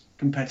current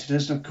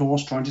competitors and, of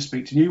course, trying to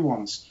speak to new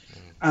ones.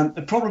 And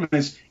the problem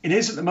is, it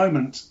is at the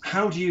moment,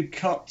 how do you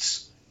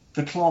cut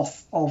the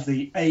cloth of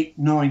the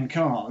 8-9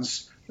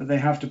 cars that they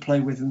have to play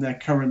with in their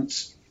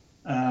current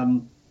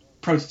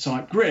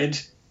prototype grid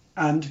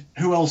and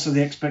who else are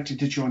they expected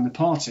to join the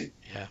party?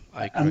 Yeah,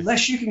 I agree.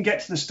 Unless you can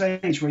get to the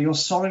stage where you're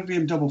solidly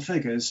in double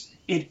figures,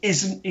 it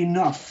isn't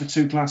enough for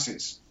two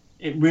classes.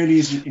 It really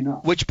isn't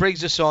enough. Which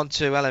brings us on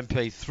to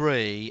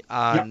LMP3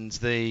 and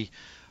the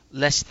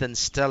less than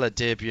stellar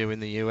debut in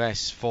the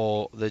US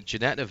for the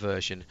Ginetta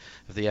version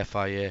of the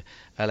FIA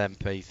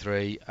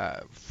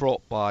LMP3,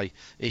 fraught by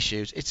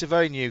issues. It's a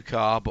very new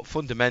car, but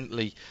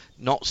fundamentally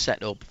not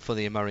set up for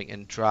the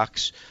American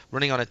tracks,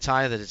 running on a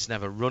tyre that it's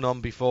never run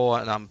on before,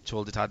 and I'm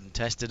told it hadn't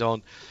tested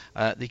on.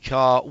 The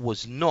car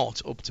was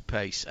not up to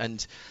pace,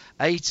 and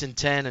 8 and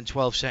 10 and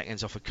 12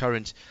 seconds off a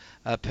current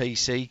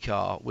PC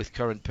car with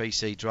current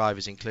PC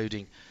drivers,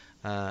 including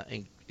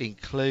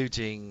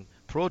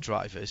pro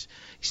drivers,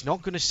 it's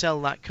not going to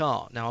sell that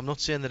car. Now, I'm not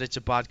saying that it's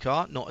a bad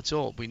car, not at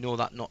all. We know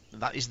that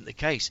that isn't the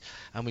case,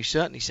 and we've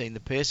certainly seen the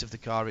pace of the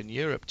car in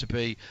Europe to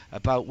be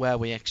about where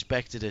we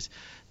expected it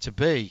to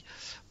be.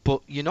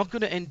 But you're not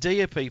going to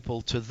endear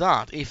people to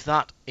that if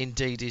that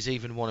indeed is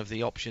even one of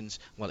the options.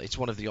 Well, it's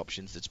one of the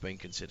options that's being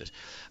considered.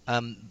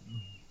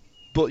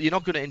 But you're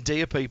not going to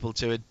endear people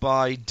to it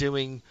by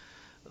doing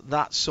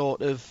that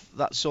sort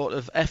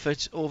of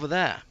effort over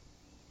there.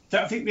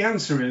 I think the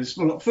answer is,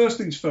 well, look, first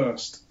things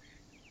first.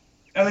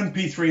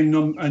 LMP3 in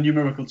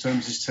numerical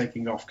terms is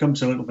taking off. Come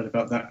to a little bit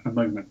about that in a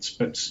moment.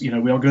 But, we are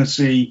going to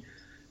see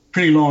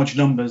pretty large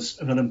numbers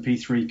of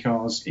LMP3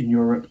 cars in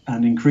Europe,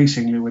 and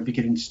increasingly we're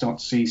beginning to start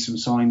to see some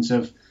signs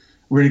of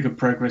really good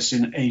progress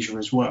in Asia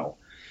as well.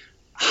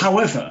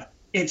 However,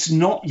 it's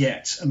not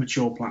yet a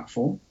mature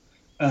platform.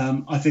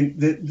 I think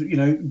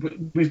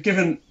that, we've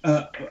given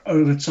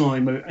over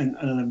time an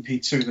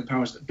LMP2, the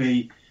powers that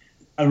be,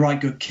 a right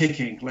good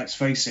kicking, let's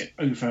face it,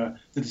 over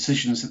the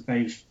decisions that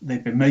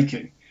they've been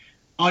making.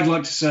 I'd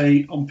like to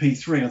say on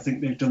P3, I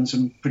think they've done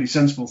some pretty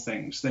sensible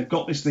things. They've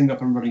got this thing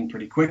up and running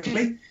pretty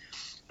quickly.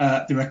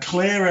 There are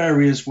clear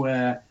areas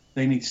where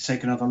they need to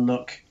take another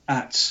look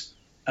at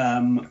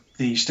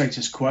the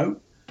status quo,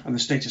 and the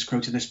status quo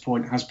to this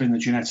point has been the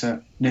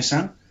Ginetta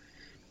Nissan.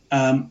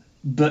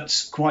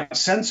 But quite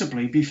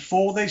sensibly,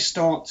 before they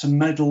start to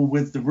meddle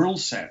with the rule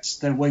sets,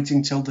 they're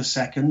waiting till the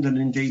second and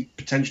indeed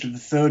potentially the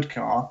third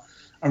car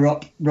are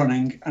up,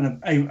 running,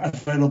 and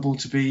available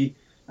to be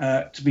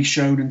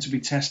shown and to be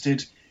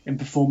tested in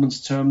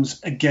performance terms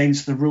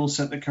against the rule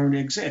set that currently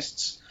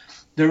exists.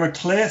 There are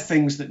clear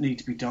things that need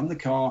to be done. The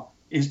car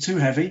is too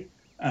heavy.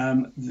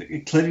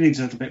 It clearly needs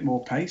a little bit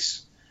more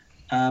pace.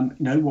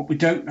 What we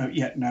don't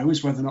yet know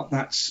is whether or not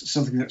that's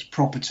something that's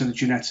proper to the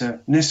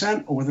Ginetta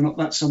Nissan, or whether or not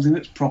that's something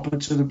that's proper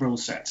to the rule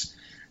sets.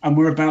 And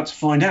we're about to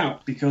find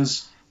out,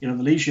 because the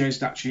Ligier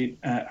is actually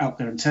out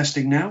there and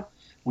testing now.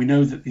 We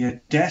know that the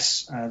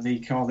Adesse, the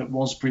car that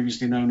was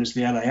previously known as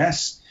the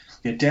LAS,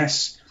 the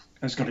Adesse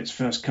has got its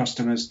first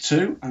customers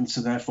too, and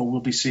so therefore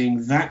we'll be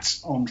seeing that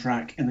on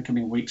track in the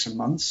coming weeks and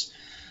months.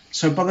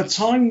 So by the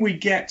time we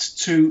get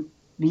to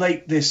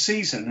late this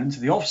season, into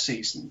the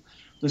off-season,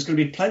 there's going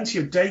to be plenty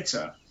of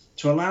data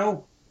to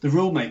allow the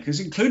rule makers,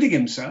 including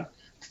IMSA,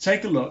 to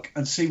take a look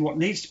and see what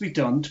needs to be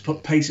done to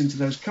put pace into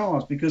those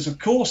cars, because of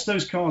course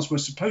those cars were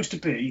supposed to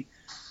be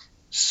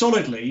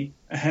solidly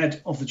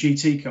ahead of the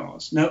GT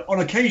cars. Now, on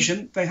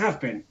occasion, they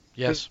have been.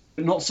 Yes.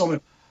 But not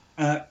solid.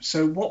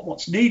 So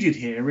what's needed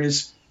here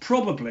is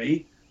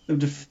probably them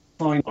to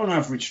find, on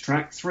average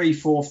track, 3,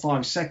 4,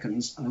 5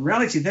 seconds. And the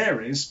reality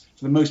there is,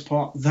 for the most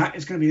part, that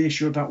is going to be an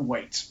issue about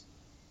weight.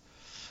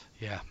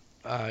 Yeah,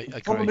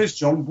 the problem is,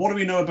 John, what do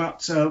we know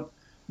about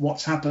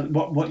what's happened,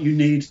 what you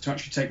need to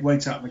actually take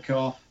weight out of the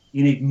car?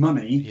 You need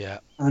money. Yeah.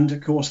 And,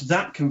 of course,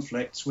 that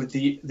conflicts with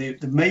the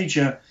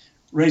major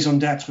raison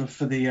d'etre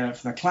for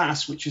the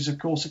class, which is, of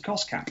course, a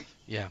cost cap.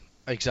 Yeah,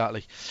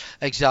 exactly.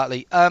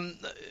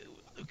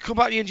 Come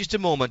back to you in just a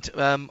moment.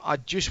 I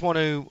just want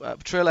to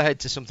trail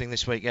ahead to something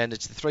this weekend.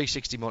 It's the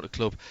 360 Motor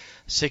Club,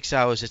 6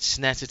 hours at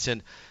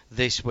Snetterton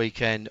this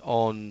weekend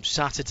on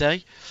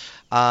Saturday,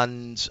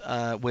 and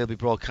we'll be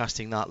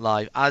broadcasting that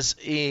live, as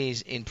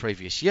is in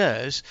previous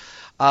years.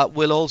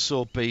 We'll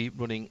also be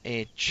running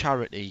a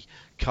charity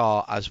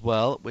car as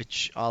well,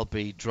 which I'll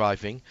be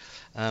driving.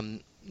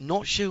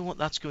 Not sure what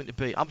that's going to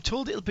be. I'm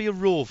told it'll be a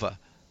Rover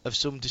of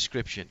some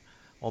description,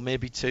 or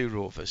maybe 2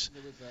 Rovers.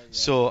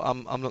 So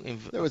I'm looking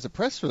for... There was a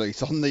press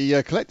release on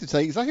the collector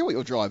saying exactly what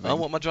you're driving. Oh,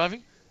 what am I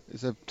driving?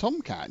 It's a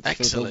Tomcat.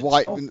 Excellent. The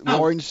white and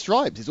orange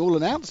stripes. It's all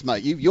announced,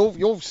 mate.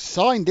 You're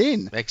signed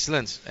in.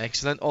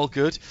 Excellent. All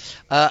good.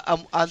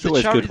 And it's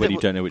always good when you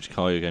don't know which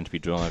car you're going to be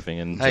driving.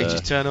 And hey,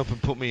 just turn up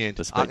and put me in.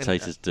 The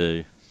spectators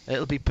do.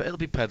 It'll be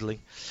pedalling.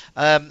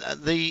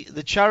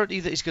 The charity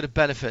that is going to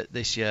benefit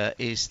this year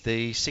is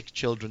the Sick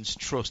Children's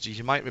Trust. As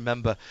you might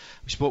remember,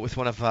 we spoke with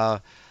one of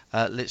our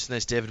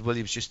listeners, David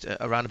Williams, just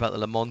around about the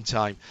Le Mans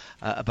time,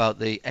 about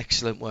the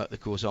excellent work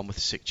that goes on with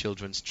the Sick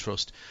Children's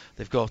Trust.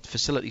 They've got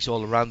facilities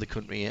all around the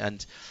country,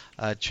 and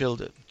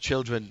children,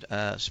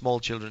 small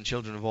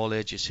children of all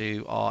ages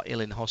who are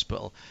ill in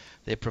hospital,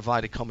 they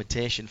provide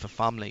accommodation for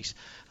families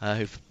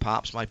who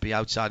perhaps might be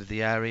outside of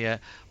the area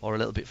or a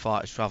little bit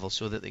far to travel,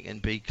 so that they can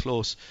be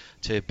close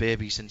to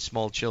babies and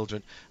small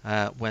children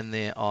when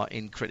they are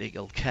in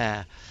critical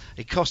care.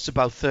 It costs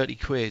about 30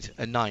 quid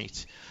a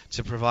night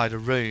to provide a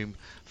room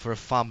for a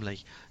family.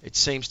 It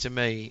seems to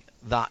me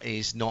that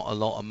is not a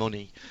lot of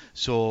money.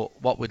 So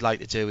what we'd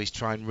like to do is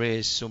try and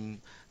raise some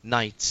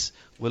nights.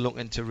 We're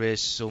looking to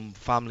raise some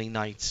family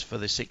nights for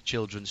the Sick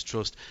Children's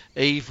Trust.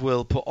 Eve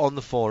will put on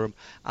the forum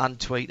and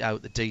tweet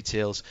out the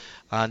details,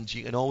 and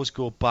you can always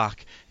go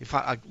back. In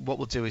fact, what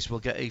we'll do is we'll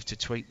get Eve to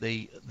tweet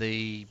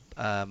the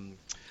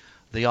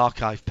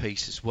archive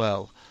piece as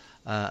well.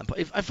 But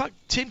in fact,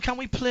 Tim, can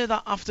we play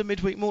that after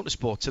Midweek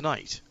Motorsport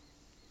tonight?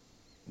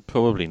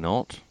 Probably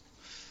not.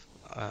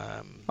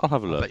 I'll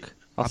have a look.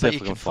 I'll see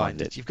if I can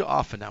find it. You've got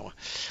half an hour.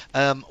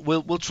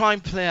 We'll try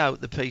and play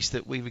out the piece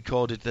that we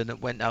recorded and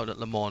it went out at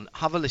Le Mans.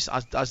 Have a listen.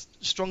 I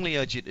strongly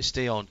urge you to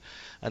stay on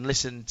and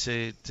listen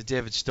to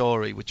David's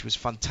story, which was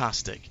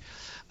fantastic,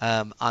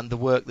 and the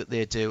work that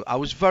they do. I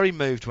was very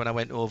moved when I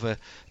went over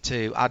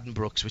to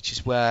Addenbrooke's, which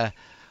is where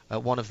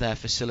one of their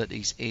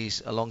facilities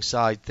is,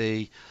 alongside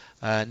the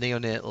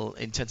neonatal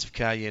intensive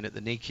care unit,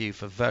 the NICU,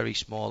 for very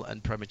small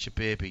and premature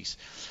babies.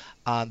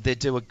 And they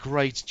do a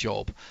great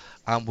job,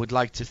 and would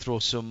like to throw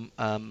some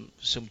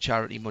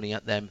charity money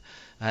at them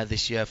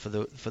this year for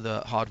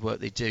the hard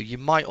work they do. You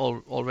might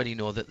already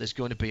know that there's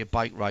going to be a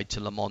bike ride to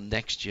Le Mans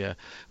next year,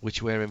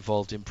 which we're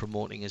involved in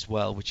promoting as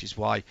well, which is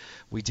why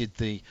we did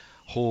the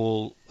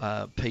whole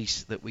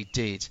piece that we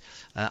did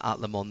at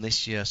Le Mans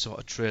this year, sort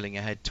of trailing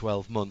ahead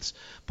 12 months.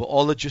 But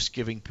all the Just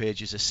Giving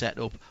pages are set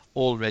up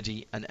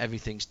already and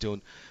everything's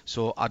done.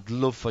 So I'd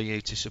love for you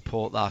to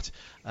support that,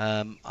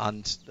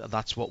 and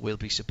that's what we'll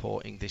be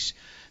supporting this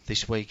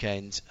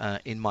weekend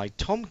in my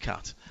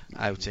Tomcat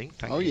outing.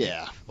 Thank you.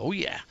 Oh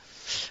yeah.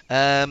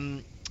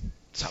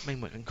 Does that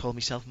mean I can call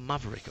myself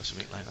Maverick or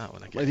something like that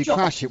when I get? Well, if you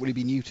crash it, will he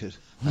be neutered?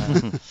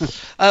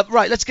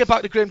 Right, let's get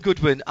back to Graham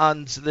Goodwin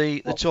and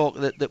the talk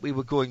that we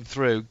were going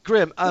through.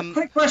 Graham,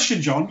 quick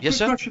question, John. Yes,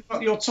 sir. Question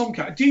about your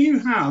Tomcat. Do you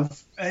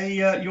have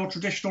your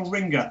traditional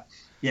ringer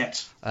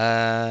yet?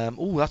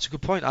 That's a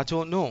good point. I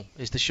don't know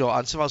is the short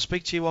answer. I'll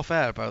speak to you off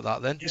air about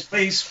that then. Yes,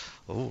 please.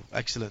 Oh,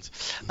 excellent.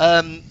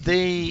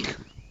 The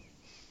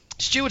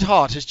Stuart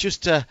Hart has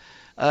just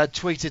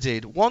tweeted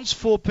in, once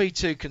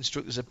 4P2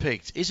 constructors are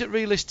picked, is it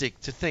realistic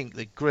to think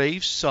that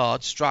Greaves,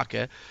 Sard,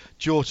 Stracker,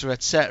 Jota,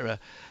 etc.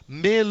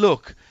 may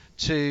look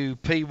to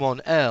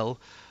P1L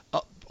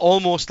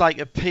almost like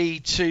a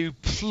P2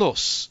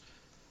 plus?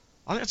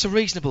 I think that's a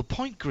reasonable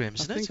point, Graham,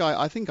 isn't it?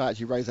 I think I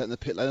actually raised that in the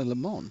pit lane of Le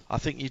Mans. I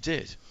think you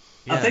did.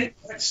 Yeah. I think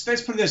let's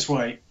put it this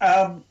way.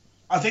 I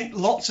think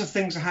lots of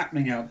things are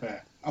happening out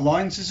there.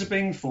 Alliances are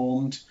being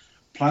formed,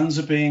 plans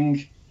are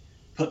being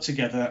put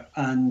together,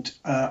 and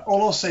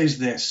all I'll say is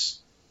this: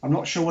 I'm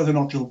not sure whether or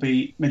not it'll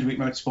be Midweek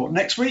Motorsport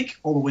next week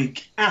or the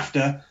week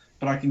after,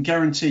 but I can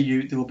guarantee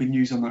you there will be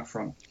news on that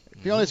front. To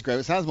be honest, Graham,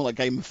 it sounds more like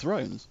Game of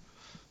Thrones.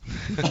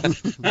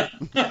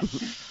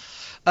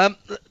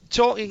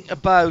 Talking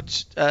about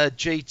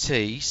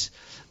GTs,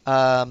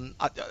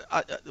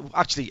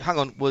 actually, hang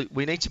on,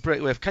 we need to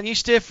break away. Can you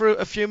stay for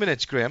a few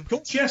minutes, Graham? Of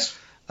course, yes.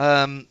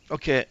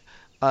 Okay.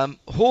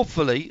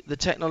 Hopefully the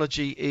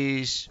technology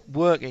is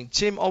working.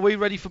 Tim, are we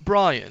ready for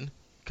Brian?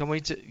 Can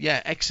we? Yeah,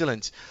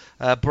 excellent.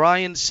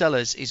 Brian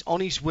Sellers is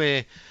on his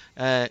way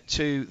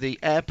to the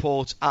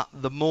airport at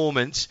the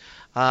moment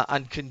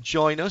and can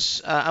join us.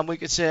 And we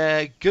could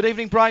say good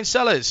evening, Brian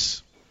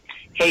Sellers.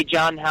 Hey,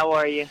 John. How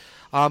are you?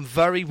 I'm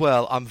very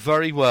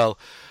well.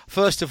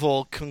 First of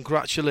all,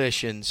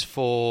 congratulations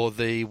for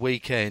the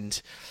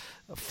weekend.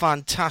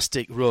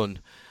 Fantastic run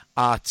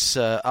at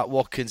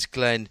Watkins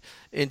Glen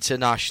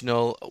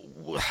International.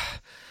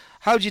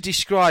 How do you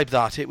describe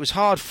that? It was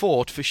hard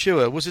fought for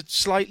sure. Was it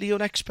slightly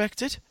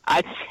unexpected?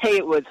 I'd say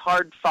it was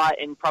hard fought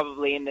and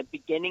probably in the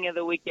beginning of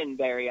the weekend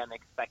very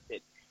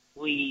unexpected.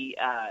 We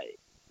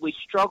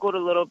struggled a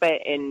little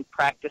bit in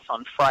practice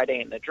on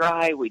Friday in the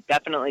dry. We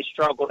definitely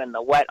struggled in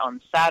the wet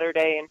on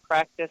Saturday in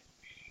practice.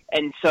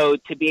 And so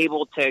to be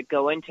able to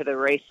go into the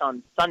race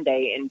on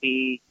Sunday and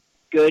be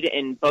good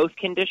in both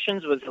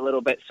conditions was a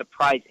little bit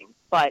surprising.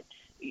 But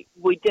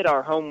we did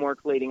our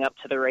homework leading up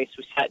to the race.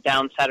 We sat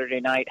down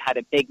Saturday night, had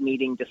a big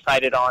meeting,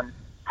 decided on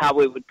how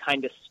we would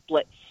kind of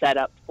split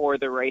setup for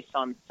the race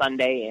on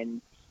Sunday,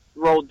 and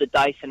rolled the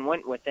dice and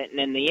went with it. And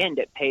in the end,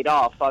 it paid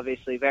off,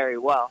 obviously, very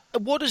well.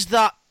 What does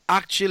that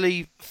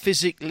actually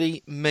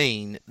physically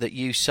mean that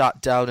you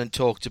sat down and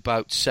talked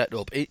about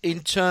setup in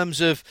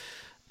terms of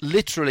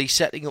literally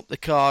setting up the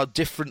car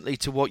differently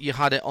to what you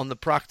had it on the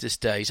practice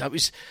days?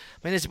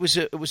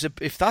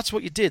 If that's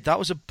what you did, that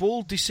was a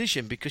bold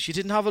decision because you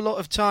didn't have a lot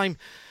of time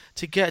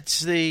to get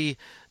the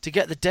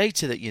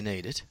data that you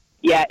needed.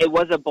 Yeah, it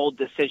was a bold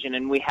decision,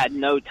 and we had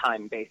no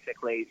time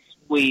basically.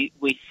 we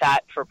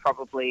sat for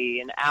probably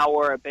an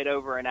hour, a bit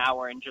over an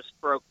hour, and just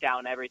broke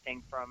down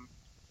everything from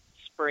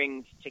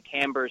springs to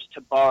cambers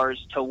to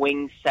bars to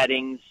wing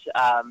settings.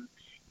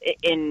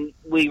 And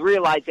we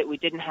realized that we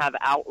didn't have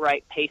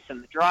outright pace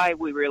in the dry.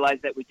 We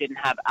realized that we didn't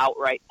have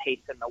outright pace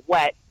in the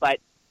wet, but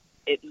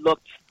it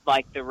looked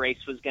like the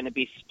race was going to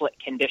be split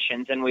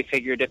conditions, and we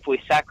figured if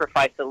we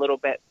sacrificed a little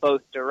bit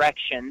both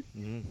directions,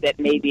 that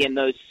maybe in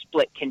those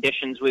split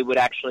conditions we would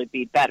actually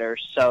be better.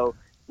 So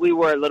we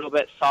were a little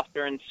bit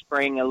softer in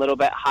spring, a little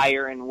bit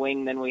higher in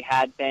wing than we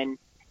had been,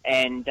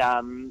 and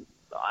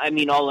I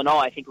mean, all in all,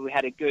 I think we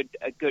had a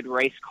good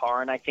race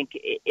car, and I think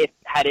if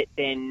had it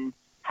been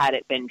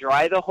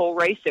dry the whole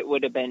race, it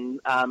would have been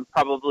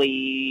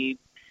probably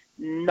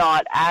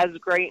not as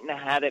great, and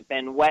had it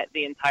been wet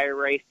the entire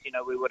race,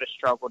 we would have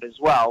struggled as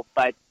well.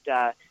 But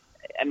I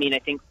mean, I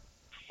think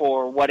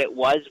for what it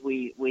was,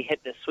 we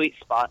hit the sweet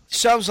spot.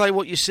 Sounds like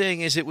what you're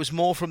saying is it was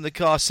more from the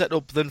car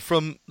setup than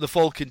from the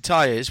Falcon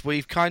tyres.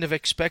 We've kind of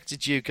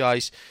expected you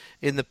guys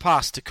in the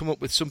past to come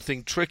up with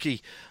something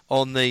tricky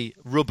on the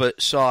rubber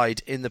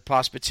side in the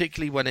past,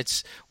 particularly when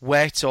it's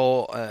wet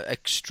or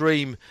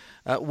extreme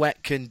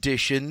wet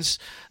conditions.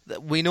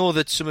 We know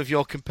that some of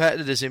your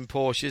competitors in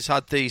Porsches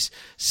had these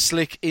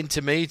slick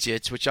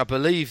intermediates, which I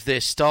believe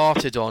they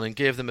started on and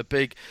gave them a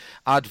big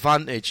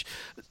advantage.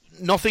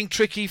 Nothing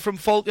tricky from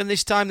Falcon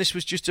this time? This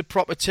was just a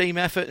proper team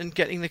effort in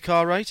getting the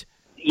car right?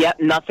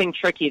 Yep, nothing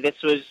tricky. This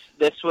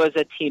was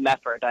a team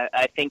effort.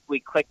 I think we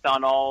clicked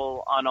on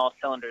all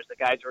cylinders. The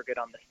guys were good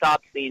on the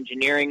stops. The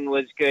engineering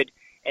was good.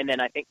 And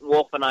then I think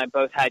Wolf and I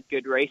both had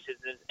good races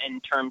in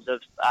terms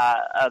of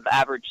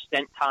average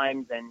stint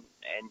times and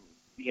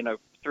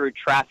through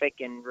traffic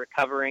and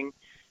recovering.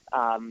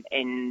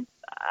 And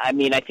I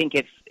mean, I think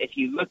if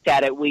you looked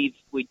at it, we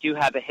do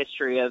have a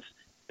history of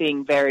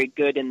being very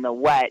good in the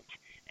wet,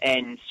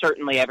 and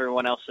certainly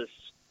everyone else,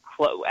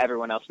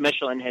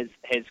 Michelin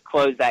has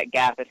closed that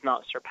gap, if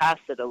not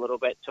surpassed it a little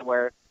bit to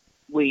where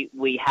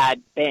we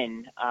had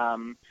been.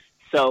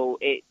 So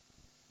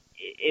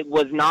it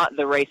was not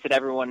the race that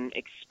everyone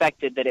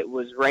expected, that it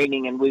was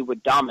raining and we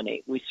would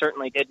dominate. We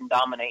certainly didn't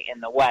dominate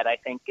in the wet. I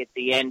think at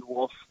the end,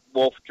 Wolf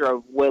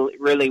drove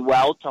really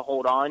well to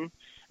hold on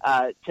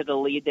to the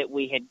lead that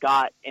we had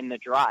got in the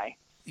dry.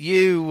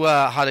 You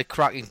had a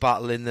cracking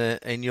battle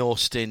in your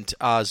stint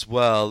as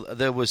well.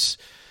 It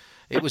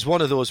was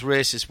one of those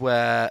races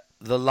where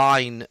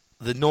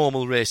the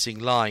normal racing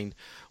line,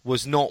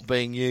 was not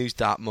being used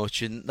that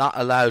much, and that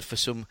allowed for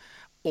some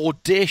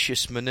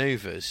audacious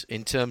manoeuvres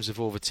in terms of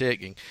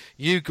overtaking.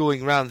 You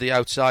going round the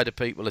outside of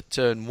people at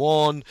turn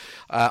 1.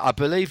 I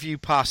believe you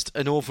passed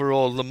an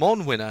overall Le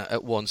Mans winner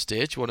at one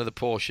stage, one of the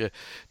Porsche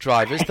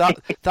drivers.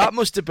 That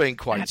must have been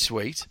quite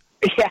sweet.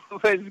 Yeah,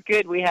 it was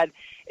good.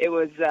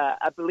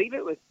 I believe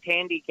it was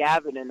Tandy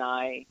Gavin and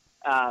I,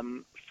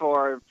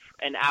 for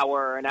an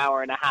hour and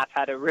a half,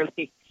 had a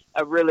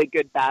really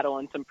good battle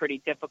in some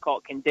pretty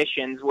difficult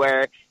conditions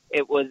where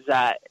it was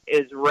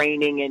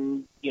raining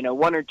in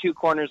one or two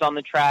corners on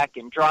the track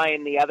and dry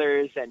in the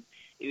others, and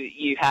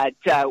you had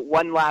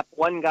one lap,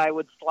 one guy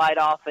would slide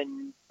off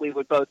and we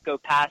would both go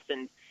past,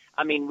 and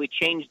I mean, we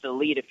changed the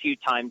lead a few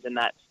times in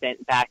that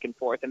stint, back and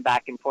forth.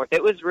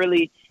 It was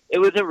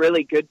a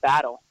really good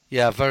battle.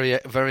 Yeah, very,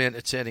 very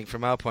entertaining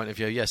from our point of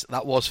view. Yes,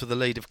 that was for the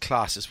lead of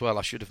class as well.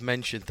 I should have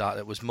mentioned that.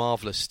 It was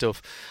marvellous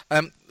stuff.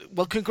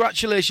 Well,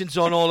 congratulations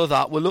on all of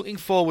that. We're looking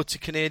forward to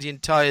Canadian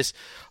Tyres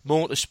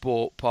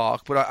Motorsport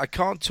Park, but I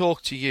can't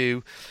talk to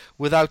you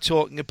without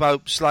talking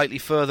about slightly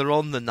further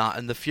on than that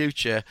in the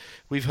future.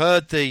 We've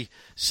heard the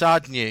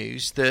sad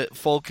news that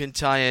Falcon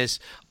Tyres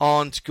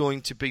aren't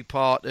going to be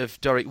part of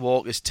Derek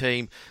Walker's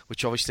team,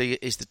 which obviously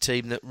is the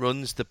team that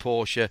runs the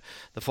Porsche,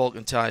 the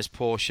Falcon Tyres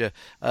Porsche,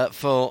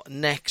 for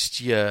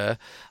next year.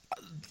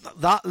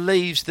 That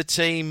leaves the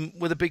team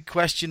with a big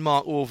question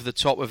mark over the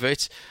top of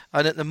it,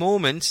 and at the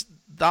moment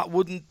there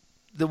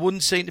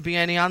wouldn't seem to be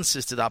any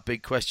answers to that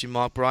big question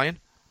mark, Brian.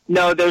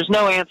 No, there's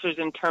no answers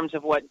in terms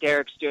of what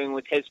Derek's doing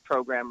with his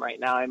program right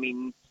now. I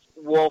mean,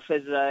 Wolf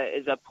is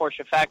a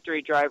Porsche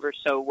factory driver,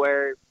 so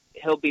where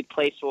he'll be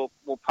placed will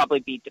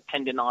probably be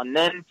dependent on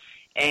them.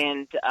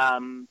 And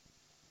I'm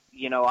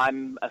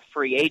a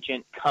free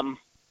agent come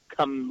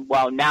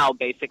now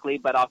basically,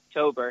 but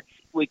October.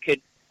 We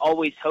could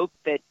always hope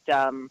that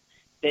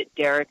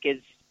Derek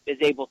is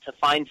able to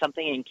find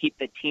something and keep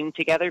the team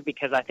together,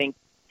 because I think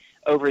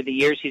over the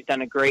years he's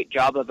done a great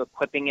job of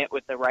equipping it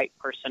with the right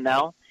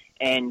personnel,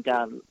 and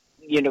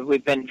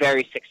we've been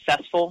very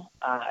successful,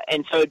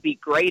 and so it'd be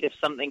great if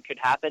something could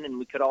happen and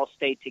we could all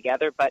stay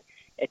together, but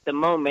at the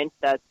moment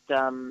that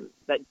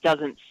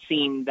doesn't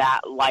seem that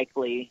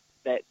likely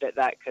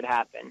that could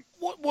happen.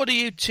 What do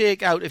you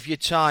take out of your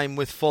time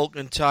with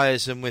Falcon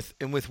Tyres and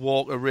with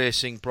Walker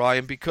Racing,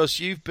 Brian? Because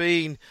you've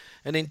been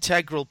an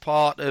integral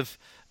part of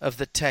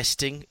the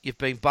testing. You've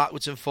been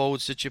backwards and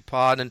forwards to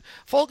Japan, and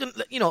Falcon,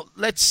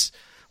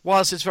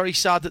 whilst it's very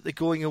sad that they're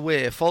going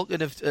away,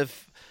 Falcon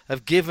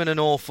have given an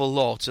awful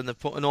lot, and they've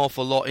put an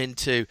awful lot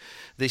into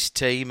this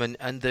team,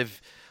 and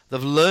they've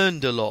They've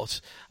learned a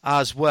lot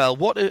as well.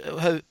 What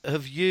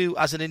have you,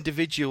 as an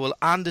individual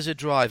and as a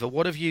driver,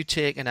 what have you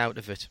taken out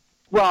of it?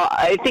 Well,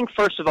 I think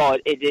first of all,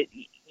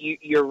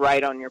 you're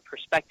right on your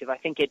perspective. I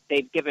think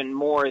they've given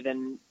more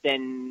than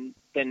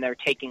they're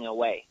taking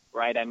away,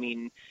 right? I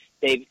mean,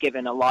 they've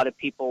given a lot of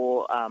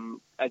people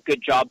a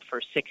good job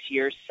for 6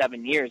 years,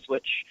 7 years,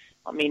 which,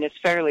 I mean, is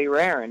fairly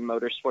rare in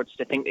motorsports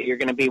to think that you're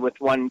going to be with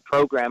one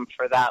program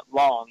for that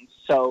long.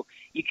 So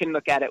you can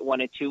look at it one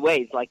of two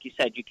ways. Like you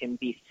said, you can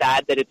be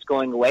sad that it's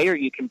going away, or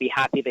you can be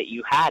happy that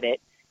you had it.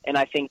 And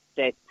I think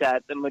that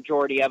the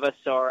majority of us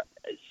are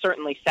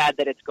certainly sad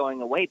that it's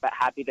going away, but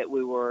happy that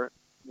we were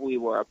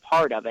a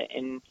part of it.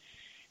 And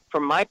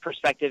from my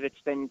perspective,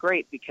 it's been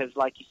great because,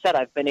 like you said,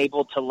 I've been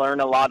able to learn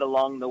a lot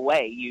along the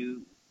way.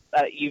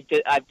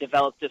 I've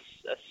developed a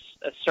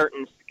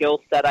certain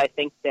skill set, I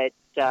think,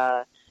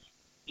 that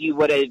you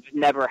would have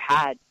never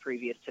had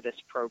previous to this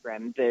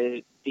program.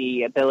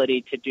 The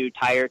ability to do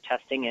tire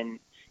testing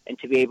and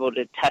to be able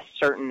to test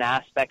certain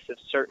aspects of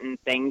certain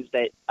things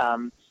that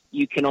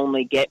you can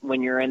only get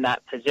when you're in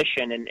that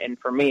position. And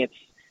for me, it's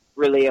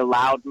really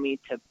allowed me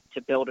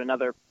to build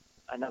another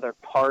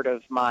part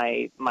of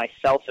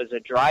myself as a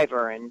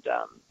driver. And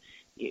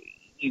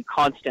you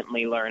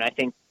constantly learn. I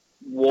think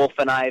Wolf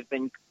and I have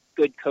been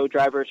good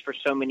co-drivers for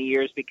so many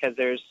years because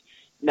there's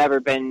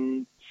never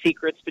been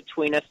secrets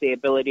between us, the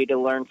ability to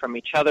learn from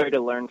each other, to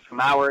learn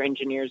from our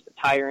engineers, the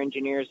tire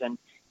engineers, and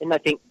I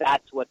think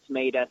that's what's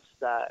made us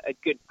a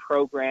good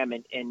program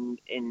and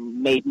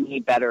made me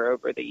better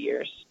over the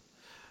years.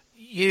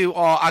 You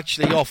are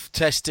actually off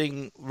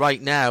testing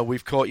right now.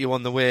 We've caught you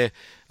on the way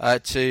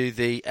to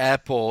the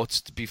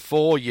airport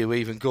before you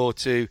even go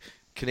to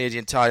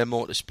Canadian Tire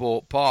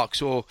Motorsport Park.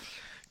 So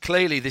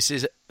clearly this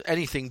is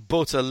anything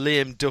but a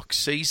lame duck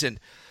season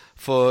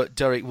for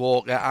Derek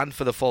Walker and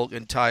for the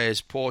Falcon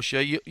Tyres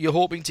Porsche. You're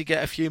hoping to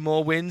get a few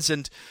more wins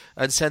and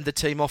send the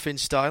team off in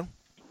style?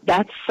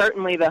 That's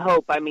certainly the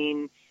hope. I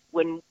mean,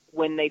 when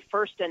they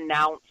first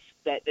announced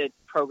that the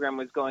program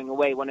was going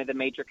away, one of the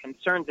major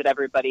concerns that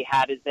everybody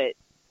had is that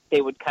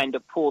they would kind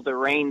of pull the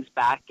reins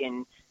back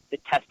and the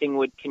testing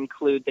would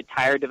conclude, the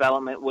tire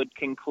development would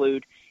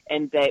conclude,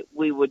 and that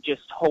we would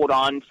just hold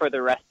on for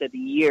the rest of the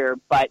year.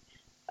 But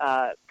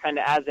kind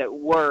of as it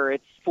were,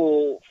 it's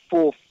full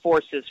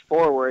forces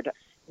forward.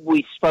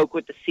 We spoke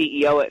with the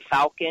CEO at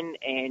Falcon,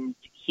 and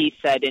he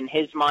said in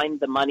his mind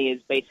the money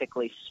is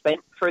basically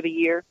spent for the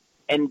year,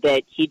 and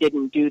that he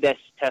didn't do this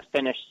to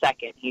finish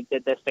second. He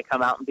did this to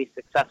come out and be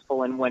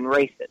successful and win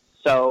races.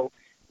 So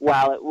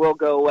while it will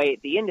go away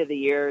at the end of the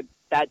year,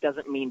 that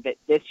doesn't mean that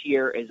this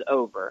year is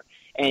over.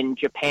 And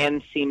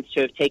Japan seems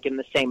to have taken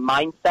the same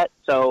mindset.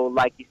 So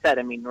like you said,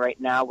 I mean, right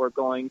now we're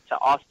going to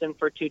Austin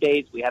for 2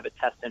 days. We have a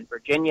test in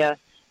Virginia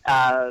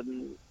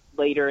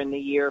later in the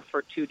year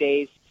for 2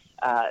 days.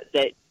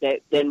 That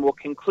then we'll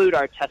conclude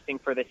our testing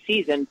for the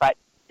season, but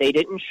they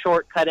didn't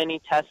shortcut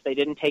any tests. They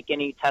didn't take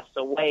any tests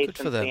away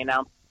since the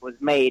announcement was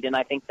made. And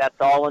I think that's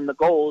all in the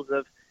goals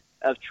of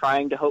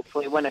trying to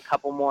hopefully win a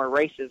couple more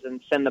races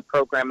and send the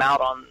program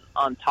out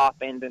on top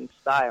end in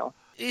style.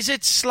 Is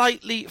it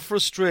slightly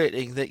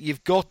frustrating that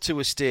you've got to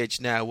a stage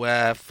now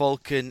where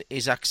Falcon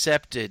is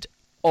accepted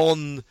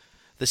on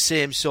the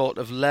same sort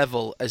of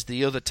level as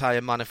the other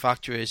tyre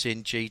manufacturers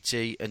in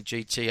GT and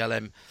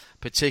GTLM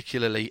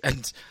particularly,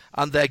 and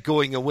they're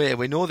going away?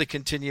 We know they're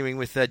continuing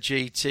with their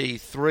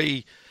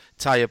GT3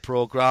 tyre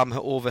program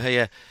over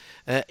here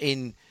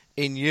in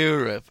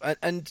Europe.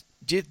 And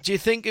do you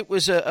think it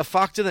was a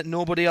factor that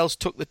nobody else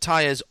took the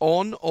tyres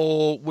on,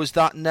 or was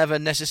that never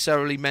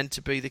necessarily meant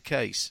to be the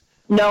case?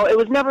 No, it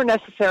was never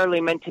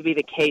necessarily meant to be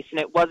the case, and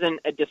it wasn't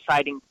a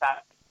deciding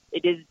factor.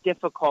 It is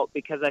difficult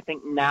because I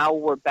think now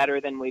we're better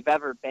than we've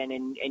ever been,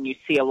 and you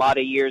see a lot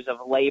of years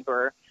of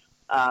labor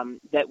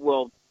that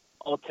will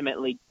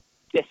ultimately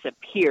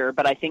disappear.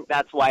 But I think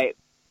that's why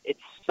it's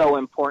so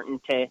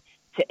important to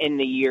end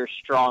the year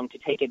strong, to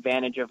take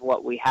advantage of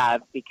what we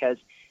have, because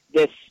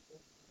this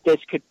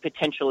could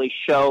potentially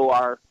show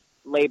our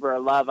labor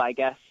of love, I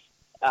guess,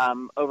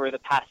 over the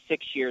past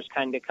 6 years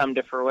kind of come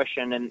to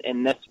fruition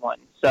in this one.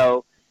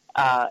 So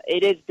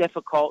it is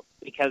difficult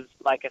because,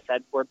 like I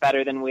said, we're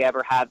better than we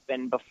ever have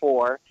been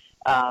before.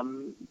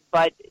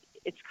 But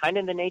it's kind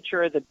of the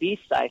nature of the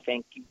beast, I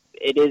think.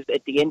 It is,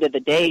 at the end of the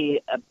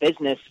day, a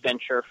business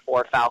venture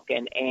for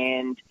Falcon,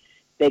 and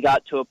they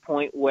got to a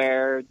point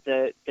where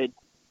the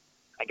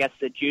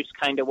juice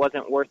kind of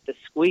wasn't worth the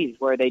squeeze,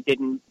 where they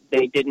didn't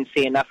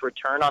see enough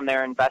return on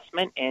their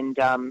investment. And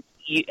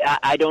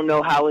I don't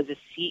know how, as a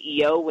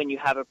CEO, when you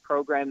have a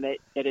program that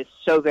is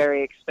so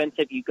very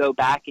expensive, you go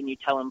back and you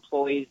tell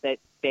employees that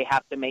they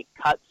have to make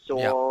cuts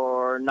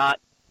or not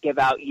give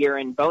out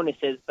year-end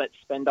bonuses, but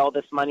spend all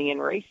this money in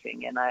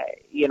racing. And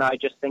I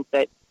just think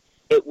that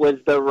it was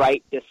the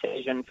right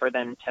decision for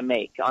them to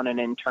make on an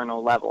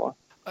internal level.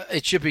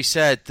 It should be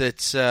said that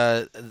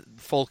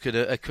Falcon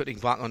are cutting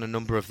back on a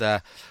number of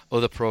their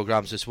other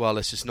programs as well.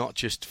 This is not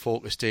just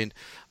focused in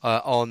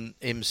on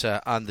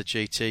IMSA and the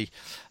GT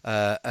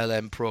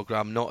LM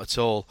program, not at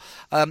all.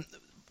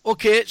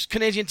 Okay, it's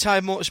Canadian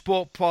Tire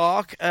Motorsport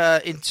Park.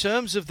 In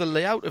terms of the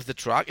layout of the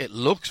track, it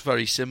looks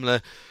very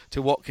similar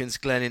to Watkins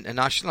Glen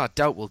International. I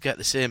doubt we'll get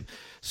the same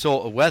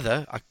sort of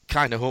weather. I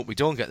kind of hope we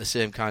don't get the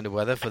same kind of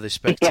weather for the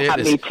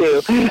spectators. Yeah, me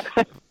too.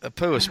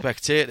 Poor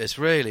spectators,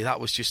 really. That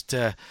was just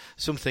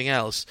something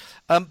else.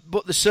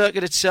 But the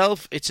circuit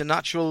itself, it's a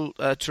natural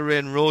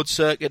terrain road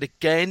circuit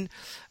again.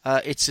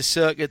 It's a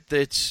circuit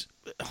that's...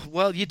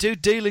 Well, you do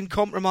deal in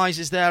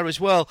compromises there as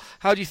well.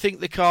 How do you think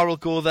the car will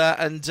go there,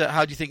 and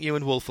how do you think you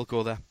and Wolf will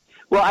go there?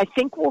 Well, I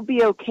think we'll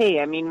be okay.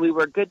 I mean, we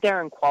were good there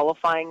in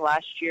qualifying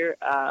last year.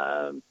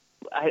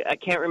 I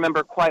can't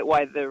remember quite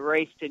why the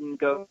race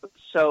didn't go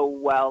so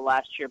well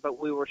last year, but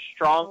we were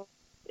strong.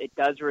 It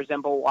does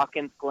resemble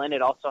Watkins Glen.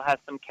 It also has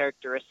some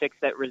characteristics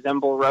that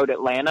resemble Road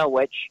Atlanta,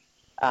 which,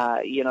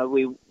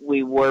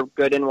 we were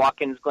good in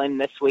Watkins Glen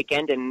this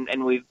weekend,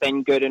 and we've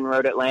been good in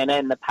Road Atlanta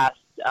in the past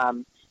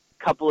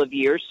couple of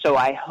years. So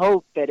I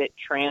hope that it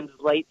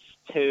translates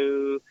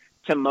to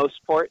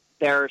Mosport.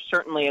 There are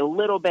certainly a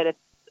little bit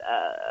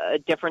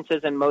of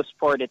differences in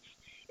Mosport.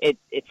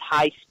 It's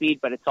high speed,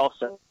 but it's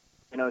also,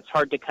 it's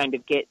hard to kind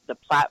of get the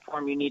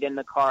platform you need in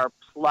the car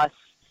plus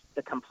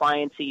the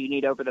compliancy you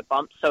need over the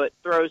bumps. So it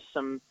throws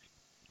some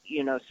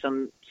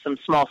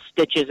small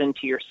stitches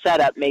into your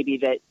setup,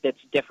 maybe that's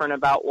different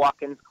about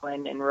Watkins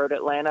Glen and Road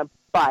Atlanta.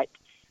 But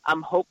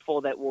I'm hopeful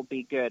that we'll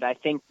be good. I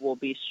think we'll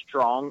be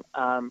strong.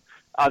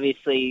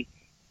 Obviously,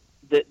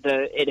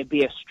 it'd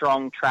be a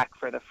strong track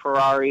for the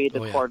Ferrari,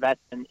 the Corvette,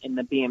 and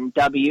the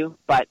BMW.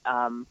 But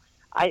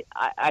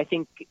I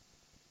think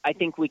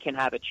we can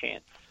have a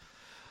chance.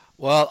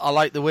 Well, I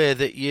like the way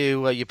that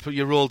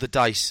you rolled the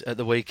dice at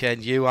the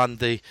weekend. You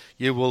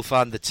Wolf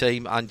and the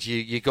team, and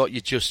you got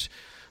your just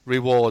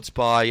rewards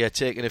by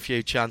taking a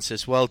few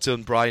chances. Well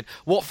done, Brian.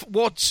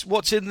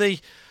 What's in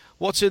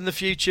the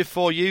future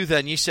for you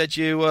then? You said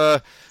you're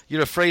a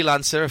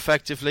freelancer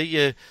effectively.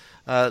 You're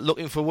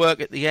looking for work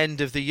at the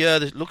end of the year.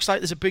 It looks like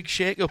there's a big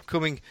shake-up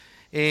coming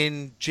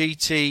in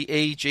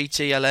GTE,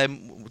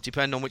 GTLM,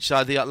 depending on which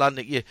side of the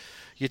Atlantic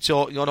you're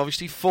talking on.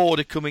 Obviously,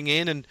 Ford are coming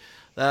in, and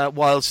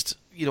whilst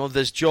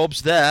there's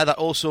jobs there, that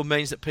also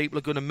means that people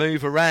are going to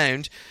move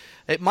around.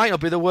 It might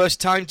not be the worst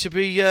time to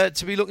be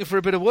looking for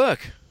a bit of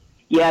work.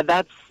 Yeah,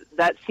 that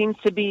seems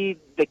to be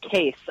the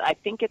case. I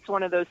think it's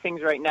one of those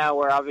things right now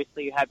where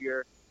obviously you have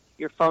your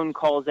phone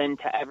calls in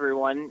to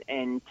everyone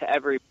and to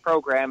every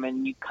program,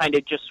 and you kind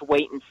of just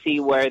wait and see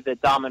where the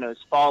dominoes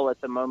fall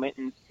at the moment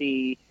and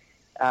see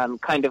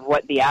kind of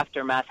what the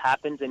aftermath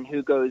happens and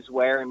who goes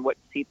where and what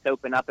seats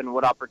open up and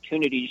what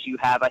opportunities you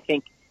have. I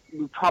think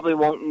we probably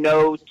won't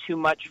know too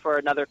much for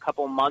another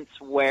couple months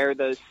where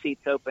those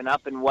seats open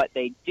up and what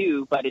they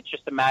do, but it's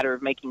just a matter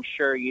of making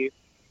sure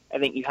I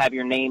think you have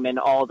your name in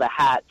all the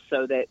hats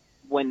so that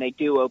when they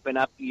do open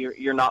up,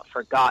 you're not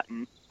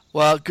forgotten.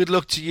 Well, good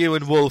luck to you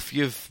and Wolf.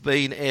 You've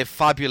been a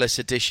fabulous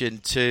addition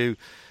to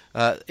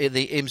in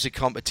the IMSA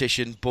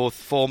competition, both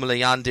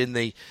formally and in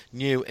the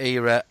new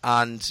era.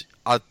 And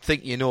I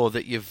think you know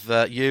that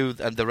you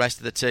and the rest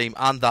of the team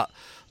and that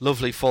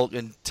lovely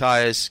Falcon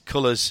Tyres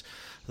colours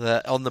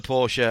on the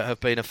Porsche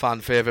have been a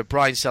fan favourite.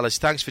 Brian Sellers,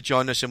 thanks for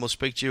joining us, and we'll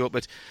speak to you up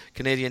at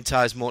Canadian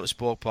Tires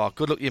Motorsport Park.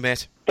 Good luck to you,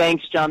 mate.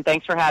 Thanks, John.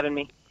 Thanks for having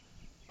me.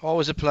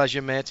 Always a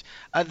pleasure, mate.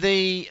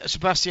 The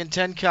Sebastian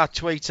Tenkat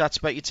tweets at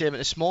Specutainment,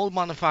 a small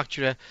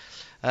manufacturer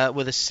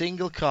with a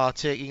single car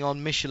taking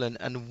on Michelin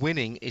and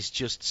winning is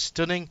just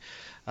stunning.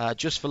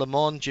 Just for Le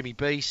Mans, Jimmy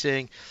B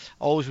saying,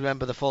 always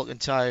remember the Falcon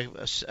Tyre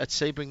at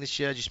Sebring this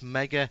year, just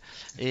mega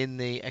in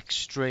the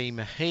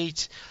extreme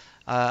heat.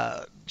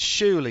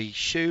 Surely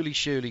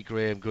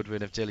Graham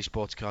Goodwin of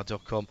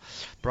dailysportscar.com,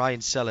 Brian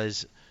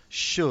Sellers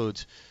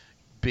should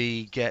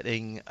be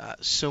getting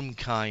some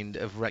kind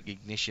of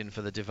recognition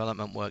for the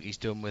development work he's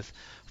done with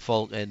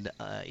Falcon.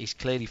 He's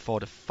clearly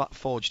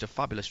forged a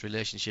fabulous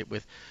relationship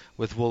with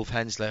Wolf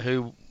Hensler,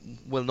 who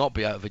will not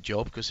be out of a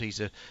job because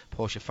he's a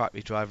Porsche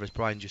factory driver, as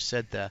Brian just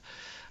said there.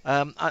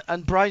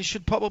 And Brian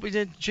should pop up in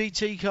a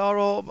GT car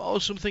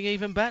or something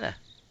even better.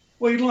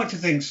 Well, you'd like to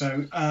think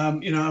so.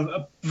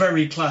 A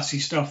very classy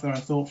stuff there, I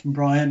thought, from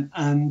Brian.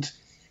 And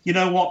you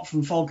know what,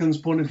 from Falcon's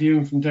point of view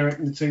and from Derek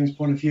and the team's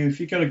point of view,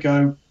 if you're going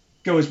to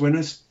go as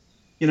winners.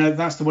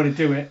 That's the way to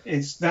do it.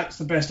 That's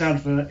the best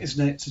advert,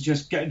 isn't it? To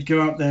just go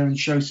out there and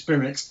show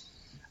spirit.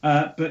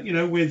 But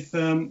with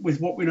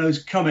what we know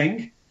is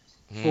coming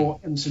for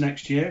IMSA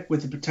next year,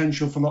 with the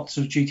potential for lots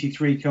of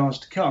GT3 cars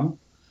to come,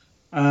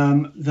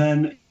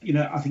 then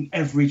I think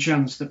every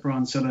chance that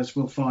Brian Sellers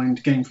will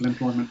find gainful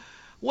employment.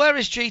 Where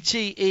is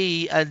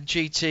GTE and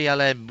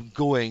GTLM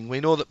going?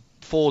 We know that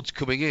Ford's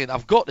coming in.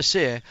 I've got to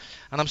say,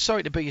 and I'm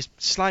sorry to be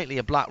slightly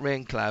a black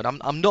rain cloud,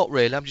 I'm not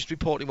really, I'm just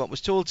reporting what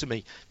was told to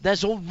me.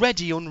 There's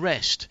already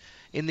unrest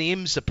in the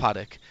IMSA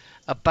paddock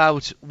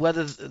about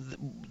whether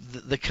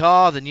the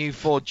car, the new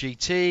Ford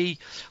GT,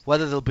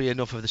 whether there'll be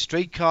enough of the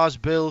street cars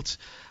built,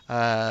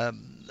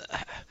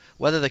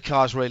 whether the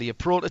car's really a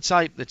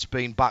prototype that's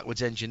been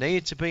backwards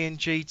engineered to be in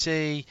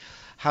GT,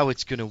 how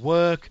it's going to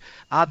work.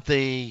 Add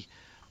the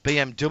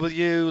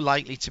BMW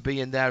likely to be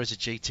in there as a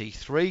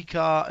GT3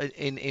 car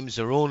in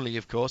IMSA only,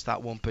 of course.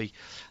 That won't be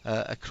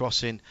a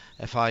crossing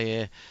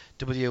FIA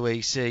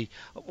WEC.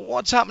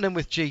 What's happening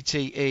with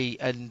GTE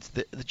and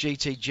the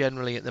GT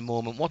generally at the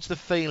moment? What's the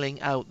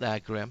feeling out there,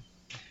 Graham?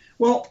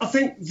 Well, I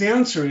think the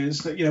answer is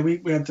that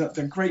we had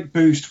that great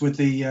boost with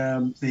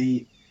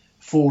the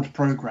Ford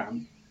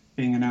program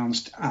being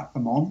announced at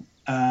Le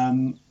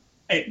Mans.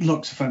 It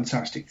looks a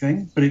fantastic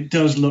thing, but it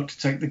does look to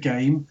take the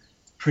game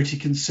pretty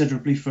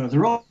considerably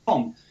further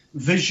on.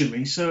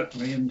 Visually,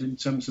 certainly, and in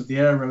terms of the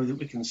aero that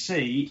we can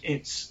see,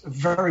 it's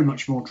very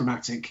much more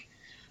dramatic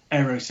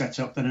aero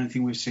setup than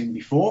anything we've seen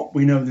before.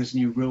 We know there's a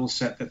new rule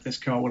set that this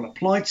car will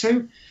apply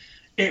to.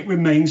 It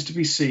remains to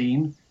be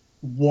seen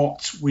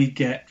what we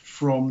get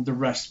from the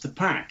rest of the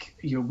pack.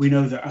 We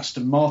know that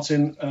Aston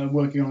Martin are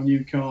working on a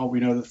new car. We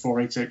know the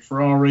 488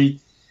 Ferrari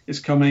is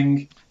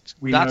coming.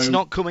 That's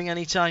not coming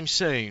anytime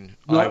soon,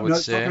 I would say.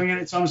 It's not coming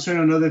anytime soon.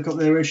 I know they've got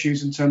their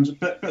issues in terms of...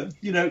 But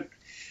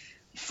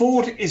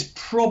Ford is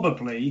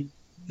probably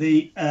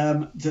the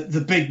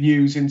big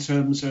news in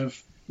terms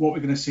of what we're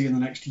going to see in the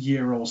next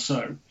year or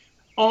so.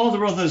 Are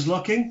there others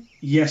looking?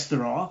 Yes,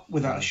 there are,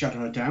 without a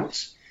shadow of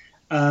doubt.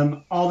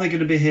 Are they going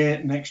to be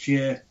here next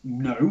year?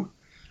 No.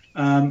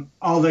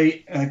 Are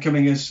they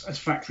coming as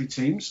factory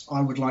teams?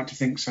 I would like to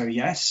think so,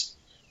 yes.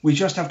 We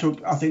just have to,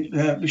 I think,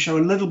 we show a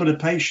little bit of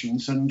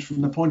patience, and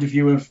from the point of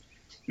view of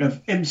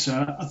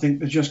IMSA, I think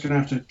they're just going to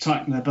have to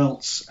tighten their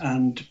belts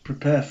and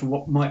prepare for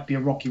what might be a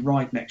rocky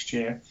ride next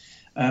year.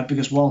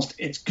 Because whilst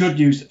it's good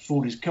news that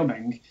Ford is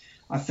coming,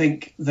 I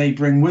think they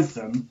bring with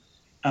them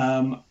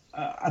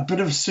a bit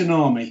of a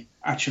tsunami,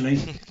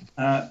 actually.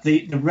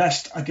 The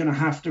rest are going to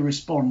have to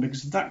respond,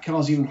 because if that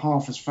car's even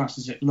half as fast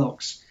as it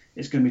looks,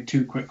 it's going to be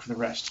too quick for the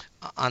rest.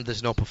 And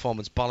there's no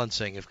performance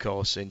balancing, of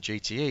course, in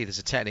GTE. There's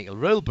a technical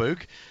rule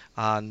book,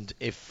 and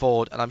if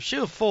Ford, and I'm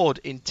sure Ford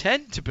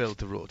intend to build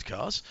the road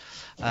cars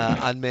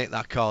and make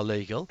that car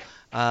legal,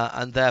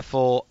 and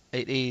therefore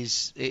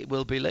it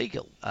will be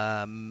legal.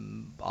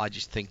 I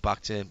just think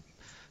back to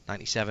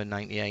 97,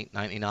 98,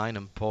 99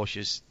 and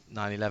Porsche's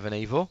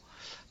 911 Evo.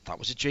 That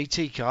was a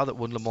GT car that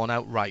won Le Mans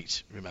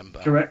outright,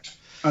 remember? Correct.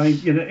 I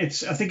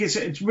think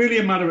it's really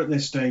a matter at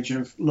this stage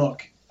of,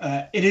 look,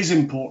 it is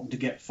important to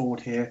get Ford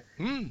here,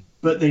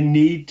 but they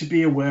need to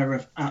be aware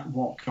of at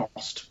what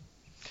cost.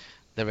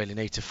 They really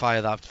need to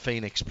fire that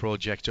Phoenix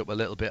project up a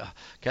little bit,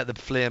 get the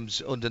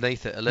flames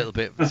underneath it a little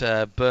bit,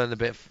 burn a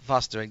bit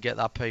faster, and get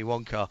that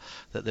P1 car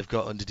that they've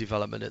got under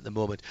development at the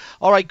moment.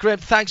 All right, Graham,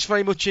 thanks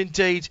very much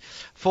indeed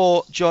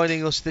for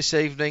joining us this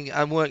evening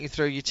and working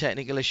through your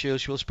technical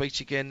issues. We'll speak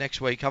to you again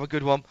next week. Have a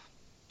good one.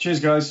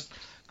 Cheers, guys.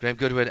 Graham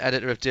Goodwin,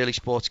 editor of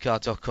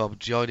dailysportscar.com,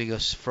 joining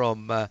us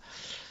from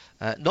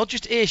not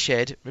just a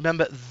shed,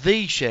 remember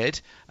the shed,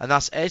 and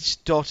that's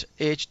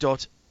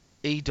s.h.e.d,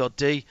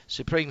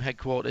 Supreme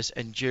Headquarters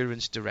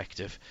Endurance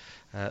Directive,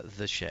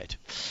 the shed.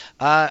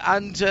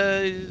 And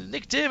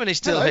Nick Damon is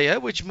still here,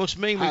 which must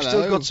mean we've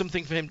still got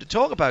something for him to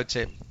talk about,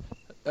 Tim.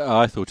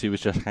 I thought he was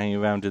just hanging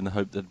around in the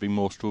hope there'd be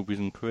more strawberries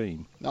and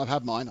cream. No, I've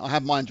had mine. I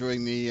had mine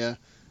during the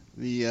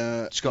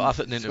Scott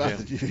Atherton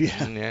interview.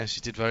 Yes,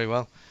 he did very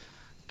well.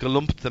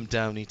 Glumped them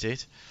down, he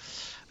did.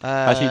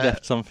 Has he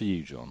left some for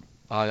you, John?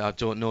 I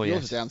don't know yet.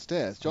 Yours are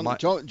downstairs. John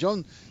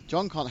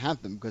can't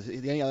have them because the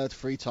only other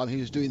free time he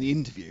was doing the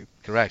interview.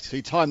 Correct. So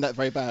he timed that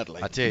very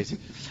badly. I did.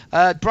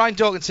 Brian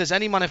Dawkins says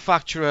any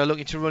manufacturer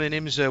looking to run in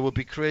IMSA would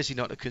be crazy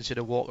not to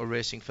consider Walker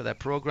Racing for their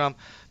programme.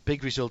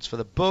 Big results for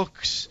the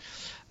Bucks.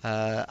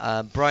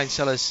 Brian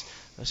Sellers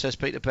says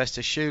Peter Best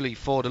is surely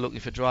Ford are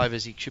looking for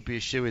drivers. He should be a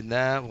shoe in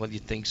there. Well,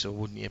 you'd think so,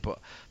 wouldn't you? But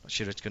I'm not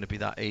sure it's going to be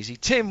that easy.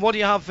 Tim, what do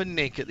you have for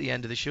Nick at the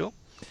end of the show?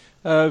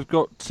 We've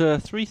got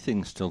 3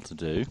 things still to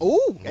do.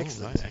 Oh,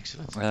 excellent. Right,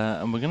 excellent.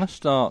 And we're going to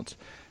start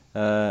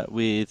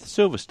with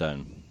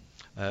Silverstone.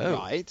 Oh,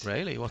 right.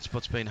 Really? What's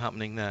been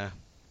happening there?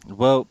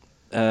 Well,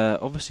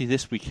 obviously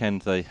this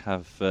weekend they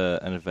have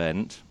an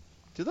event.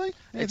 Do they?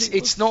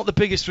 It's not the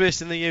biggest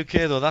race in the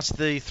UK, though. That's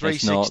the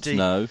 360. It's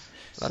not, no.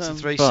 That's the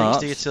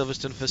 360 at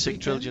Silverstone for Sig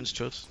Trillions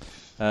Trust.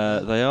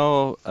 They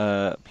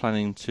are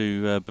planning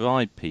to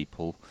bribe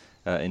people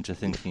into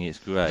thinking it's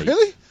great.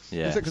 Really?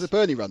 Yeah. Is it because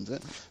Bernie runs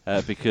it?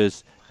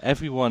 Because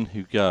everyone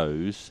who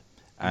goes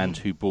and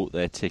who bought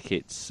their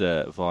tickets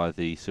via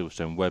the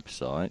Silverstone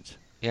website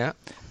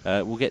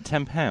will get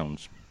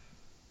 £10.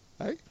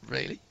 Oh?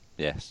 Really?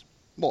 Yes.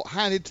 What,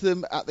 handed to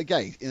them at the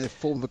gate in the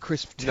form of a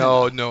crisp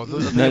No. tenner?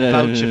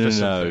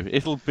 No.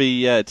 It'll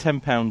be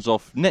 £10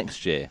 off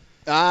next year.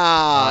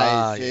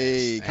 I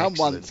see. Yes. Come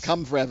Excellent. once,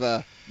 come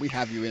forever. We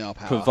have you in our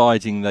power.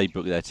 Providing they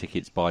book their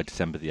tickets by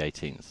December the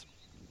 18th.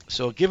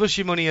 So give us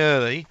your money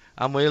early,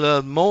 and we'll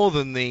earn more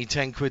than the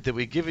 10 quid that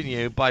we've given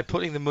you by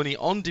putting the money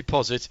on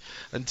deposit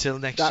until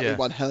next year. That'd be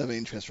one hell of an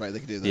interest rate. They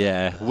could do that.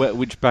 Yeah.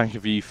 Which bank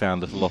have you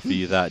found that'll offer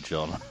you that,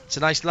 John? It's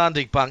an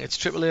Icelandic bank. It's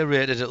AAA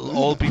rated. It'll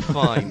all be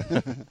fine.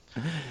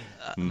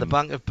 The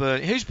Bank of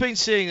Bern. Who's been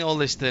seeing all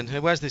this then?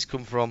 Where's this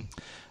come from?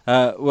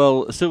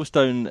 Well,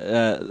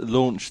 Silverstone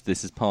launched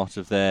this as part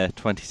of their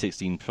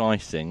 2016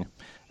 pricing.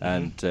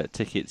 and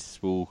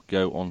tickets will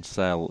go on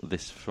sale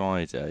this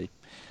Friday.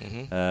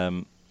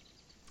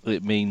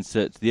 It means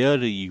that the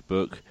earlier you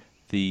book,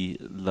 the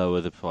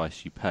lower the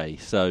price you pay.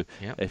 So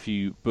if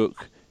you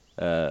book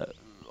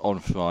on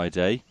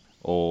Friday,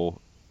 or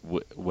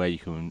where you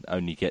can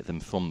only get them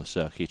from the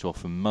circuit, or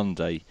from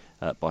Monday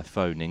by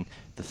phoning,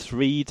 the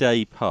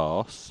 3-day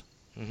pass,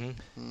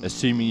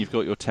 assuming you've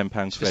got your £10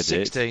 credit, for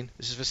 16.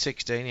 This is for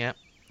 16, yeah,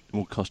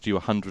 will cost you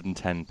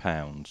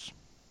 £110.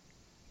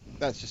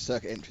 That's just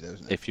circuit entry, though,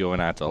 isn't it? If you're an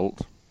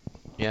adult.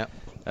 Yeah.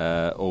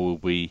 Or will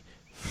be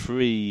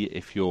free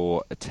if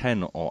you're a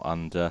 10 or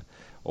under,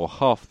 or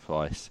half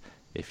price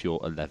if you're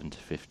 11 to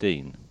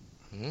 15.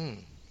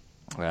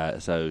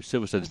 So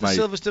Silverstone's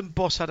Silverstone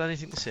boss had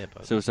anything to say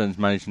about it? Silverstone's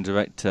managing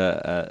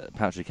director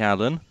Patrick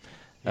Allen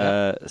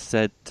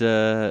said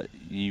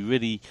you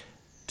really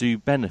do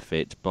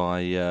benefit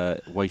by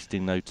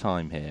wasting no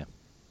time here.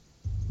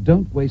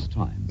 Don't waste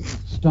time.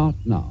 Start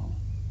now.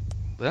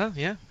 Well,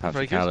 yeah, Patrick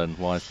very good. Allen,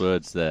 wise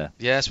words there.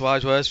 Yes,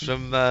 wise words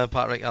from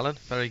Patrick Allen.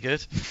 Very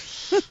good.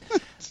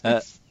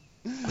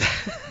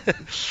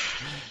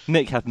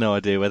 Nick had no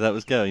idea where that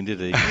was going, did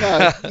he?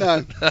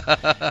 No.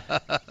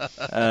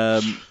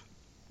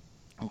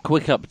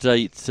 Quick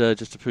update,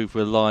 just to prove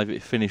we're live.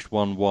 It finished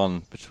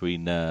 1-1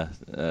 between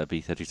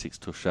B36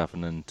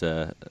 Tushaven and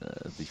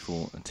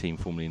the team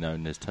formerly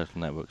known as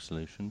Total Network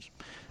Solutions.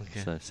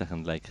 Okay. So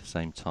second leg,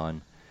 same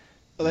time.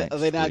 Are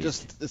they now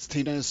just this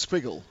team known as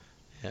Squiggle?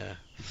 Yeah.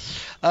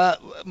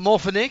 More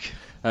for Nick?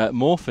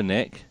 More for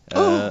Nick.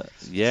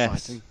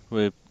 Yes.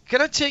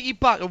 Can I take you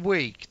back a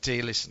week,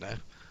 dear listener,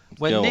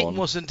 when Go Nick on.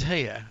 wasn't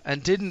here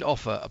and didn't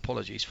offer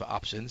apologies for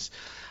absence?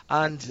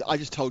 And I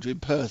just told you in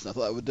person. I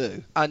thought that would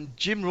do. And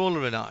Jim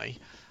Roller and I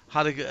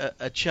had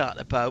a chat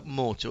about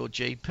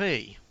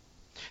MotoGP.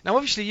 Now,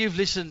 obviously, you've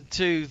listened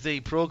to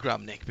the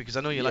programme, Nick, because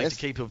I know you like to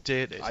keep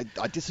updated.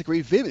 I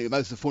disagree vehemently with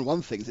most of the Formula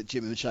 1 things that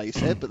Jim and Shay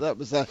said, but that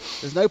was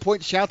there's no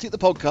point shouting at the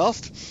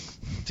podcast.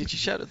 Did you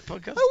shout at the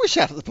podcast? I always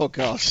shout at the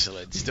podcast.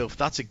 Excellent stuff.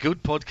 That's a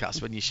good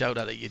podcast when you shout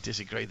at it. You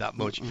disagree that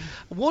much.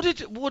 What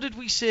did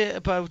we say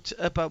about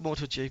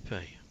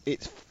MotoGP?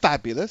 It's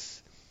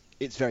fabulous.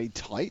 It's very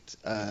tight.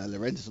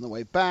 Lorenzo's on the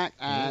way back,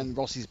 and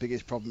Rossi's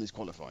biggest problem is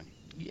qualifying.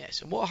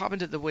 Yes. And what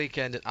happened at the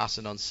weekend at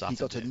Assen on Saturday?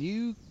 He got a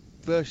new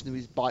version of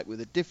his bike with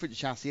a different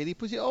chassis, and he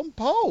put it on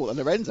pole, and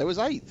Lorenzo was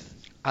 8th.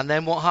 And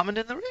then what happened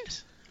in the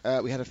race?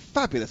 We had a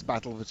fabulous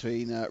battle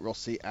between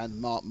Rossi and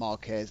Marc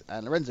Marquez,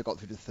 and Lorenzo got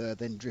through to 3rd,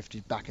 then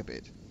drifted back a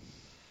bit,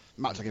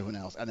 much like everyone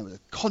else, and there was a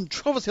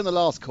controversy on the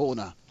last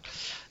corner.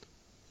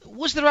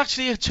 Was there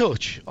actually a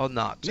touch on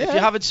that? Yeah. If you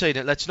haven't seen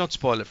it, let's not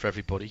spoil it for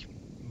everybody.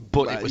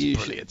 But it was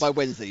brilliant. By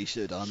Wednesday you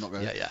should. I'm not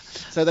going to. Yeah.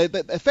 So they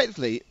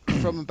effectively,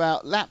 from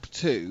about lap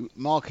 2,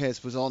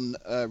 Marquez was on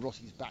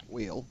Rossi's back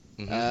wheel,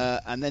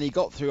 and then he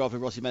got through after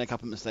Rossi made a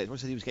couple of mistakes.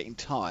 Rossi said he was getting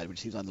tired, which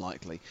seems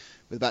unlikely.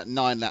 With about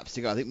 9 laps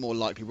to go, I think more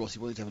likely Rossi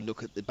wanted to have a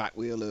look at the back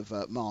wheel of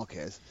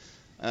Marquez,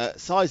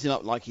 sized him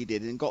up like he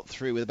did, and got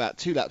through with about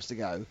 2 laps to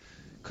go.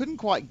 Couldn't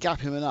quite gap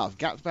him enough.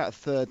 Gapped about a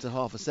third to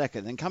half a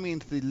second. Then coming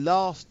into the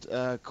last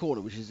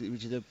corner, which is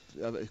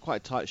quite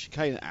a tight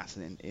chicane at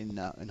Assen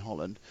in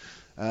Holland.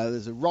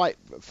 There's a right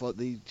for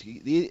the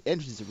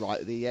entrance is a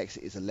right, the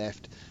exit is a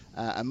left,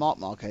 and Marc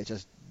Marquez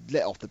just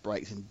let off the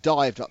brakes and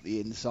dived up the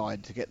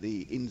inside to get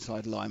the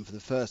inside line for the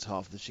first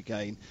half of the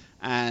chicane,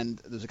 and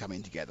there was a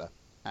coming together.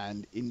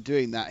 And in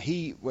doing that,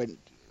 he went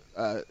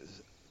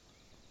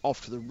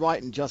off to the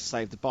right and just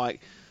saved the bike.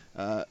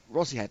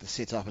 Rossi had to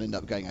sit up and end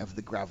up going over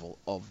the gravel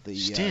of the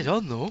stayed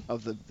on though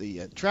of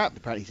the trap.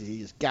 Apparently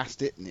he just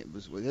gassed it, and it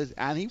was with us,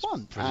 and he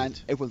won. Brilliant.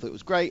 And everyone thought it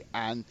was great,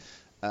 and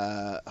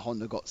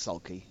Honda got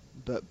sulky.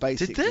 But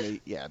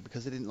basically, yeah,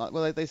 because they didn't like.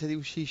 Well, they said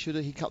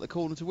he cut the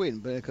corner to win,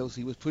 but of course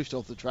he was pushed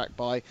off the track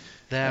by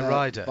their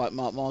rider, by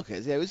Marc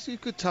Marquez. Yeah, it was a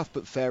good, tough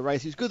but fair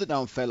race. It was good that no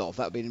one fell off.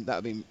 That would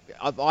have been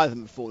if either of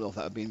them had fallen off,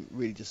 that would have been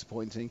really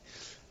disappointing.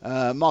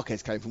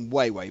 Marquez came from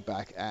way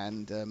back,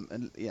 and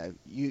you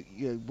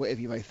know,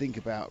 whatever you may think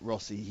about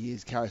Rossi, he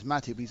is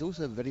charismatic, but he's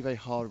also a very, very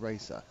hard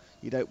racer.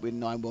 You don't win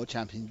 9 world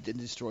championships and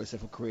destroy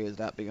several careers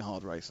without being a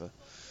hard racer.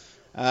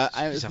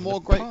 And it's more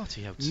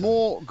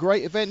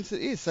great events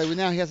it is. So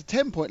now he has a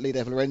 10-point lead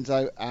over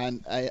Lorenzo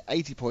and a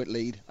 80-point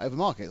lead over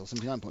Marquez, or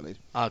 79-point lead.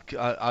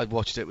 I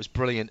watched it. It was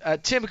brilliant.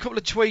 Tim, a couple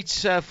of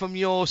tweets from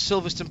your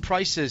Silverstone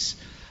prices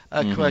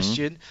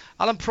question.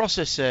 Alan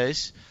Prosser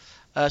says,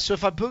 so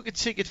if I book a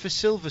ticket for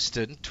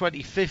Silverstone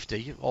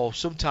 2050 or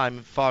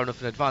sometime far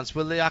enough in advance,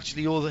 will they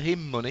actually owe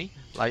him money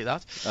like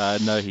that?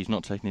 No, he's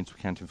not taking into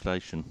account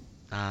inflation.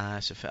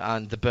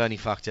 And the Bernie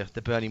factor,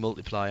 the Bernie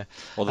multiplier.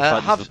 Or the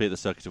fact that it'll be at the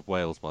Circuit of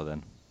Wales by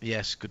then.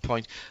 Yes, good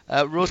point.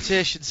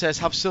 Rotation says,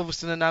 have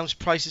Silverstone announced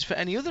prices for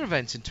any other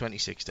events in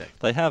 2016?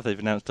 They have. They've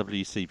announced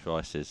WEC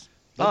prices.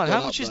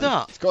 How much is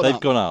that?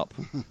 They've gone up.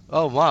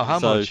 Oh, wow, how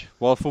much? So,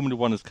 while Formula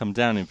 1 has come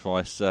down in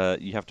price,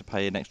 you have to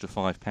pay an extra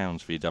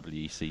 £5 for your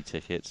WEC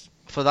tickets.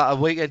 For that, a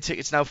weekend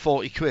ticket's now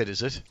 40 quid,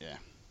 is it? Yeah.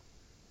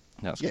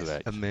 That's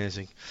correct.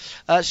 Amazing.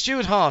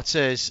 Stuart Hart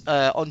says,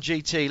 on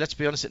GT, let's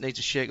be honest, it needs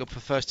a shake-up for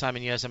first time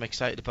in years. I'm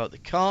excited about the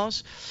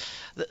cars.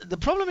 The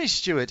problem is,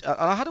 Stuart, and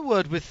I had a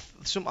word with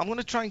some. I'm going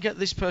to try and get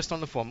this person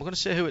on the phone. I'm going to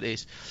say who it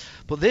is,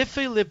 but they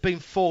feel they've been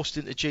forced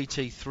into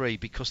GT3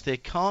 because they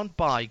can't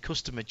buy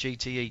customer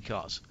GTE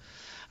cars.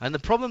 And the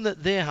problem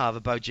that they have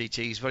about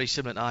GT is very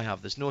similar to I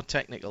have. There's no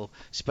technical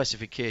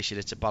specification.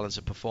 It's a balance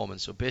of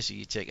performance. So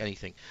basically, you take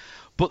anything.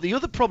 But the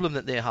other problem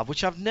that they have,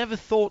 which I've never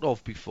thought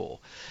of before,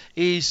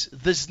 is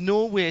there's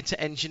no way to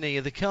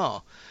engineer the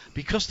car.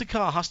 Because the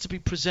car has to be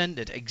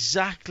presented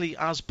exactly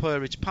as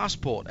per its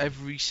passport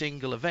every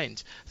single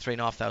event,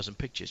 3,500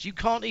 pictures. You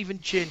can't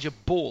even change a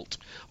bolt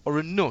or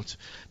a nut,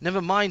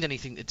 never mind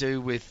anything to do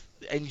with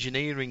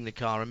engineering the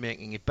car and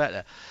making it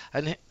better.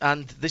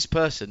 And this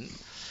person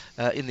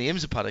in the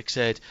IMSA paddock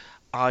said,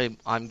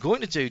 I'm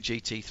going to do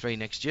GT3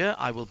 next year.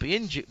 I will be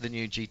in the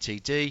new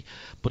GTD,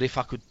 but if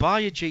I could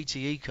buy a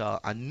GTE car,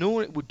 I know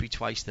it would be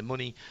twice the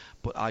money,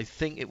 but I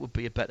think it would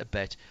be a better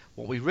bet.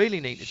 What we really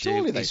need to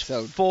do is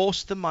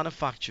force the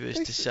manufacturers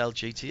to sell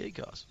GTE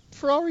cars.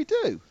 Ferrari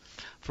do.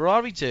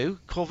 Ferrari do.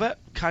 Corvette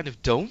kind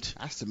of don't.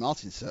 Aston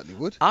Martin certainly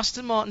would.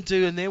 Aston Martin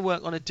do, and they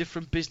work on a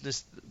different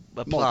business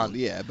plan, model,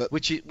 yeah, but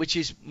which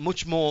is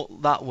much more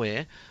that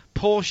way.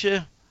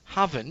 Porsche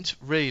haven't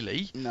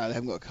really. No, they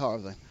haven't got a car,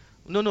 have they?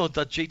 No,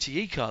 that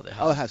GTE car they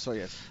have. Oh, they have, sorry,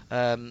 yes.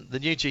 The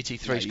new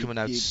GT3 is coming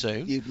out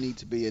soon. You'd need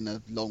to be in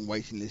a long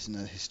waiting list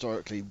and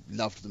historically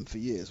loved them for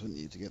years, wouldn't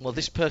you, to get? Well,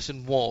 this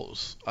person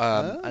was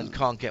and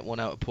can't get one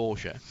out of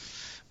Porsche.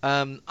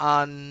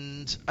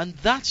 And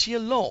that's your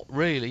lot,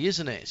 really,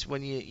 isn't it?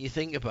 When you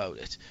think about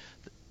it.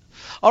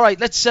 All right,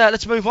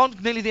 let's move on.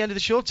 Nearly the end of the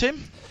show, Tim.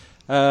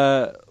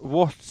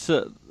 What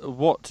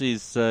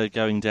is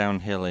going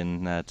downhill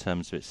in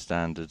terms of its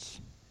standards?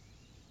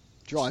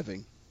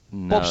 Driving.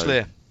 No.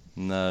 Bobsleigh.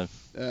 No.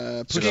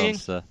 Skiing.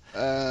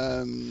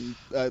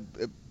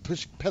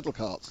 Push pedal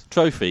carts.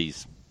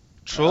 Trophies.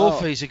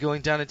 Trophies are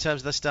going down in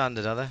terms of their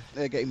standard, are they?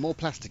 They're getting more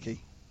plasticky.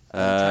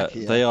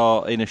 They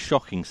are in a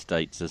shocking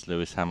state, says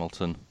Lewis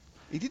Hamilton.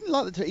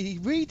 He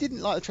really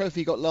didn't like the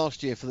trophy he got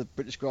last year for the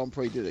British Grand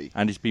Prix, did he?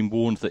 And he's been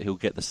warned that he'll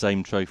get the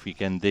same trophy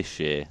again this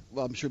year.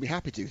 Well, I'm sure he'll be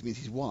happy to, because it means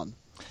he's won.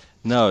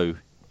 No,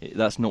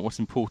 that's not what's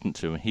important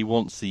to him. He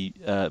wants the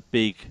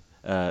big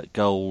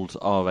gold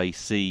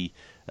RAC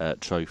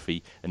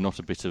trophy and not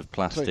a bit of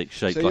plastic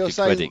shaped like a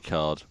credit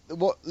card.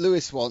 What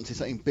Lewis wants is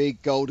something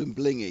big, gold and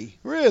blingy.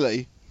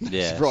 Really?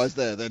 Yeah. Surprise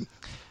there, then.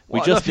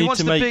 We just need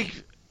to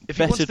make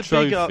better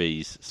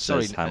trophies,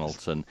 says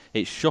Hamilton.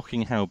 It's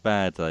shocking how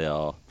bad they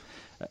are.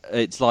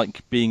 It's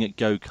like being at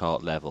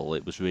go-kart level.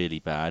 It was really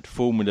bad.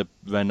 Formula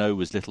Renault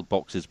was little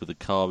boxes with a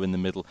car in the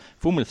middle.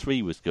 Formula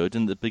 3 was good,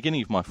 and at the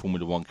beginning of my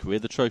Formula 1 career,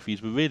 the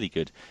trophies were really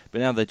good.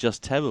 But now they're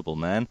just terrible,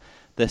 man.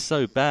 They're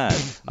so bad.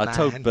 I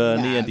told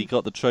Bernie, and he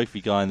got the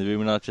trophy guy in the room,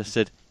 and I just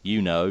said,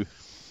 you know.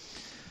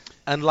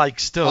 And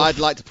like stuff. I'd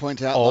like to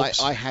point out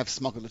I have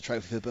smuggled a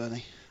trophy for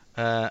Bernie.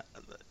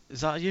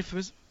 Is that a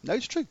euphemism? No,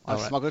 it's true.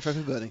 I've smuggled a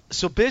trophy for Bernie.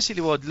 So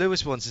basically what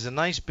Lewis wants is a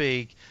nice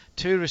big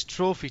tourist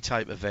trophy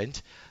type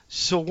event.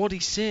 So what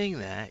he's saying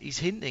there, he's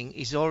hinting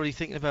he's already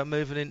thinking about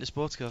moving into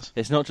sports cars.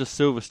 It's not just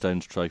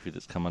Silverstone's trophy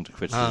that's come under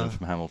criticism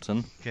from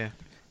Hamilton. Okay.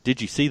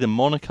 Did you see the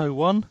Monaco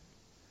one?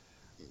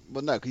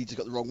 Well, no, because he just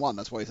got the wrong one.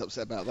 That's why he's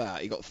upset about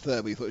that. He got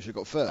third, but he thought he should have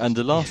got first. And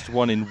the last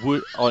one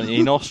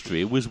in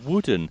Austria was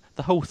wooden.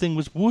 The whole thing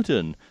was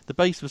wooden. The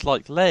base was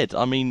like lead.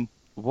 I mean,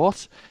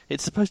 what?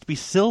 It's supposed to be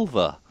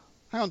silver.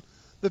 Hang on.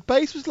 The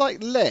base was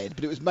like lead,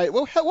 but it was made...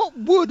 Well, what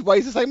wood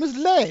weighs the same as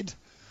lead?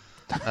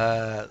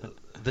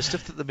 The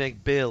stuff that they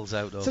make bales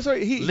out of. So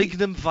sorry,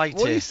 lignum vitae.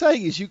 What he's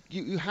saying is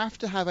you have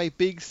to have a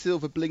big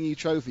silver blingy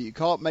trophy. You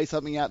can't make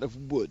something out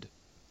of wood.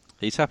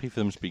 He's happy for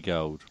them to be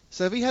gold.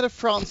 So if he had a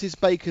Francis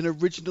Bacon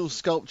original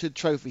sculptured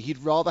trophy, he'd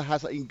rather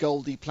have something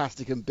goldy,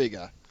 plastic and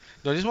bigger.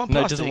 No, he doesn't want plastic.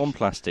 No, he doesn't want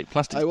plastic.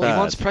 Plastic's bad. He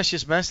wants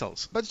precious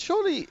metals. But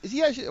surely, is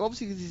he actually...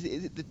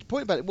 Obviously, the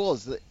point about it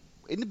was that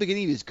in the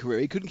beginning of his career,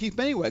 he couldn't keep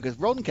them anywhere because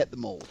Ron kept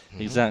them all.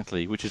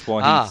 Exactly, which is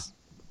why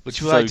he's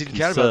so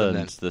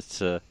concerned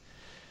that...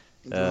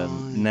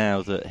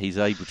 now that he's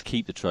able to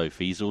keep the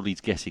trophies, all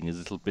he's getting is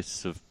little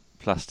bits of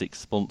plastic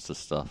sponsor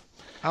stuff.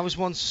 I was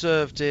once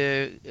served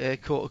a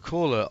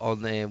Coca-Cola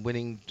on the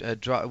winning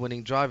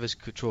drivers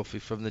trophy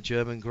from the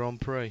German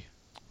Grand Prix.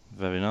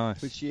 Very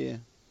nice. Which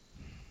year?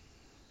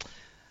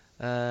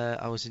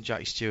 I was in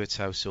Jackie Stewart's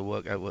house, so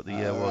work out what the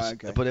year was.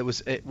 Okay. But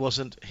it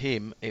wasn't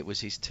him; it was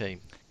his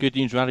team. Good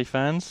news, rally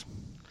fans.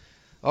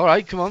 All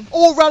right, come on.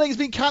 All rallying's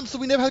been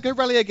cancelled. We never have to go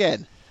rally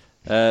again.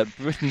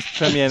 Britain's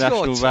Premier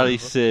National Rally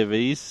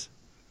Series,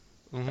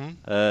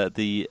 mm-hmm.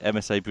 The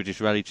MSA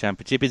British Rally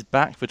Championship, is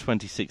back for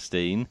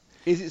 2016.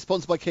 Is it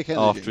sponsored by Kick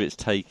Energy? After it's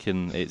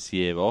taken its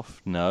year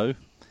off, no.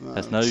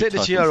 Has no Take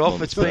this year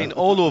off, it's been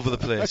all over the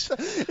place.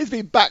 It's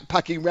been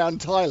backpacking around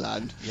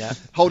Thailand, yeah,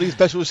 holding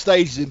special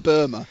stages in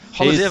Burma.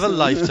 Holiday of a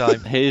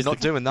lifetime.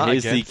 Doing that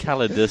here's again. The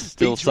calendar,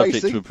 still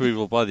subject to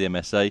approval by the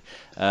MSA.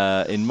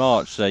 In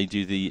March, they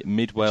do the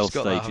Mid-Wales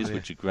stages,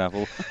 which are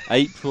gravel.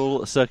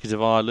 April, Circuit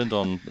of Ireland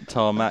on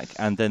tarmac,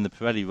 and then the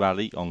Pirelli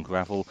Rally on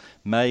gravel.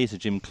 May is a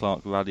Jim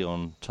Clark Rally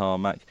on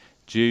tarmac.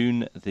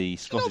 June, the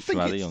Scottish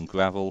Rally on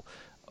gravel.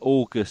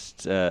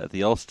 August,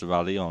 the Ulster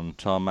Rally on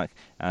tarmac,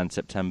 and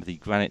September, the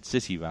Granite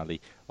City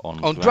Rally on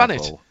gravel.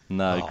 Granite?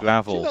 No,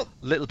 gravel.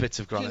 Little bits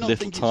of granite.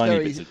 Little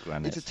tiny bits of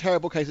granite. It's a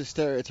terrible case of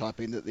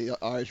stereotyping that the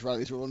Irish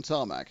rallies are on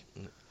tarmac.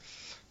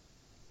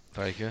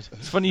 Very good.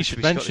 It's funny you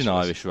should mention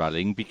Irish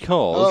rallying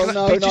because...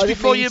 just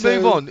before you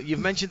move on, you've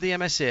mentioned the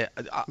MSA.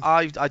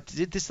 I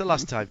did this the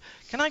last time.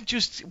 Can I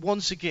just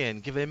once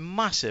again give a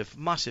massive,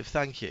 massive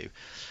thank you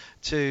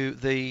to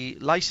the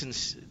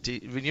licence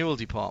renewal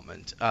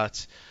department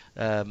at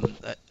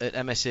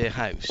MSA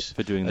House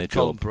for doing their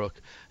job. Brook,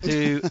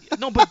 doing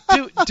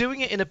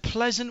it in a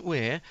pleasant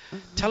way,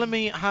 telling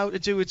me how to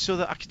do it so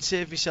that I can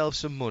save myself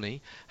some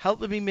money,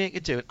 helping me make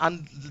it do it,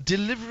 and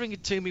delivering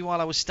it to me while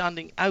I was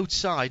standing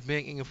outside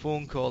making a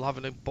phone call,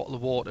 having a bottle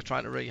of water,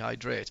 trying to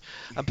rehydrate,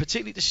 and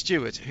particularly to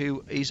Stuart,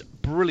 who is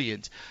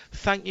brilliant.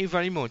 Thank you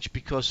very much,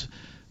 because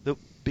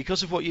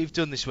of what you've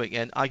done this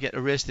weekend, I get a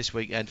race this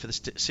weekend for the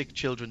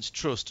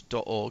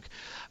sickchildrenstrust.org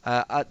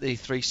at the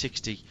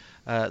 360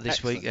 this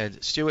Excellent.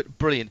 Weekend. Stuart,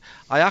 brilliant.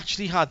 I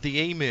actually had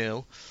the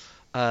email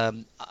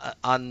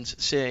and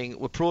saying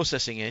we're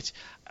processing it,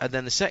 and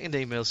then the second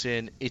email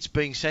saying it's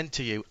being sent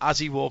to you as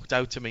he walked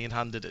out to me and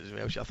handed it to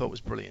me, which I thought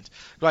was brilliant.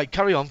 Right,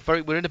 carry on.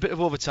 We're in a bit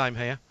of overtime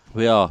here.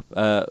 We are,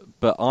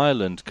 but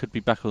Ireland could be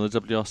back on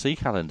the WRC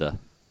calendar.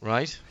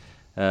 Right.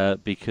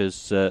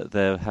 Because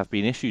there have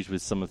been issues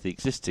with some of the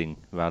existing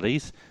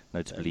rallies,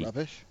 notably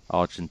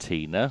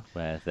Argentina,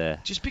 where there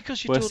just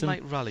because you don't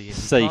like rallying,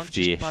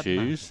 safety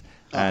issues,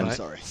 and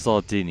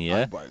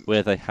Sardinia,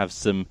 where they have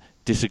some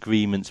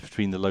disagreements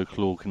between the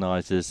local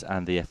organisers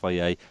and the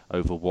FIA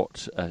over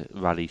what a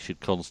rally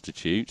should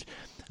constitute,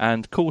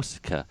 and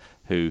Corsica,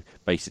 who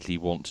basically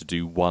want to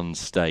do one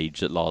stage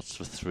that lasts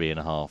for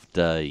 3.5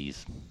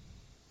 days.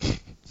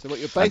 So what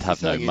you're basically and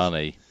have no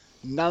money.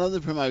 None of the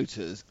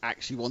promoters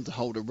actually want to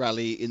hold a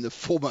rally in the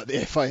format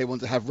the FIA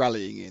want to have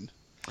rallying in.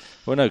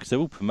 Well, no, because they're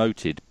all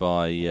promoted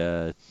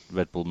by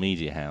Red Bull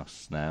Media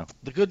House now.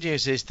 The good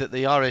news is that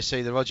the RAC,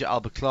 the Roger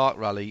Albert Clark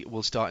rally,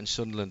 will start in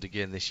Sunderland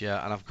again this year,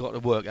 and I've got to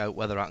work out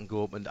whether I can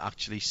go up and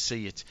actually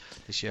see it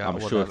this year.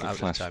 I'm sure it'll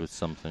clash with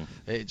something.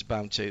 It's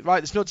bound to. Right,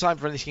 there's no time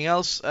for anything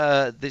else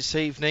this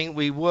evening.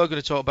 We were going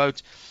to talk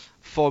about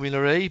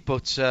Formula E,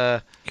 but...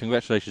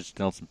 Congratulations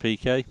to Nelson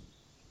Piquet.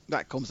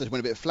 That conversation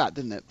went a bit flat,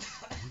 didn't it?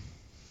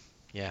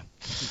 Yeah.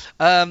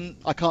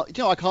 I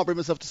can't bring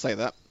myself to say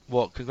that.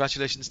 What?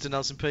 Congratulations to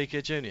Nelson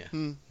Piquet Jr.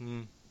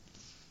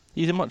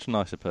 He's a much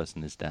nicer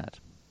person than his dad.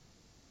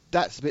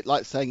 That's a bit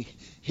like saying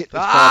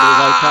Hitler's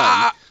father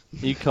was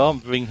okay. You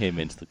can't bring him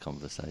into the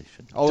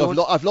conversation. Oh,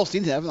 I've lost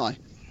internet, haven't I?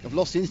 I've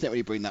lost internet when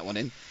you bring that one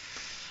in.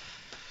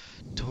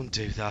 Don't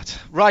do that.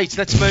 Right,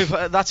 let's move.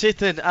 That's it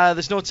then.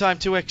 There's no time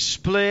to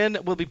explain.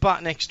 We'll be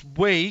back next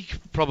week,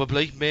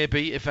 probably,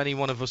 maybe, if any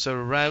one of us are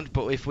around.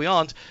 But if we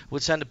aren't,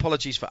 we'll send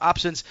apologies for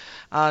absence.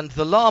 And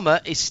the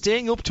llama is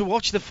staying up to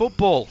watch the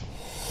football.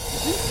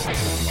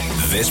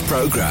 This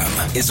programme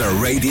is a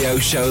Radio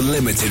Show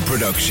Limited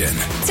production.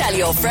 Tell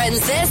your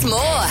friends there's more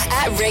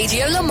at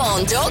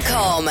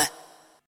radiolemans.com.